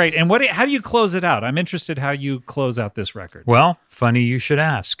 Okay, great. And how do you close it out? I'm interested how you close out this record. Well, funny you should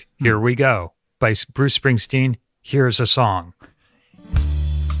ask. Here we go. By Bruce Springsteen, here's a song.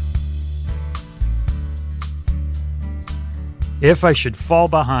 If I Should Fall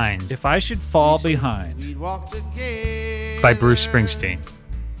Behind. If I Should Fall Behind. By Bruce Springsteen.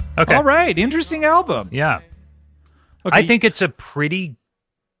 Okay. All right. Interesting album. Yeah. Okay. I think it's a pretty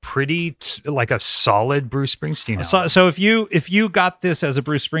like a solid Bruce Springsteen album. So if you got this as a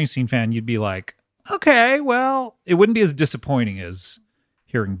Bruce Springsteen fan, you'd be like, okay, well, it wouldn't be as disappointing as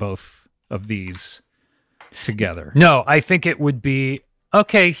hearing both of these together. No, I think it would be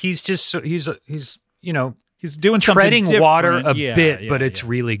okay. He's doing something treading different. water a bit, but it's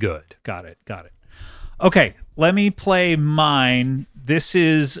really good. Got it. Okay, let me play mine. This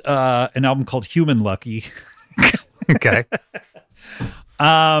is an album called Human Lucky. Okay.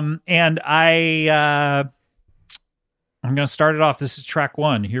 And I'm going to start it off. This is track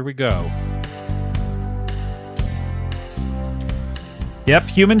 1. Here we go. Yep,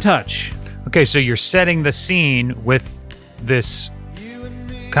 Human Touch. Okay, so you're setting the scene with this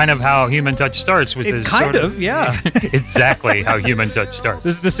kind of how Human Touch starts with this kind of, yeah. Exactly how Human Touch starts.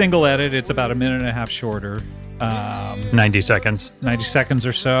 This is the single edit. It's about a minute and a half shorter. 90 seconds. 90 seconds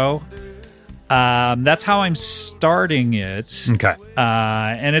or so. That's how I'm starting it. Okay.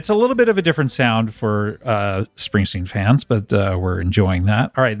 And it's a little bit of a different sound for Springsteen fans, but we're enjoying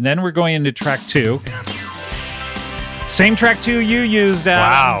that. All right, and then we're going into track 2. Same track 2 you used.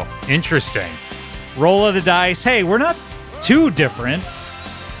 Wow, interesting. Roll of the dice. Hey, we're not too different.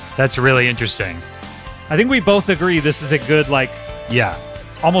 That's really interesting. I think we both agree this is a good,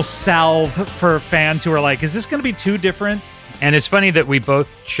 almost salve for fans who are like, is this going to be too different? And it's funny that we both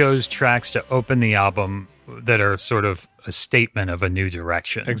chose tracks to open the album that are sort of a statement of a new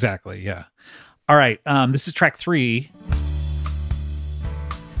direction. Exactly, yeah. All right, this is track 3.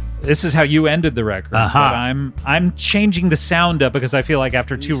 This is how you ended the record. Uh-huh. But I'm changing the sound up because I feel like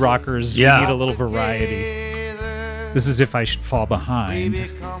after 2 rockers, we need a little variety. This is If I Should Fall Behind.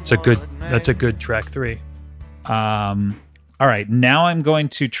 That's a good track 3. All right, now I'm going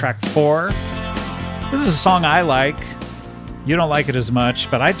to track 4. This is a song I like. You don't like it as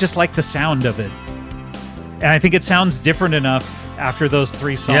much, but I just like the sound of it. And I think it sounds different enough after those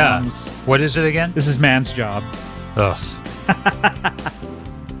 3 songs. Yeah. What is it again? This is Man's Job. Ugh.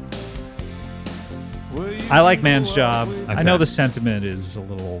 I like Man's Job. Okay. I know the sentiment is a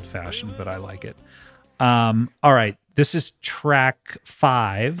little old-fashioned, but I like it. All right, this is track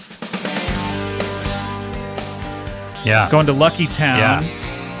 5. Yeah. Going to Lucky Town. Yeah,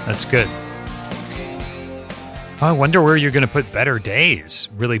 that's good. I wonder where you're going to put Better Days,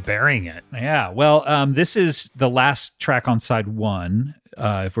 really burying it. Yeah, well, this is the last track on side 1,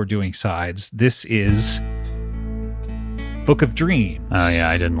 if we're doing sides. This is Book of Dreams. Oh, yeah,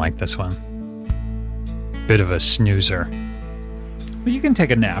 I didn't like this one. Bit of a snoozer. Well, you can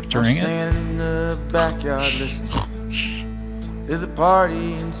take a nap during it. Standing in the backyard listening to the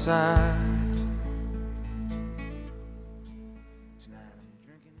party inside.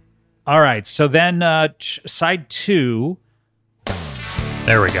 All right, so then side 2.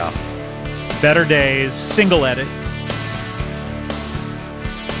 There we go. Better Days, single edit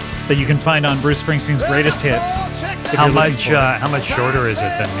that you can find on Bruce Springsteen's Greatest Hits. How much shorter is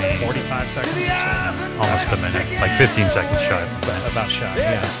it than me? 45 seconds or so. Almost a minute, like 15 seconds shy. About shy,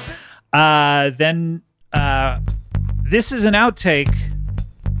 yeah. Then this is an outtake.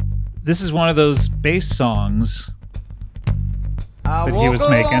 This is one of those bass songs that he was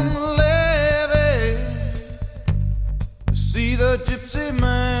making. See the gypsy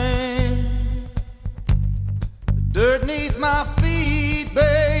man, the dirt neath my feet,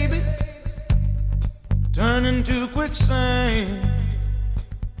 baby, turning to quicksand.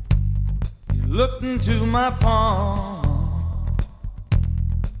 You looked into my palm,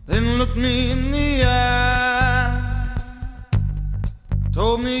 then looked me in the eye,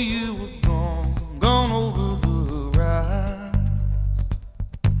 told me you were gone over the rise.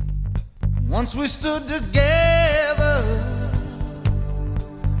 Once we stood together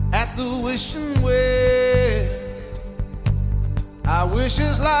at the wishing well, our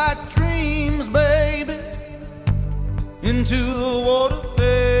wishes like dreams, baby, into the water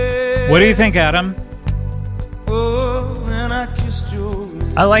fell. What do you think, Adam? Oh, and I kissed your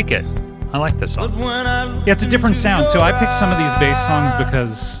lips. I like it. I like this song. Yeah, it's a different sound. So I picked some of these bass songs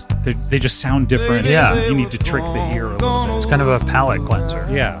because they just sound different. Yeah. You need to trick the ear a little bit. It's kind of a palate cleanser.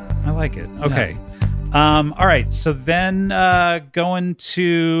 Yeah, I like it. Okay. All right. So then going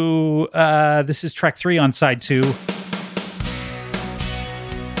to this is track 3 on side 2.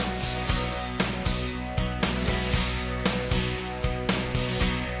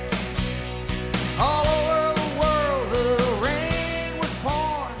 All over the world, the rain was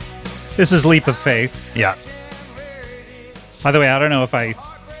pouring. This is Leap of Faith. Yeah. By the way, I don't know if I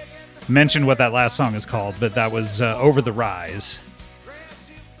mentioned what that last song is called, but that was Over the Rise.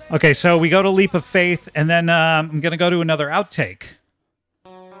 Okay, so we go to Leap of Faith, and then I'm going to go to another outtake.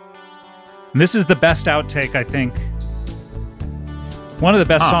 And this is the best outtake, I think. One of the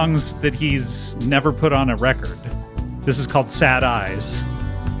best songs that he's never put on a record. This is called Sad Eyes.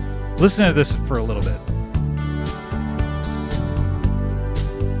 Listen to this for a little bit.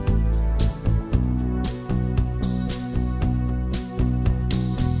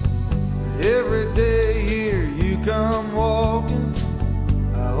 Every day here you come walking.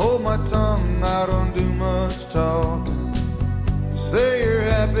 I hold my tongue, I don't do much talking. Say you're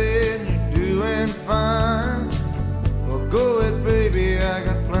happy and you're doing fine. Well, go ahead, baby, I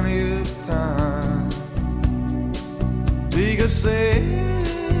got plenty of time. Because say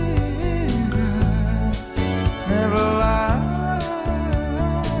never lie.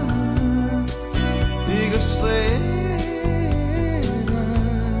 Because say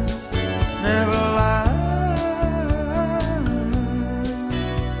never lie.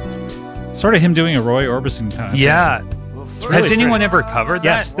 Sort of him doing a Roy Orbison kind of Yeah. thing. Has really anyone great. ever covered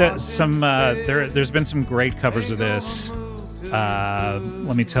Yes, that? there's been some great covers of this.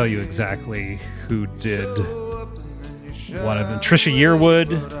 Let me tell you exactly who did one of them. Trisha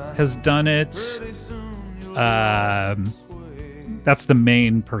Yearwood has done it. That's the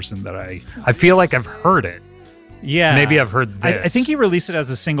main person that I feel like I've heard it. Yeah. Maybe I've heard this. I think he released it as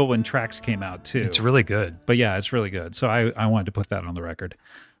a single when tracks came out, too. It's really good. But yeah, it's really good. So I wanted to put that on the record.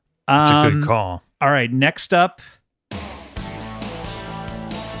 It's a good call. All right, next up.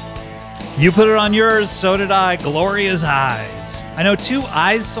 You put it on yours, so did I. Gloria's Eyes. I know 2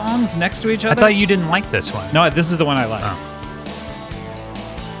 Eyes songs next to each I other. thought you didn't like this one. No, this is the one I like. Oh.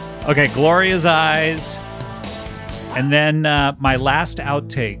 Okay, Gloria's Eyes. And then my last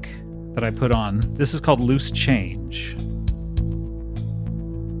outtake that I put on. This is called Loose Change.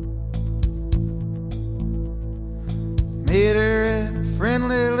 Met her at a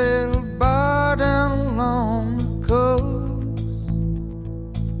friendly little bar down along the coast.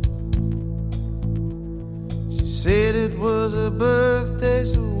 She said it was her birthday,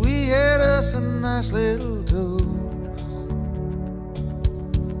 so we had us a nice little toast.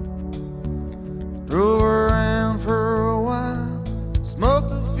 Drove around for a while,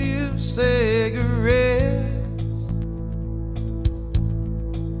 smoked a few cigarettes.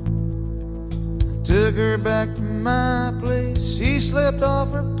 Took her back to my place. She slept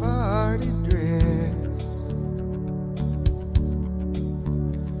off her party dress.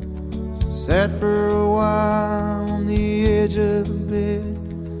 She sat for a while on the edge of the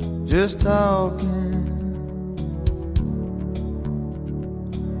bed, just talking.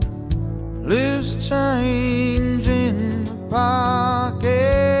 Loose change in my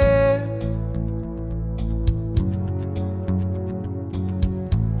pocket.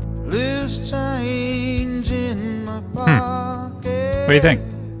 Loose change in my pocket. What do you think?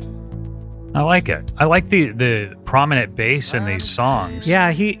 I like it. I like the prominent bass in these songs.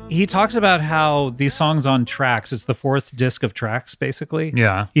 Yeah, he talks about how these songs on tracks, it's the 4th disc of tracks, basically.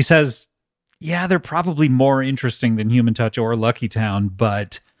 Yeah. He says, yeah, they're probably more interesting than Human Touch or Lucky Town,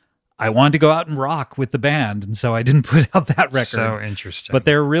 but I wanted to go out and rock with the band, and so I didn't put out that record. So interesting. But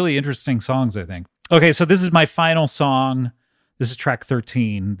they're really interesting songs, I think. Okay, so this is my final song. This is track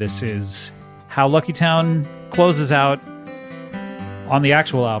 13. This is how Lucky Town closes out on the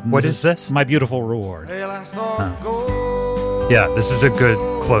actual album. What is this? My Beautiful Reward. Yeah, this is a good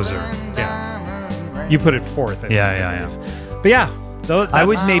closer. Yeah. You put it 4th. I think. Yeah. But yeah. I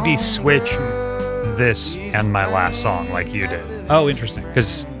would maybe switch this and my last song like you did. Oh, interesting.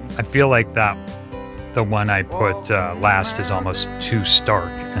 Because I feel like the one I put last is almost too stark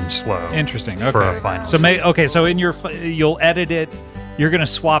and slow. Interesting. Okay. For a final. So so in your you'll edit it. You're going to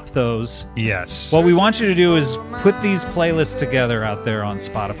swap those. Yes. What we want you to do is put these playlists together out there on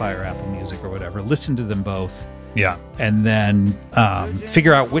Spotify or Apple Music or whatever. Listen to them both. Yeah. And then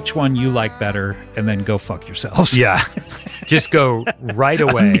figure out which one you like better, and then go fuck yourselves. Yeah. Just go right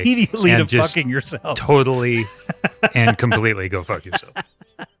away. Immediately and to just fucking yourselves. Totally and completely go fuck yourself.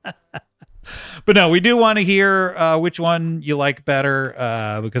 But no, we do want to hear which one you like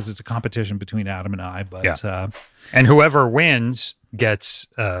better because it's a competition between Adam and I. But and whoever wins gets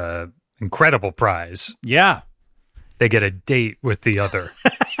incredible prize. Yeah. They get a date with the other.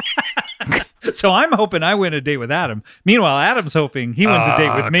 So I'm hoping I win a date with Adam. Meanwhile, Adam's hoping he wins a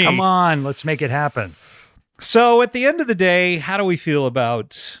date with me. Come on, let's make it happen. So at the end of the day, how do we feel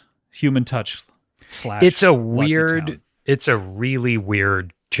about Human Touch / It's a Lucky Town? It's a really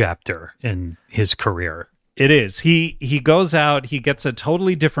weird chapter in his career. It is. He goes out, he gets a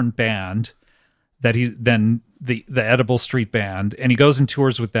totally different band than the Edible Street Band, and he goes and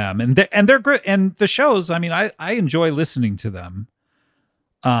tours with them, and they're great. And the shows, I mean, I enjoy listening to them.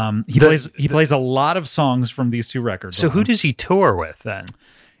 He plays a lot of songs from these two records. So who does he tour with then?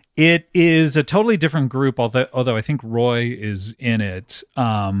 It is a totally different group, although I think Roy is in it.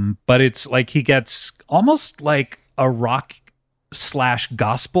 But it's like he gets almost like a rock /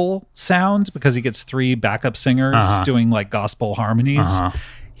 gospel sound because he gets 3 backup singers doing like gospel harmonies.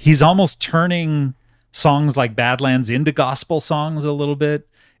 He's almost turning songs like Badlands into gospel songs a little bit.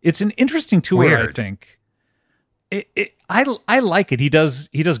 It's an interesting tour, Weird. I think. I like it. He does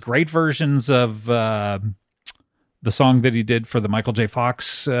great versions of the song that he did for the Michael J.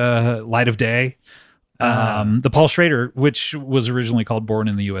 Fox Light of Day. The Paul Schrader, which was originally called Born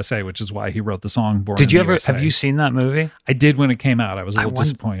in the USA, which is why he wrote the song Born in the USA. Have you seen that movie? I did when it came out. I was a little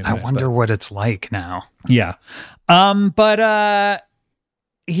disappointed. I wonder what it's like now. Yeah. But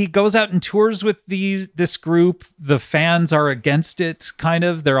he goes out and tours with this group. The fans are against it, kind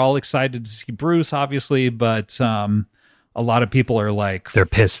of. They're all excited to see Bruce, obviously, but a lot of people are like... They're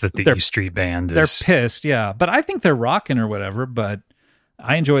pissed that the E Street Band is... They're pissed, yeah. But I think they're rocking or whatever, but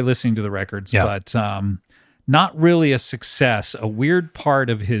I enjoy listening to the records, but not really a success. A weird part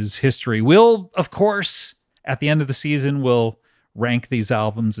of his history. We'll, of course, at the end of the season, we'll rank these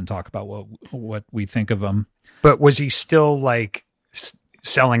albums and talk about what we think of them. But was he still like...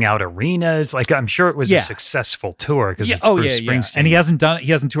 selling out arenas? Like, I'm sure it was a successful tour because it's Bruce Springsteen. And he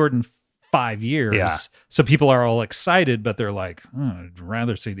hasn't toured in 5 years. Yeah. So people are all excited, but they're like, I'd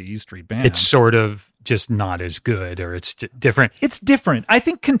rather see the E Street Band. It's sort of just not as good, or it's different. It's different. I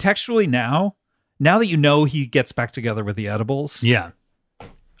think contextually now that you know he gets back together with the Edibles. Yeah.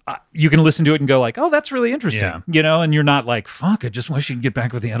 You can listen to it and go like, oh, that's really interesting. Yeah. And you're not like, fuck, I just wish he'd get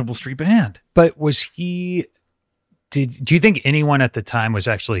back with the Edible Street Band. But was he... Do you think anyone at the time was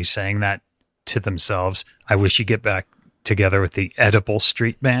actually saying that to themselves? I wish you get back together with the Edible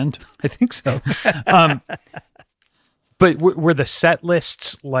Street Band. I think so. But were the set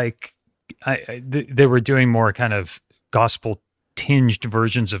lists like they were doing more kind of gospel tinged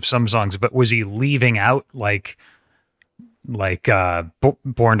versions of some songs? But was he leaving out like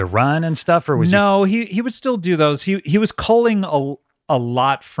Born to Run and stuff? Or was he would still do those. He was culling a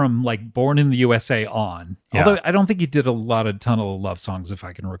lot from like Born in the USA on. Yeah. Although I don't think he did a ton of love songs, if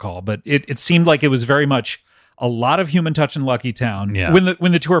I can recall. But it seemed like it was very much a lot of Human Touch and Lucky Town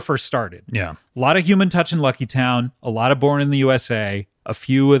when the tour first started. Yeah. A lot of Human Touch and Lucky Town, a lot of Born in the USA, a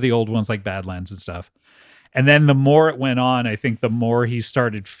few of the old ones like Badlands and stuff. And then the more it went on, I think the more he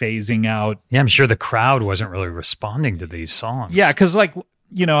started phasing out. Yeah, I'm sure the crowd wasn't really responding to these songs. Yeah, because like,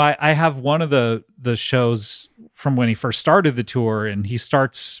 I have one of the shows from when he first started the tour, and he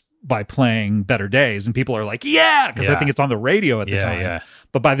starts by playing Better Days, and people are like, because I think it's on the radio at the time. Yeah.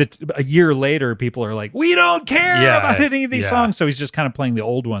 But by a year later, people are like, we don't care about any of these songs. So he's just kind of playing the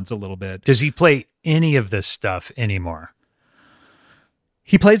old ones a little bit. Does he play any of this stuff anymore?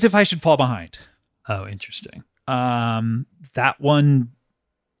 He plays If I Should Fall Behind. Oh, interesting. That one,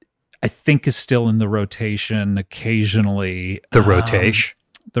 I think, is still in the rotation occasionally. The rotation?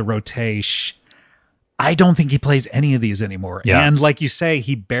 The rotation. I don't think he plays any of these anymore. Yeah. And like you say,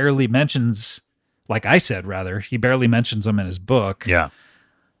 he barely mentions, like I said, rather, he barely mentions them in his book. Yeah.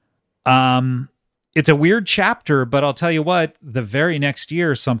 It's a weird chapter, but I'll tell you what, the very next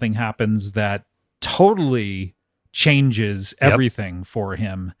year, something happens that totally changes everything for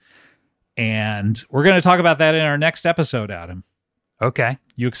him. And we're going to talk about that in our next episode, Adam. Okay.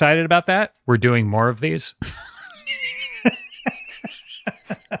 You excited about that? We're doing more of these?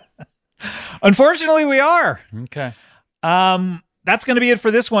 Unfortunately, we are. Okay. That's going to be it for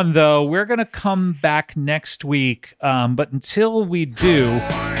this one, though. We're going to come back next week. But until we do,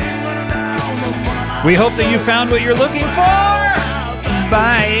 we hope that you found what you're looking for.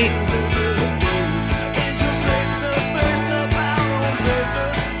 Bye.